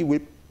the sea.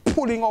 We're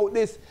pulling out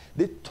this.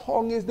 The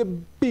tongue is the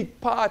big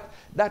part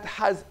that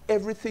has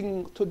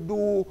everything to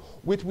do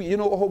with,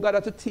 how God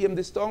had to tame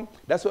this tongue.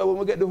 That's why when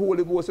we get the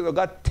Holy Ghost,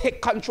 God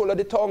take control of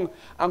the tongue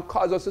and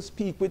cause us to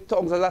speak with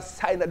tongues as a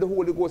sign that the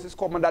Holy Ghost is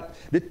coming, that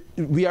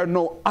we are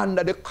now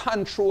under the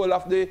control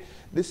of the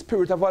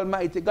Spirit of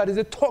Almighty God. Is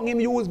the tongue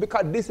Him use,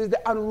 because this is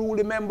the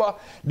unruly member.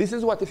 This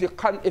is what,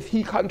 if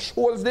He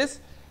controls this,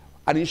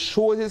 and He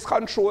shows His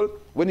control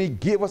when He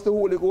gave us the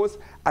Holy Ghost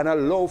and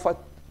allow for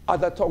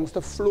other tongues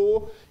to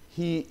flow,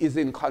 He is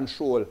in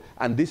control.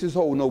 And this is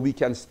how now we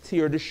can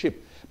steer the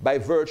ship, by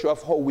virtue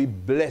of how we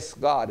bless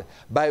God,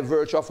 by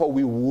virtue of how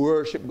we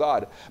worship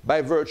God,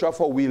 by virtue of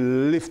how we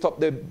lift up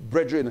the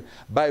brethren,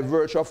 by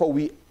virtue of how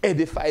we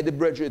edify the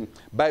brethren,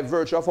 by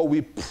virtue of how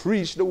we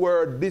preach the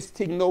word. This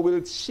thing now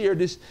will steer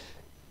this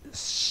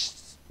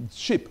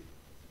ship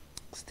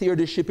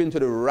into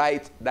the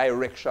right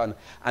direction.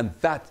 And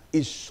that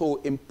is so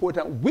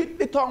important. With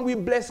the tongue we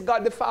bless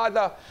God the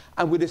Father,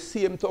 and with the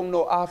same tongue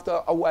now,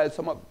 after a while,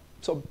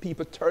 some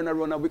people turn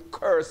around and we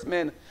curse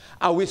men,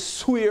 and we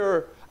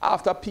swear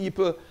after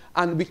people,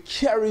 and we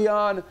carry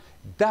on.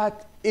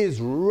 That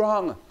is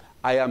wrong.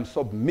 I am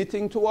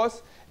submitting to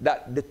us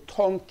that the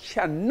tongue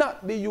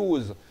cannot be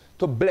used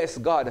to bless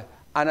God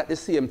and at the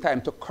same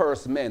time to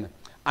curse men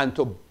and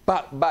to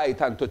backbite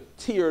and to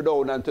tear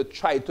down and to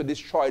try to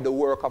destroy the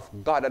work of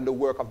God and the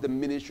work of the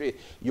ministry.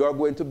 You are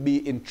going to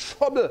be in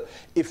trouble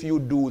if you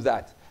do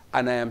that.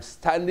 And I am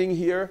standing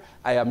here.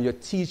 I am your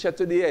teacher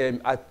today.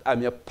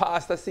 I'm your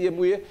pastor same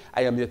way.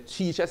 I am your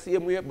teacher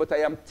same way. But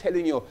I am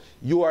telling you,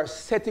 you are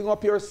setting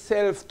up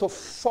yourself to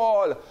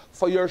fall,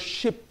 for your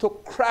ship to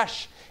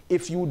crash,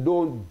 if you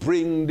don't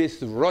bring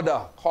this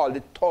rudder called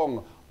the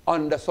tongue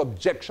under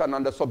subjection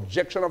of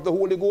the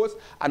Holy Ghost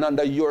and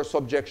under your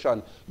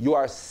subjection. You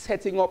are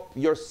setting up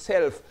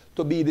yourself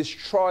to be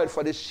destroyed,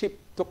 for the ship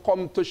to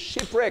come to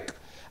shipwreck.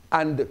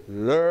 And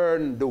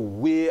learn the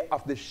way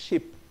of the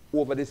ship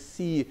over the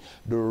sea.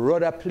 The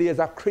rudder plays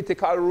a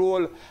critical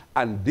role.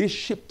 And this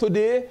ship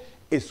today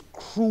is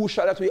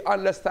crucial that we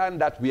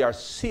understand that we are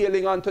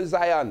sailing onto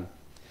Zion.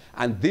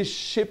 And this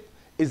ship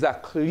is a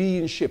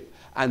clean ship.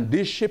 And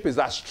this ship is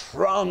a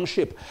strong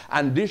ship.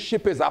 And this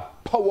ship is a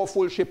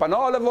powerful ship. And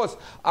all of us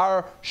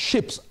are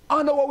ships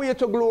on our way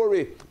to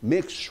glory.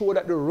 Make sure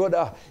that the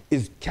rudder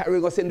is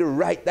carrying us in the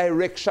right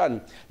direction.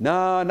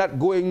 No, not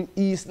going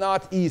east,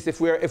 northeast.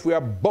 If we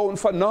are bound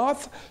for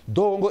north,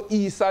 don't go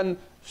east and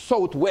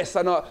southwest.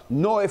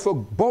 No, if we're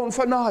bound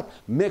for north,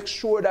 make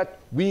sure that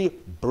we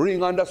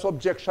bring under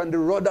subjection the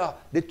rudder,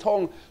 the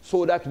tongue,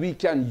 so that we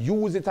can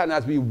use it. And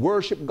as we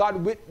worship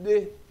God with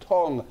the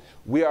tongue,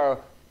 we are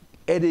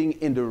heading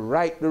in the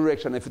right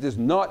direction. If it is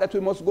not that we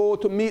must go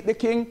to meet the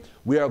king,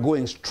 we are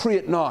going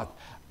straight north.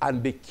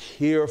 And be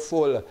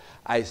careful.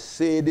 I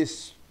say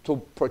this to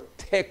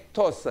protect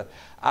us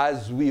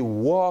as we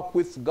walk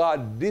with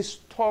God. This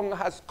tongue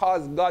has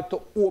caused God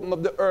to open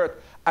up the earth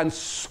and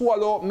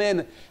swallow up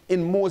men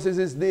in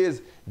Moses'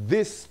 days.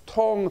 This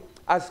tongue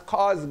has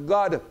caused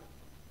God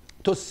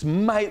to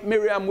smite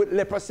Miriam with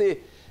leprosy.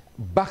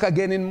 Back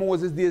again in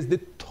Moses' days, the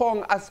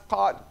tongue has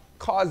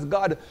caused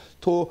God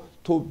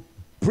to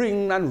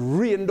bring and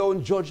rain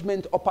down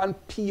judgment upon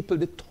people.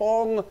 The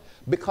tongue,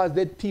 because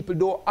the people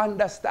don't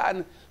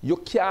understand. You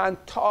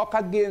can't talk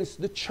against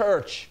the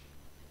church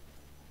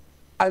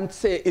and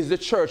say, is the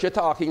church you're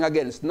talking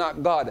against,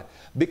 not God?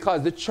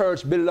 Because the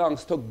church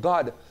belongs to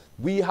God.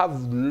 We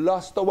have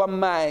lost our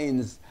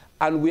minds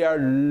and we are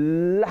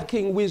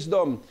lacking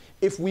wisdom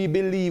if we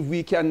believe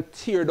we can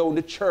tear down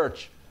the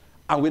church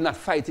and we're not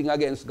fighting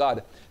against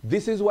God.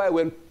 This is why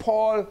when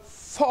Paul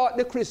fought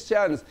the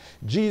Christians,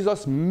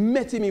 Jesus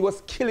met him. He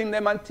was killing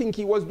them and think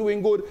he was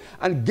doing good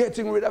and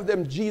getting rid of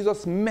them.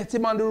 Jesus met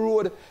him on the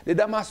road, the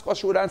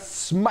Damascus road, and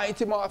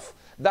smite him off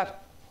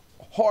that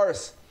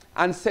horse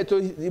and said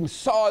to him,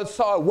 Saul,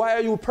 Saul, why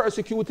are you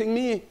persecuting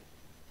me?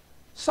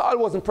 Saul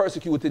wasn't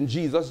persecuting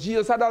Jesus.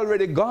 Jesus had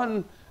already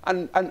gone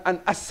and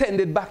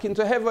ascended back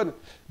into heaven.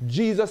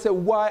 Jesus said,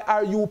 why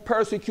are you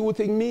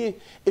persecuting me?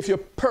 If you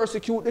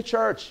persecute the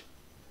church,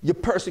 you're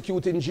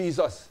persecuting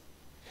Jesus.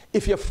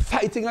 If you're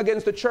fighting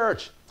against the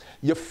church,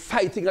 you're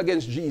fighting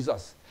against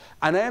Jesus.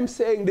 And I am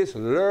saying this,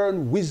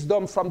 learn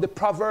wisdom from the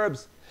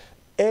Proverbs.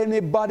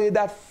 Anybody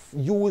that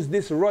use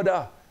this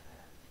rudder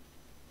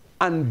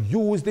and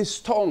use this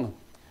tongue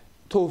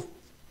to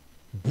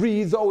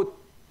breathe out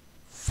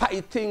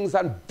fightings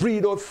and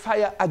breathe out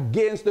fire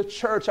against the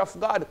church of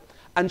God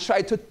and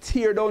try to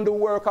tear down the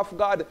work of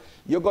God,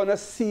 you're going to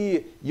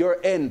see your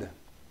end.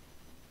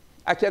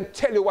 I can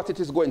tell you what it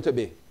is going to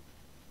be.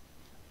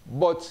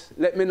 But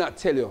let me not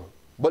tell you,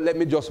 but let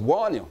me just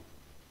warn you.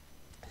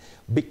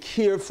 Be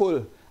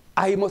careful.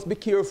 I must be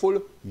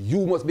careful.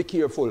 You must be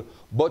careful.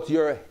 But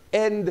your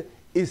end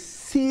is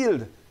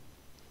sealed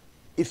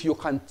if you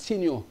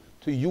continue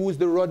to use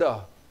the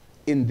rudder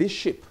in this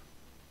ship,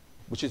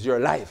 which is your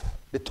life,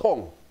 the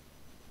tongue,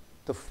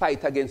 to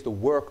fight against the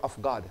work of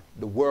God,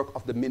 the work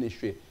of the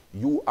ministry.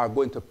 You are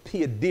going to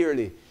pay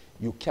dearly.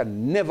 You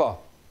can never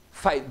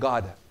fight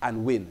God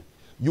and win.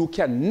 You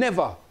can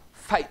never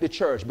fight the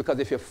church, because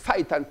if you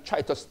fight and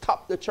try to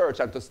stop the church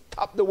and to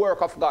stop the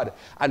work of God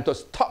and to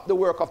stop the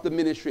work of the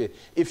ministry,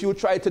 if you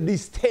try to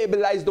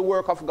destabilize the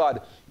work of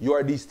God, you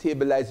are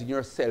destabilizing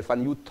yourself,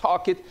 and you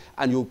talk it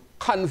and you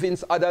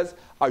convince others,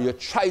 or you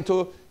try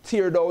to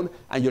tear down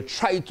and you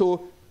try to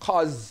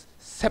cause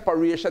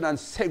separation and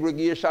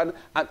segregation,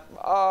 and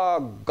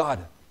oh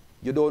God,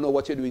 you don't know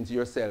what you're doing to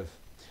yourself.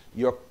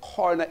 Your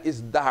corner is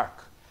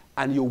dark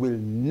and you will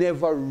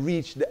never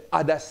reach the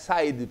other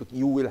side.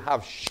 You will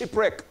have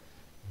shipwreck.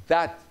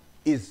 That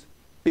is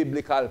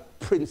biblical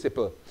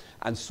principle.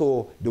 And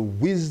so the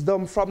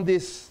wisdom from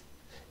this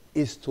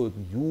is to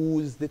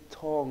use the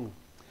tongue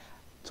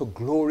to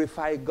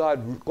glorify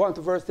God. Go on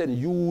to verse 10.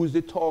 Use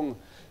the tongue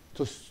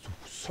to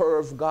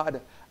serve God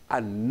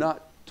and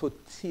not to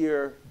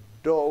tear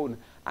down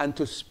and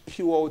to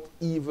spew out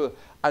evil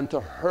and to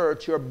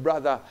hurt your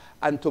brother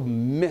and to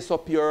mess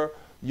up your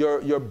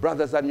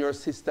brothers and your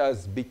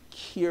sisters. Be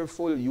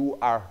careful. You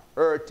are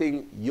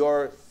hurting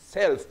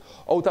yourself.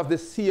 Out of the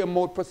same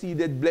mouth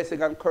proceeded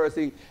blessing and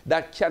cursing.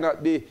 That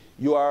cannot be.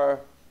 You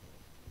are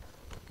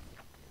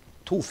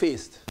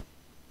two-faced.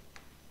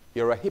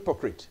 You're a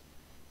hypocrite.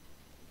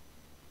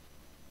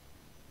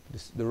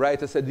 The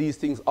writer said these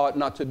things ought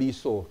not to be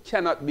so.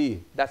 Cannot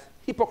be. That's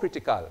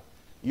hypocritical.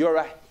 You're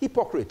a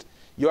hypocrite.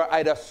 You're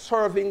either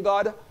serving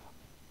God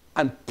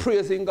and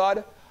praising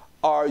God,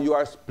 or you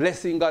are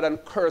blessing God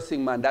and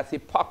cursing man. That's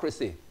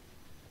hypocrisy.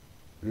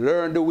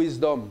 Learn the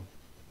wisdom.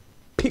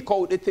 Pick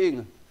out the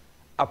thing.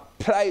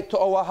 Apply it to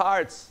our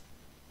hearts.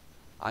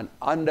 And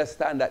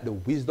understand that the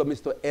wisdom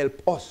is to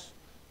help us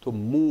to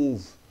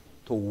move,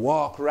 to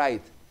walk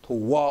right, to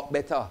walk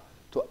better,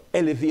 to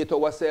elevate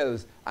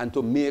ourselves, and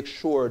to make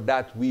sure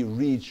that we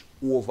reach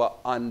over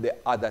on the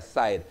other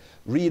side.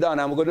 Read on.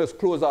 I'm going to just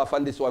close off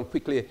on this one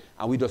quickly,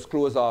 and we just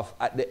close off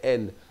at the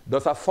end.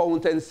 Does a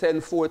fountain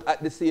send forth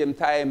at the same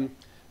time,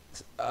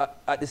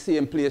 at the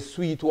same place,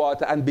 sweet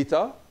water and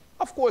bitter?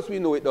 Of course we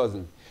know it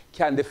doesn't.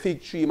 Can the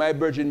fig tree, my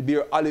virgin,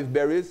 bear olive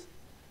berries?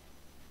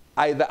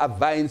 Either a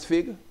vine's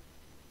fig?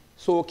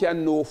 So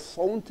can no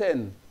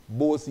fountain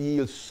both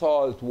yield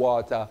salt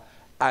water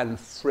and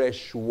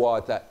fresh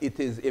water. It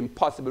is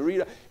impossible.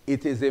 Reader,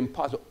 it is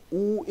impossible.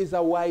 Who is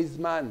a wise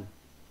man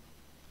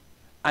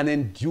and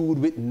endued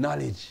with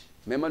knowledge?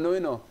 Remember, no, you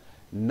know,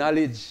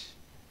 knowledge,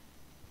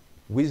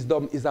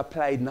 wisdom is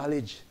applied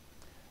knowledge.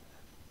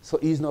 So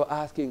he's now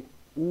asking,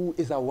 who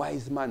is a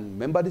wise man?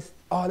 Remember, this,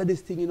 all of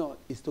this thing, you know,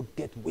 is to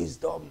get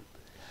wisdom,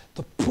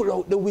 to pull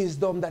out the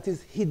wisdom that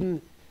is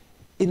hidden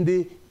in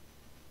the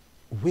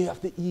way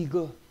of the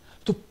eagle,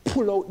 to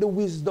pull out the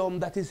wisdom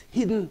that is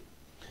hidden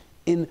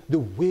in the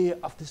way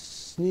of the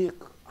snake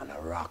on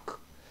a rock,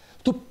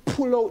 to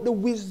pull out the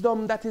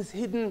wisdom that is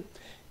hidden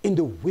in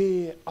the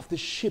way of the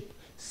ship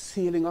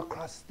sailing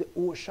across the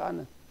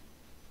ocean.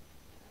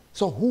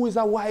 So who is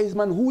a wise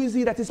man? Who is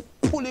he that is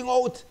pulling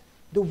out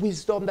the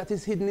wisdom that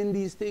is hidden in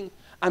these things,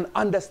 and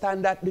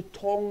understand that the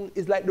tongue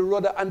is like the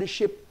rudder on the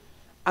ship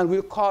and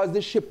will cause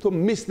the ship to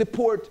miss the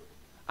port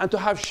and to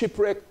have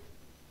shipwreck?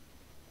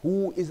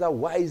 Who is a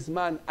wise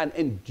man and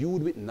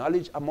endued with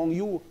knowledge among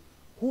you?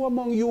 Who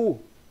among you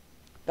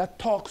that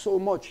talk so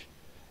much,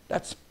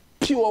 that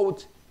spew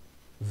out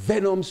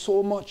venom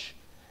so much,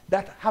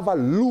 that have a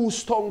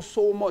loose tongue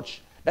so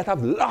much, that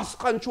have lost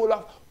control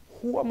of?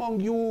 Who among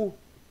you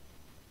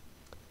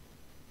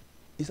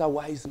is a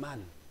wise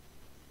man?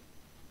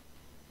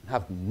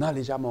 Have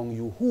knowledge among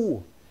you.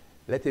 Who?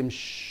 Let him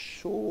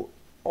show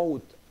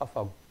out of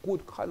a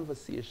good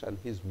conversation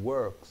his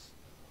works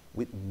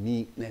with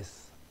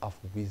meekness of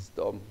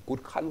wisdom.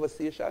 Good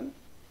conversation,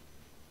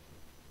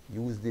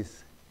 use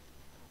this.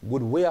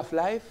 Good way of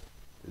life,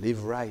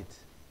 live right.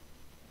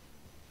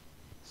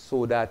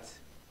 So that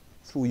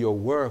through your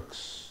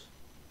works,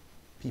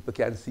 people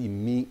can see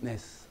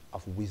meekness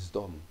of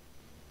wisdom.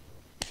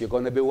 If you're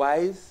going to be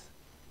wise,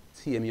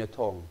 tame your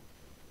tongue.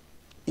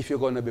 If you're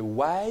going to be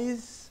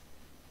wise,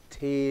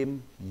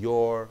 tame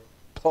your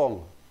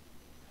tongue.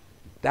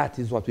 That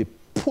is what we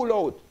pull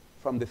out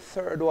from the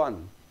third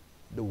one,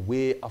 the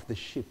way of the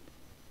ship,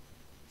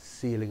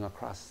 sailing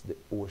across the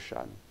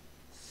ocean,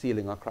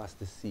 sailing across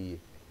the sea.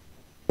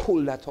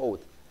 Pull that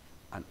out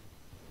and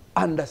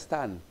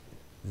understand,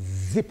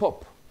 zip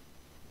up,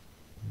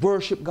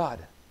 worship God,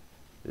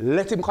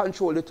 let him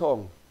control the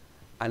tongue,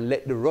 and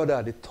let the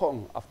rudder, the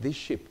tongue of this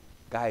ship,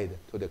 guide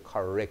to the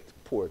correct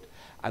port.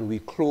 And we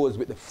close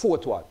with the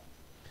fourth one.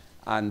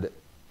 And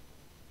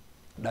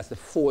that's the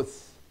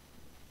fourth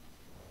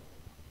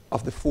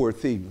of the four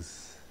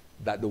things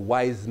that the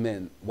wise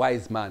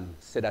man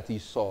said that he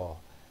saw,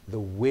 the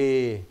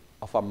way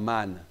of a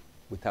man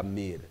with a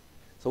maid.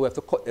 So we have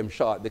to cut them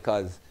short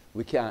because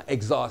we can't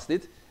exhaust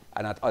it,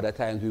 and at other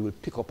times we will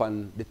pick up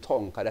on the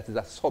tongue, because that is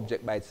a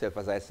subject by itself,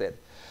 as I said.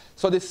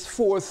 So this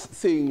fourth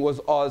thing was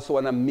also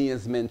an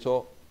amazement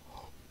to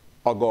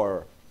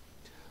Agur.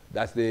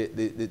 That's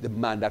the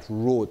man that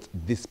wrote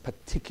this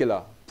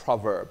particular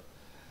proverb,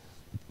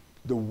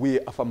 the way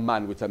of a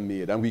man with a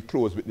maid. And we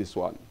close with this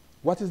one.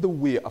 What is the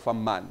way of a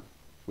man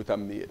with a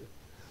maid?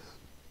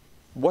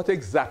 What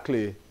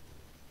exactly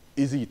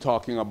is he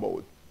talking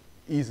about?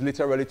 He's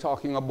literally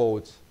talking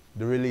about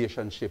the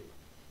relationship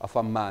of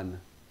a man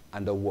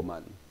and a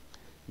woman.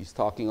 He's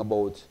talking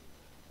about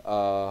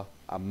a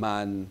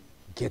man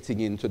getting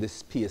into the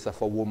space of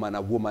a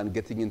woman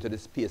getting into the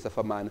space of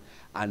a man,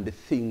 and the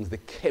things, the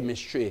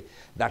chemistry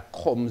that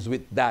comes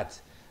with that,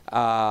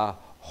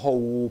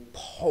 how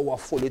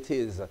powerful it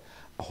is,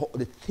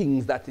 the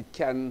things that it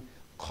can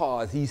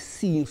cause. He's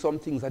seeing some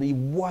things and he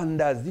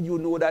wonders, did you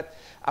know that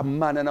a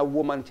man and a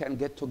woman can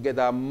get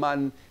together? A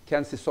man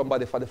can see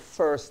somebody for the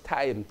first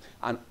time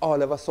and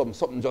all of a sudden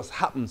something just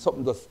happens,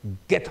 something just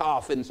get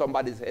off in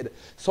somebody's head,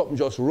 something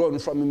just run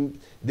from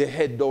the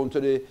head down to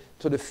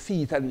the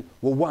feet, and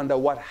we wonder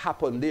what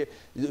happened there.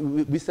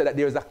 We said that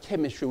there's a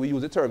chemistry, we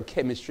use the term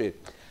chemistry,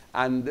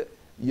 and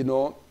you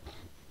know,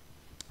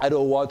 I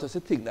don't want us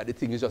to think that the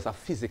thing is just a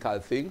physical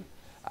thing.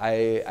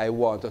 I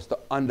want us to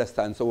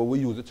understand. So when we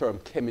use the term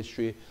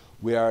chemistry,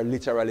 we are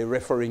literally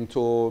referring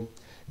to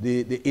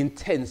the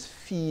intense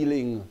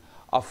feeling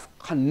of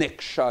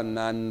connection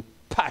and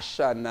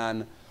passion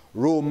and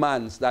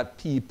romance that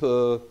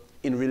people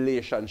in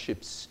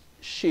relationships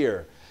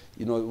share.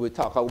 You know, we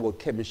talk about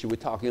chemistry, we're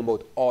talking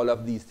about all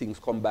of these things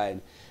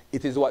combined.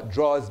 It is what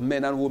draws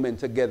men and women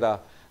together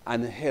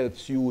and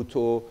helps you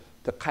to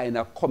kind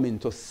of come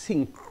into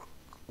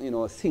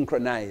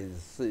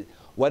synchronize.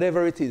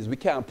 Whatever it is, we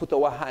can't put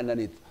our hand on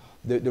it.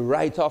 The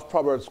writer of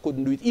Proverbs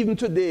couldn't do it. Even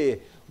today,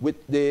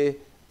 with the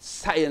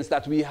science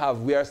that we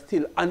have, we are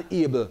still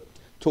unable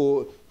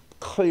to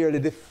clearly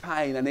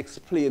define and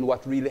explain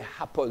what really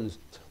happens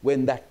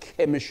when that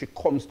chemistry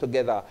comes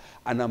together,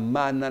 and a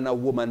man and a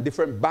woman,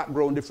 different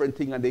background, different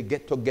thing, and they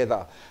get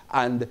together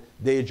and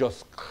they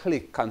just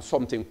click and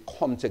something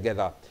come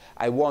together.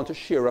 I want to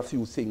share a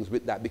few things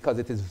with that because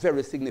it is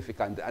very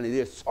significant, and it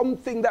is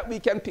something that we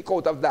can pick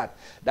out of that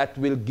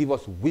will give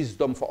us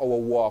wisdom for our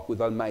walk with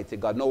Almighty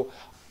God. Now,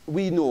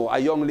 we know a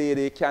young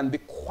lady can be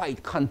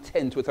quite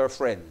content with her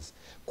friends,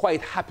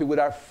 quite happy with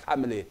her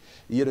family.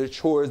 You know, the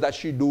chores that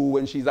she do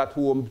when she's at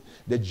home,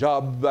 the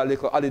job, a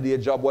little holiday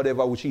job,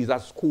 whatever, when she's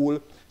at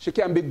school. She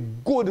can be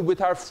good with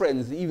her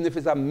friends, even if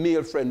it's a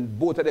male friend.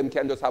 Both of them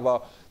can just have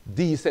a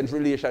decent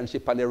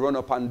relationship and they run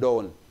up and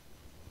down.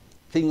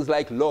 Things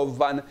like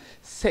love and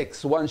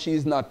sex, once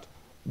she's not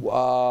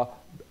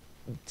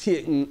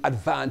taken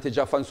advantage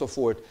of and so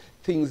forth.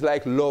 Things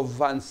like love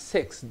and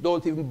sex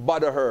don't even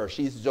bother her.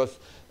 She's just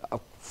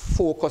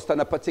focused on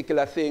a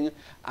particular thing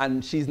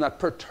and she's not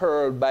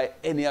perturbed by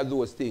any of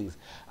those things.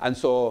 And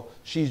so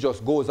she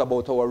just goes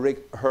about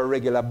her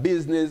regular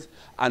business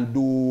and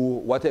do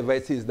whatever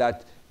it is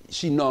that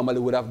she normally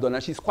would have done,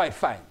 and she's quite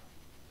fine.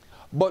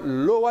 But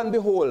lo and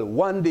behold,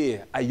 one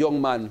day a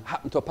young man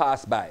happened to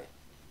pass by,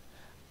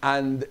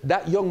 and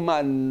that young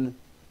man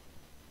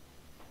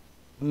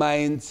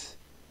might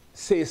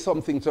say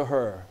something to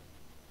her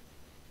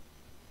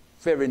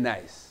very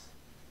nice.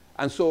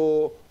 And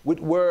so with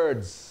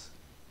words,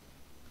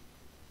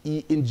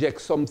 he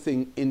injects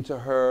something into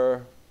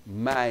her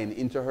mind,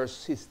 into her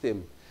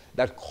system,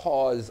 that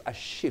cause a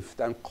shift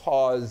and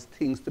cause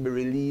things to be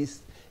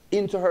released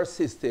into her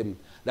system,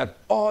 that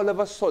all of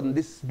a sudden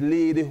this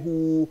lady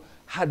who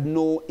had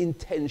no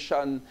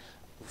intention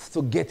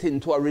to get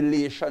into a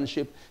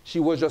relationship, she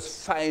was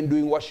just fine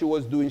doing what she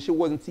was doing. She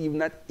wasn't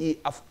even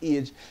of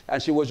age,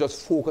 and she was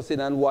just focusing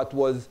on what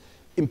was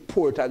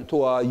important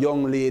to a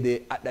young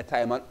lady at that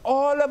time. And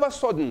all of a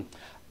sudden,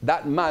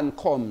 that man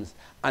comes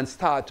and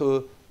starts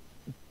to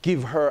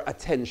give her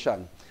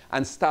attention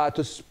and start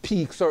to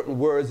speak certain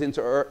words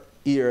into her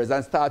ears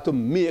and start to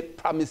make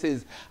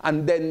promises,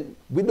 and then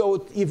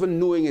without even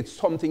knowing it,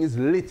 something is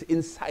lit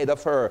inside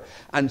of her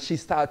and she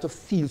starts to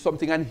feel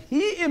something, and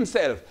he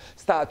himself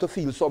starts to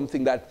feel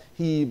something that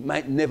he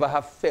might never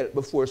have felt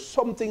before.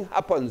 Something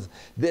happens.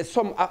 There's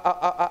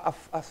a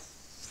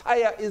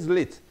fire is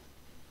lit.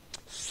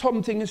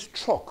 Something is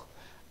struck,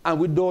 and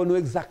we don't know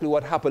exactly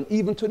what happened.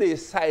 Even today,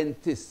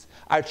 scientists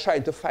are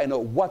trying to find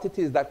out what it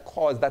is that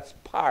caused that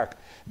spark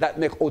that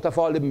make out of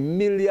all the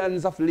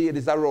millions of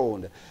ladies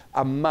around,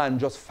 a man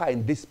just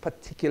find this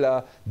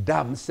particular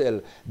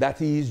damsel that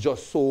he's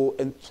just so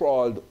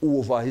enthralled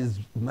over. His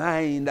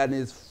mind and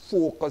his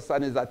focus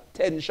and his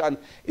attention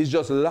is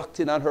just locked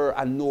in on her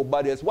and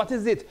nobody else. What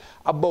is it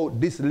about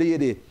this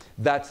lady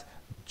that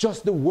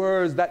just the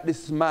words that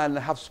this man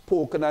have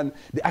spoken and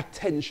the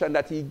attention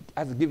that he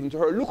has given to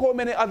her? Look how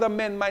many other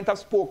men might have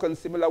spoken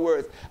similar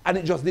words and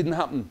it just didn't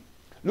happen.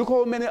 Look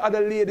how many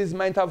other ladies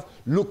might have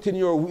looked in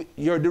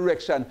your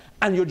direction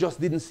and you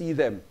just didn't see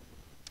them.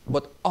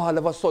 But all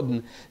of a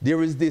sudden,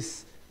 there is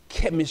this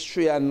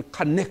chemistry and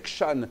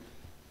connection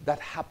that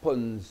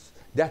happens,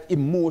 that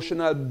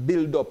emotional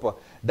build-up,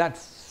 that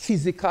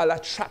physical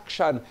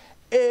attraction.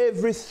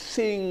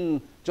 Everything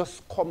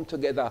just come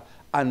together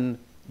and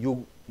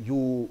you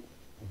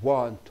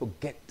want to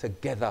get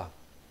together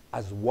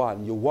as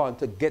one. You want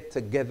to get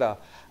together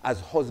as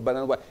husband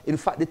and wife. In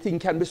fact, the thing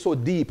can be so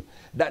deep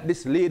that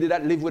this lady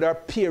that lived with her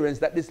parents,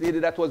 that this lady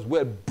that was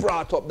well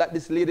brought up, that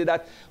this lady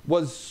that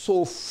was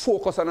so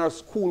focused on her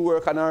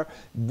schoolwork and her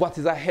what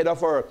is ahead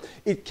of her,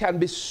 it can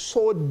be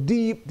so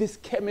deep, this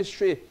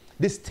chemistry,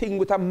 this thing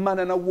with a man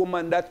and a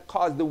woman that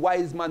caused the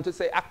wise man to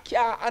say, I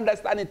can't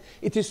understand it.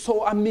 It is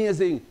so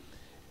amazing.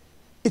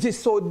 It is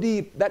so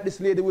deep that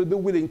this lady will be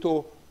willing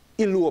to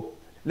elope.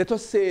 Let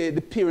us say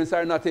the parents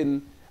are not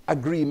in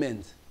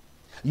agreement.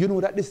 You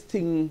know that this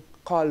thing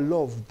called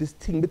love, this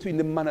thing between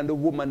the man and the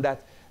woman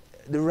that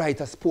the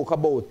writer spoke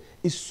about,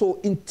 is so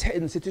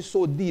intense, it is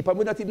so deep. And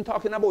we're not even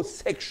talking about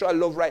sexual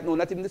love right now,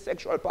 not even the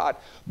sexual part,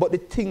 but the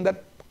thing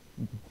that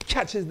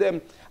catches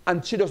them,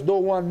 and she just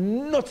don't want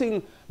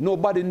nothing,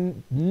 nobody,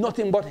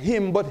 nothing but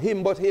him, but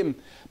him, but him.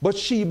 But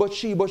she,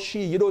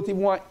 you don't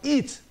even want to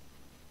eat.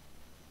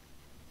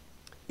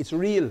 It's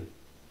real.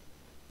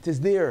 It is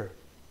there.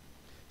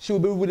 She will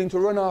be willing to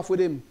run off with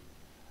him.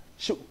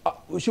 She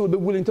will be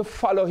willing to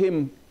follow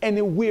him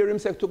anywhere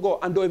himself to go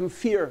and don't even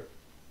fear.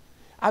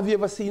 Have you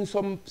ever seen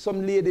some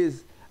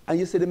ladies and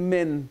you see the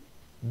men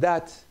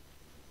that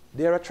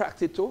they're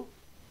attracted to?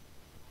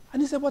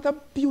 And you say, what a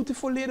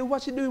beautiful lady,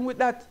 what's she doing with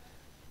that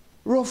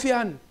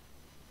ruffian?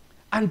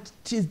 And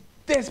she's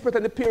desperate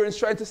and the parents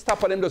trying to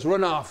stop her and them just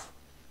run off.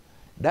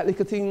 That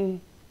little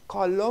thing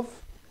called love,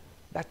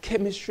 that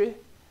chemistry,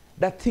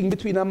 that thing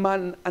between a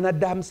man and a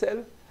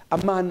damsel, a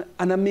man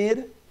and a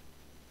maid,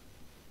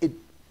 it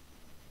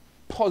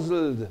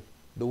puzzled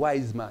the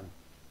wise man.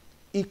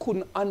 He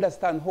couldn't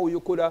understand how you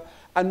could have,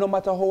 and no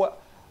matter how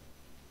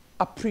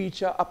a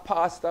preacher, a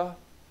pastor,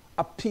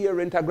 a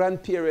parent, a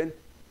grandparent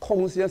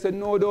counsel and say,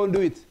 no, don't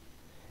do it.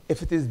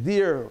 If it is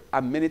there,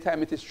 and many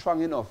times it is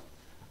strong enough,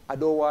 I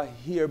don't want to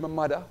hear my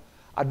mother,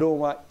 I don't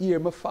want to hear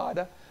my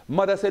father.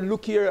 Mother said,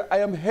 look here, I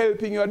am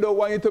helping you, I don't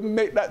want you to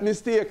make that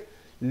mistake.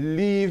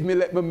 Leave me,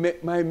 let me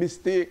make my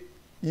mistake.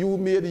 You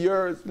made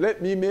yours,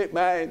 let me make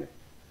mine.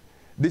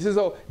 This is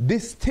how,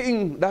 this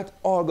thing that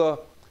Olga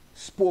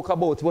spoke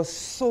about was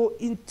so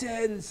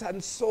intense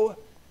and so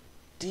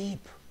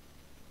deep.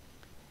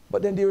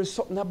 But then there is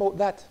something about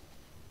that.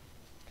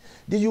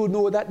 Did you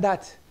know that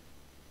that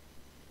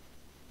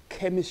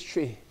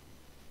chemistry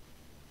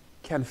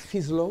can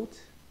fizzle out?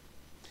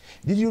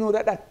 Did you know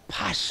that that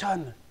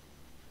passion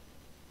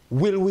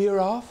will wear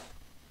off?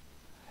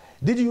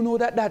 Did you know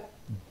that that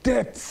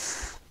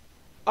depth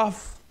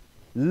of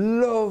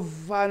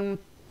love and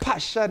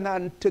passion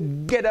and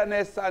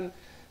togetherness, and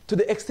to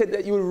the extent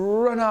that you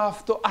will run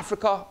off to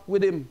Africa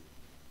with him,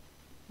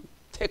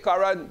 take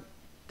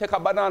a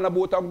banana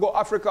boat and go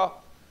Africa,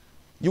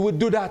 you would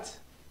do that?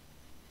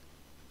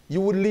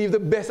 You would leave the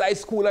best high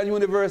school and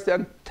university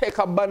and take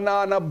a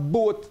banana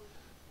boat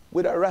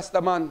with a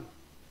Rasta man,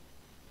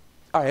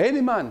 or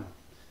any man,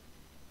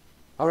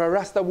 or a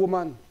Rasta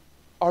woman,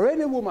 or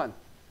any woman,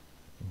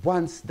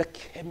 once the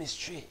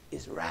chemistry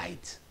is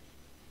right.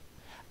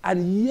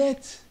 And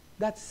yet,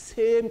 that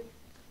same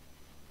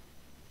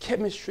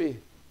chemistry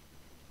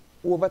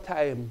over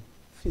time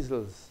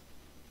fizzles.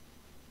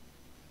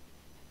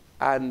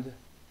 And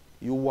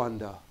you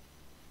wonder.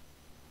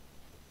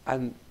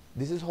 And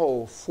this is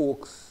how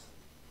folks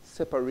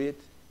separate,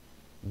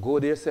 go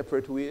their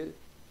separate ways,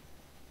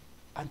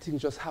 and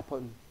things just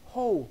happen.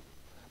 How?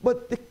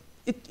 But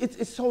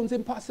it sounds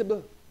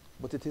impossible,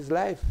 but it is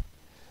life.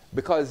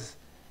 Because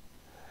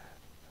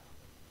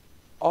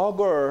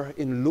Agur,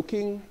 in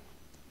looking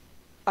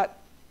at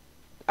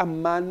a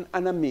man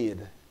and a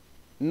maid,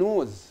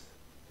 knows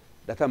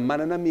that a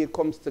man and a maid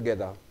comes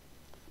together,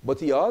 but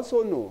he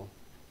also knows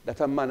that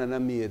a man and a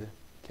maid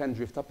can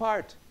drift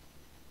apart.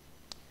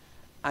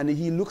 And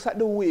he looks at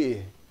the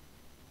way,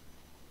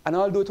 and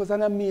although it was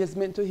an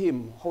amazement to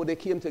him how they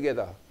came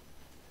together,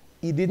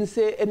 he didn't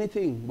say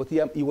anything, but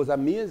he was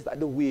amazed at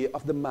the way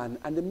of the man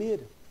and the maid.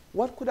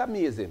 What could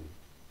amaze him?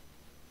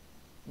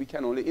 We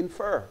can only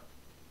infer.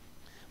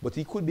 But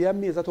he could be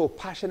amazed at how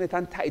passionate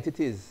and tight it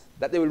is,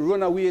 that they will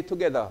run away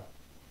together.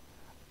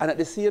 And at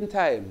the same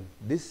time,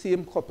 this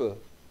same couple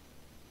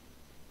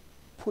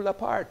pull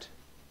apart.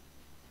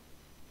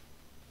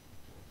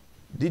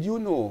 Did you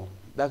know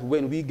that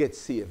when we get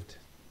saved,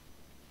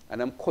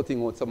 and I'm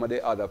cutting out some of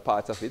the other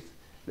parts of it,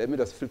 let me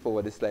just flip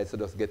over the slide so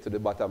just get to the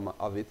bottom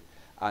of it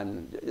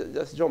and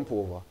just jump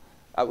over.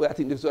 I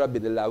think this would have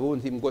been the last. We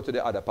won't even go to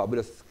the other part, but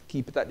just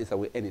keep it at this and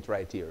we end it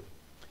right here.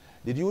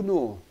 Did you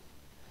know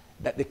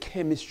that the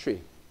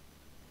chemistry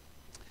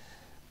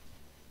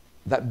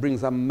that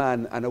brings a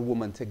man and a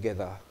woman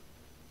together,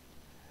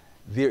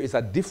 there is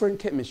a different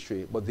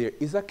chemistry, but there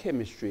is a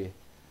chemistry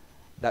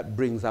that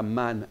brings a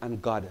man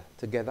and God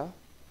together?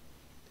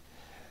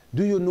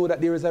 Do you know that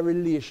there is a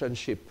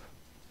relationship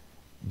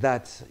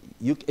that,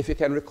 if you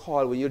can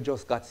recall when you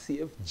just got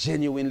saved,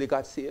 genuinely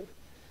got saved,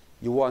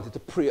 you wanted to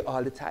pray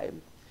all the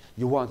time.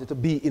 You wanted to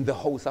be in the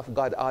house of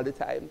God all the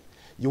time.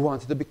 You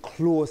wanted to be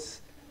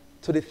close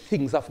to the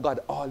things of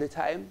God all the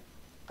time.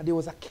 And there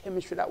was a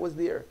chemistry that was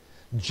there,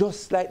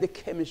 just like the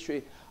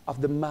chemistry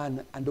of the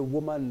man and the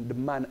woman, the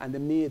man and the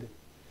maid.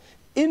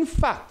 In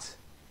fact,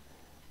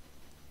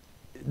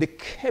 the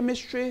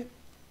chemistry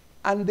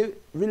and the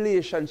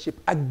relationship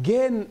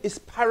again is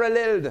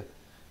paralleled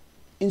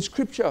in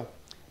Scripture,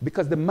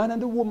 because the man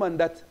and the woman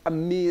that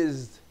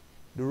amazed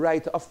the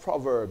writer of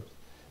Proverbs,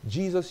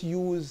 Jesus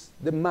used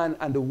the man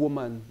and the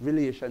woman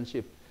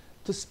relationship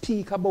to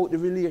speak about the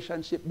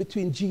relationship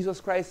between Jesus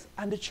Christ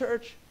and the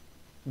church,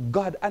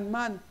 God and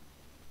man.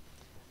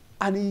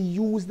 And he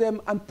used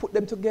them and put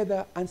them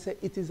together and said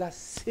it is a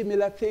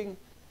similar thing.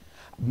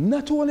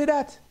 Not only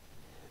that,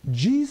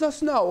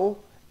 Jesus now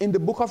in the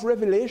book of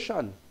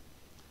Revelation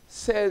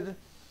said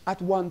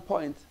at one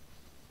point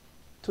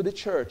to the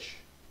church,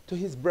 to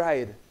his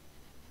bride,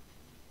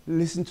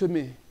 listen to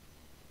me,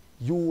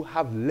 you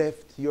have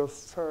left your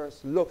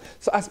first love.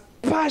 So as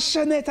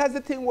passionate as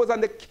the thing was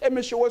and the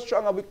chemistry was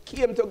strong and we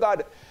came to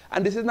God,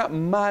 and this is not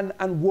man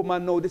and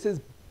woman, no, this is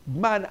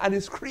man and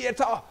his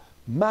creator,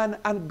 man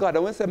and God.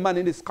 And when I say man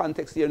in this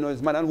context here, no,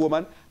 it's man and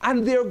woman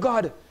and their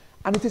God.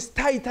 And it is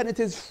tight and it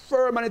is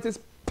firm and it is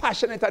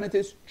passionate and it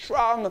is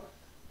strong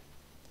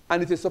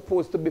and it is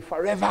supposed to be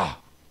forever.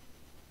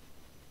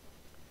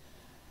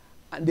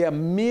 And the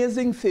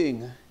amazing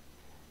thing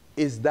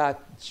is that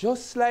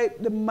just like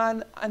the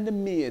man and the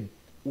maid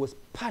was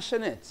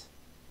passionate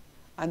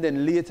and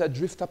then later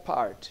drift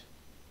apart,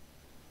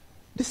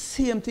 the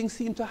same thing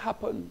seemed to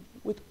happen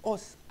with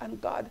us and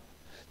God,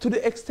 to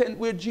the extent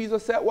where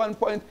Jesus said at one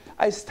point,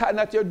 I stand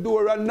at your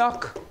door and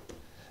knock.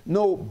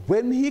 No,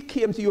 when he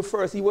came to you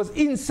first, he was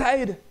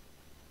inside.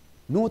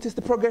 Notice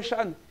the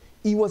progression.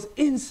 He was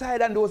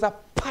inside and there was a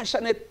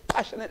passionate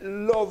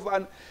love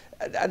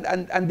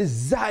and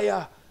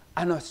desire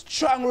and a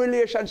strong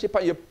relationship,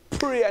 and you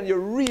pray and you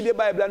read the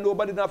Bible and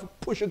nobody doesn't have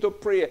to push you to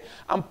pray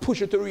and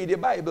push you to read the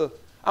Bible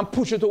and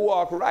push you to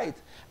walk right.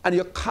 And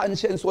your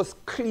conscience was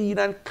clean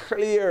and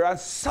clear and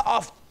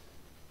soft.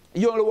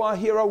 You only want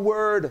to hear a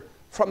word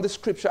from the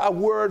scripture, a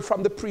word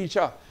from the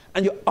preacher,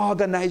 and you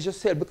organize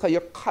yourself because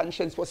your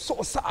conscience was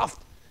so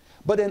soft.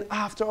 But then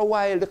after a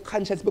while, the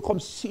conscience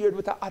becomes seared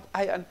with a hot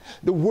iron.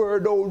 The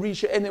word don't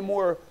reach you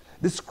anymore.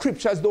 The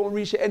scriptures don't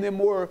reach you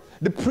anymore.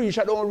 The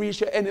preacher don't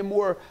reach you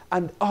anymore.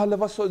 And all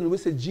of a sudden we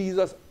see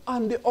Jesus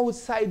on the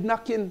outside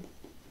knocking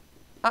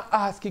and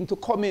asking to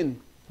come in.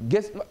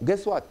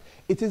 Guess what?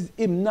 It is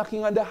him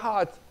knocking on the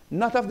heart,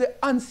 not of the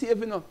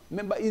unsaved.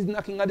 Remember, he's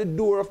knocking at the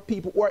door of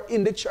people who are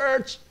in the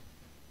church.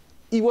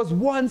 He was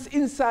once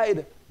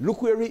inside.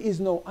 Look where he is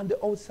now, on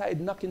the outside,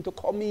 knocking to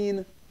come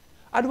in.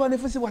 I don't want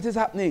to see what is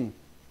happening.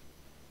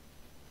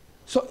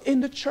 So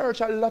in the church,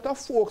 a lot of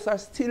folks are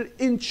still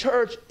in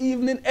church,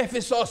 even in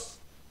Ephesus.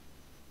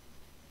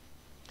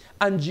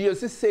 And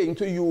Jesus is saying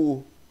to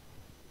you,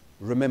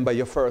 remember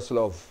your first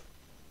love.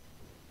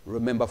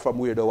 Remember from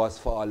where thou was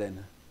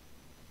fallen.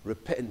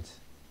 Repent.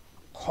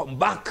 Come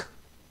back.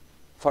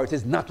 For it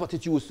is not what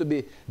it used to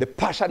be. The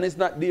passion is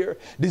not there.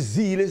 The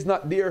zeal is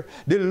not there.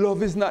 The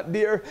love is not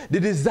there. The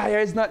desire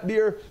is not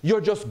there.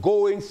 You're just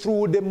going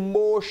through the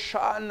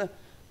motion.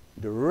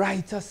 The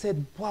writer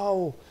said,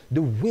 wow,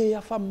 the way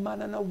of a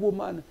man and a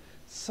woman,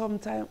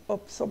 sometime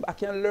up, I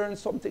can learn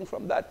something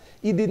from that.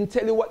 He didn't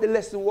tell you what the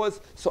lesson was,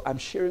 so I'm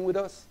sharing with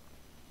us.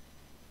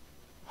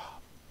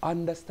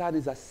 Understand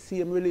it's a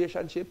same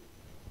relationship,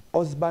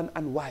 husband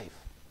and wife,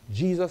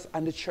 Jesus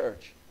and the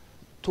church,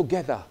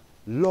 together,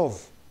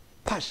 love,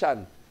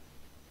 passion,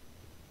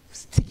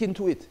 sticking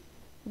to it.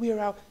 We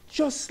are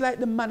just like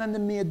the man and the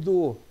maid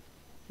though.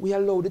 We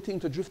allow the thing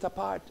to drift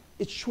apart.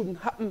 It shouldn't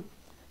happen.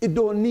 It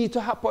don't need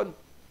to happen.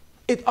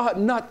 It ought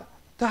not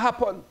to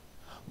happen.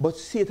 But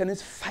Satan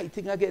is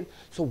fighting again.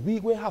 So we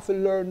will have to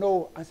learn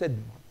now. I said,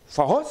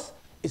 for us,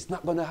 it's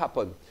not going to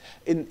happen.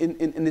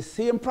 In the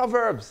same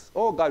Proverbs,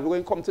 oh God, we're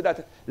going to come to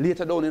that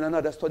later down in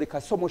another study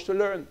because so much to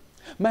learn.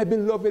 My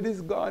beloved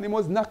is gone. He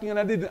was knocking and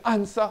I didn't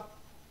answer.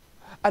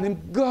 And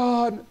I'm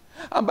gone.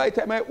 And by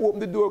the time I open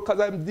the door, because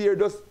I'm there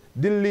just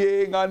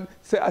delaying and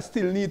say, I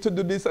still need to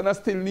do this and I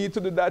still need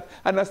to do that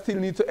and I still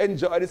need to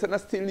enjoy this and I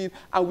still need,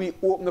 and we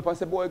open up and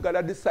say, boy, God,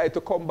 I decide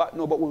to come back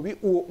now. But when we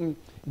open,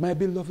 my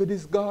beloved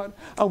is gone.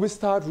 And we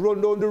start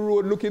run down the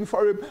road looking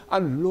for him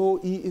and lo,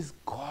 he is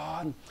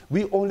gone.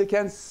 We only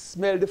can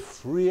smell the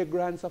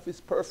fragrance of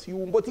his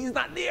perfume, but he's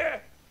not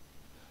there.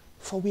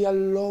 For we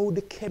allowed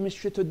the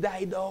chemistry to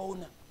die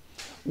down.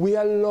 We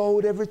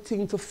allowed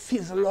everything to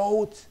fizzle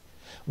out.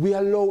 We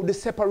allowed the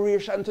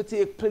separation to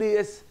take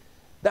place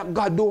that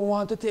God don't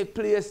want to take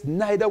place,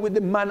 neither with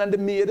the man and the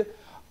maid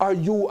or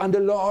you and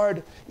the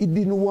Lord. He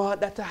didn't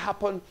want that to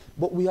happen,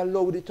 but we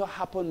allowed it to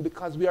happen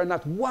because we are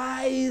not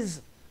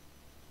wise.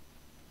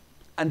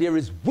 And there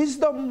is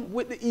wisdom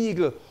with the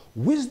eagle,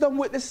 wisdom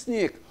with the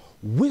snake,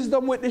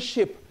 wisdom with the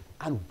ship,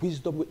 and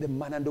wisdom with the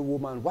man and the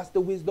woman. What's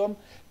the wisdom?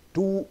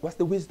 What's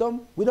the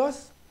wisdom with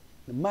us?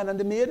 The man and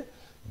the maid?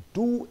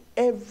 Do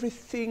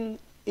everything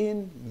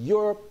in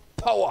your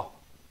power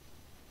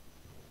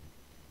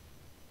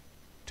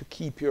to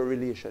keep your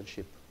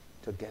relationship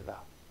together.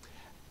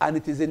 And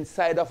it is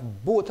inside of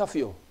both of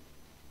you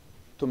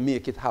to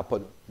make it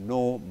happen,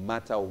 no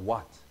matter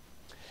what.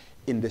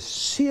 In the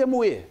same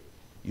way,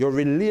 your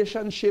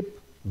relationship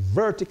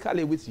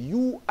vertically with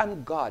you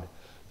and God,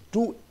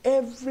 do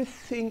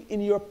everything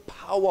in your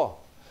power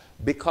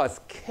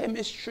because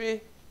chemistry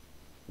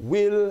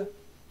will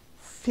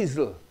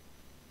fizzle.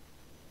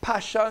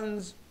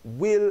 Passions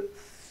will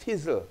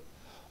fizzle.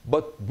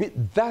 But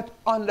with that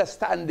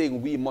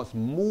understanding, we must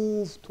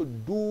move to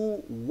do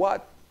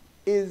what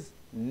is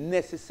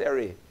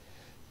necessary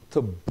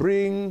to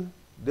bring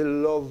the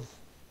love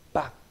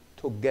back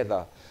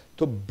together,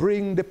 to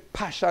bring the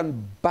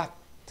passion back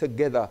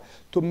together,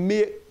 to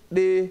make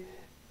the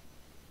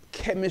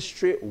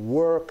chemistry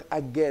work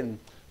again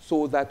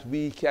so that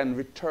we can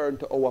return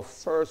to our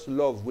first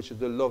love, which is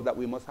the love that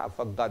we must have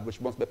for God, which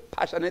must be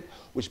passionate,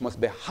 which must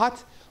be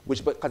hot,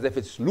 because if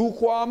it's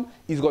lukewarm,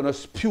 he's going to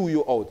spew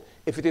you out.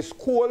 If it is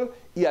cold,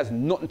 he has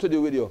nothing to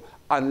do with you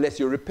unless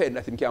you repent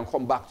that he can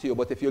come back to you.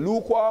 But if you're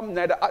lukewarm,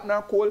 neither hot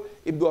nor cold,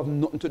 he don't have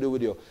nothing to do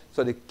with you.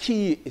 So the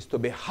key is to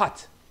be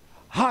hot.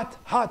 Hot,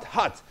 hot,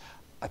 hot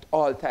at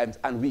all times.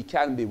 And we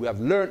can be. We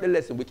have learned the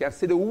lesson. We can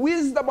see the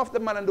wisdom of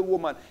the man and the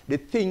woman. The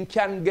thing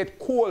can get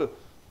cold.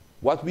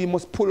 What we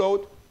must pull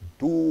out,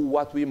 do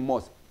what we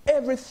must.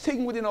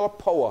 Everything within our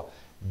power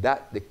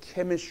that the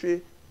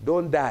chemistry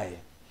don't die.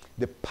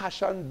 The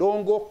passion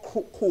don't go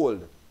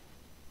cold.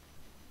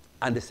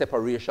 And the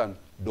separation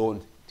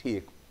don't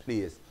take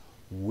place.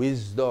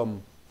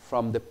 Wisdom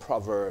from the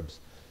Proverbs.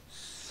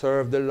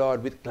 Serve the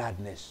Lord with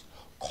gladness.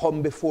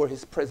 Come before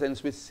his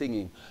presence with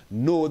singing.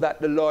 Know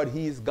that the Lord,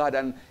 he is God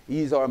and he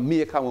is our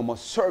maker. And we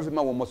must serve him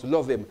and we must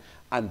love him.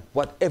 And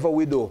whatever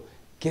we do,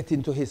 get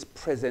into his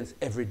presence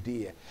every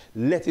day.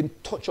 Let him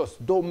touch us.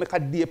 Don't make a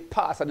day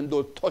pass and him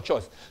don't touch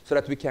us so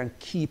that we can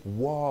keep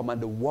warm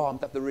and the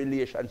warmth of the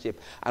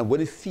relationship. And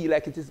when it feels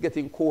like it is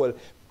getting cold,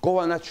 go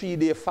on a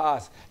 3-day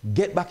fast.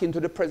 Get back into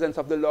the presence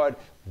of the Lord.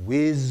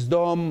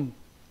 Wisdom.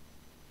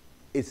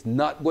 It's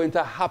not going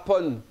to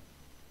happen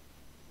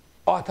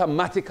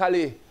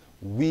automatically.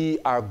 We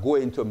are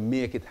going to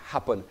make it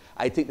happen.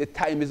 I think the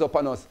time is up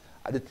on us.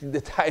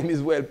 The time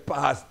is well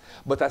past,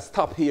 but I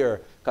stop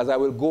here because I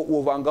will go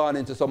over and go on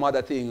into some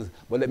other things.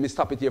 But let me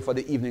stop it here for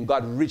the evening.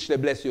 God richly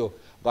bless you.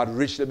 God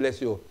richly bless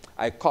you.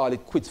 I call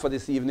it quits for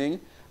this evening,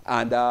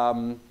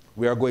 and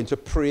we are going to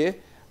pray,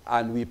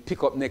 and we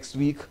pick up next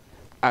week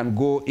and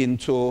go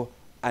into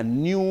a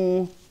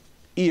new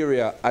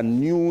area, a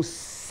new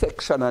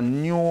section, a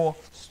new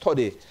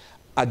study.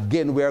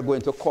 Again, we are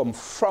going to come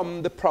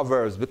from the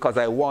Proverbs, because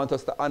I want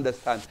us to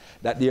understand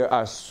that there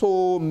are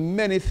so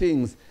many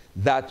things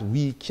that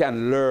we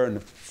can learn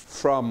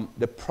from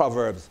the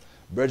Proverbs.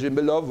 Brethren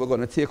beloved, we're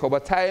going to take our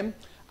time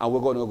and we're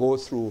going to go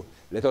through.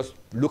 Let us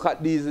look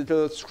at these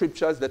little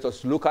scriptures. Let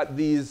us look at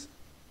these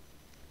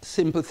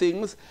simple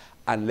things,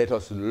 and let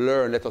us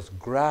learn. Let us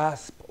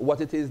grasp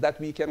what it is that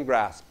we can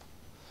grasp,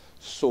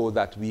 so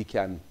that we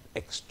can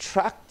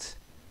extract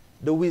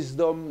the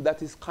wisdom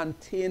that is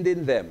contained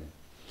in them,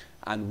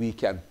 and we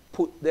can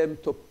put them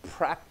to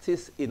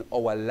practice in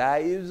our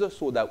lives,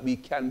 so that we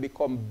can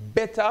become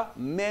better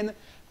men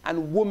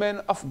and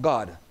women of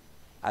God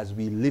as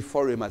we live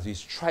for Him, as we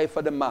strive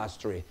for the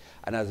mastery,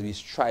 and as we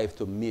strive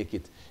to make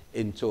it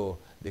into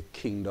the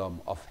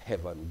kingdom of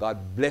heaven. God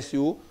bless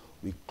you.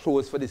 We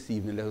close for this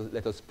evening.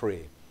 Let us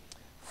pray.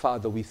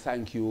 Father, we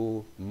thank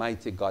you,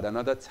 mighty God.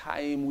 Another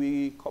time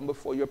we come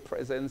before your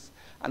presence,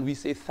 and we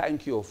say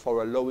thank you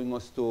for allowing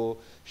us to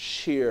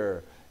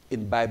share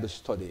in Bible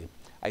study.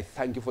 I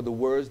thank you for the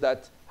words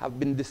that have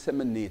been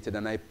disseminated,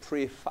 and I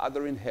pray,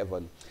 Father in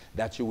heaven,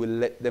 that you will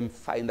let them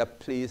find a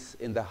place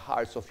in the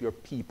hearts of your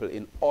people,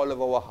 in all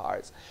of our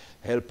hearts.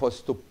 Help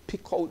us to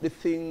pick out the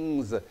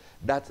things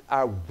that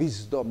are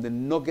wisdom, the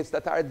nuggets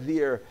that are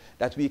there,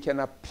 that we can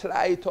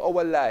apply to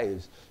our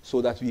lives,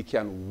 so that we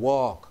can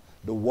walk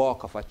the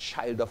walk of a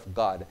child of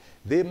God.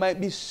 They might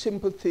be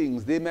simple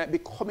things, they might be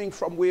coming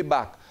from way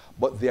back,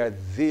 but they are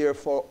there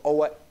for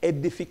our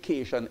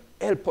edification.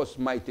 Help us,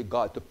 mighty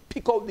God, to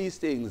pick out these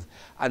things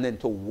and then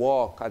to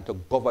walk and to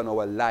govern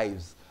our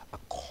lives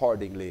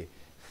accordingly.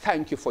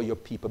 Thank you for your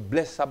people.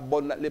 Bless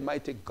abundantly,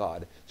 mighty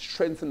God.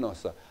 Strengthen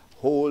us.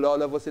 Hold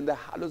all of us in the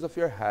hollows of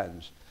your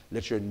hands.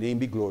 Let your name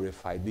be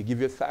glorified. We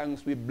give you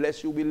thanks. We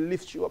bless you. We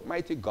lift you up,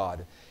 mighty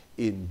God.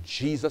 In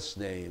Jesus'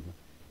 name.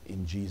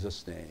 In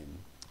Jesus' name.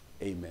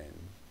 Amen.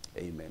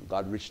 Amen.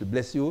 God richly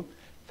bless you.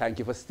 Thank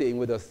you for staying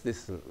with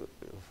us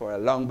for a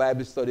long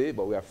Bible study,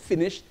 but we are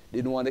finished.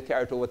 Didn't want to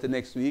carry it over to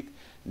next week.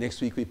 Next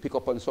week we pick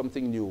up on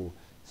something new.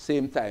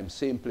 Same time,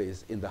 same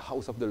place, in the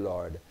house of the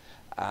Lord.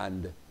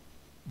 And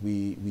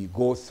we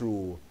go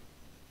through.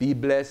 Be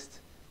blessed.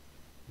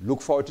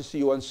 Look forward to see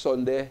you on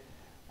Sunday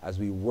as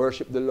we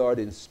worship the Lord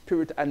in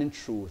spirit and in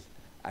truth,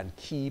 and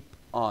keep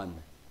on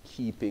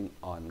keeping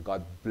on.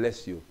 God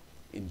bless you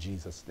in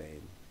Jesus'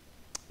 name.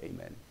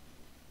 Amen.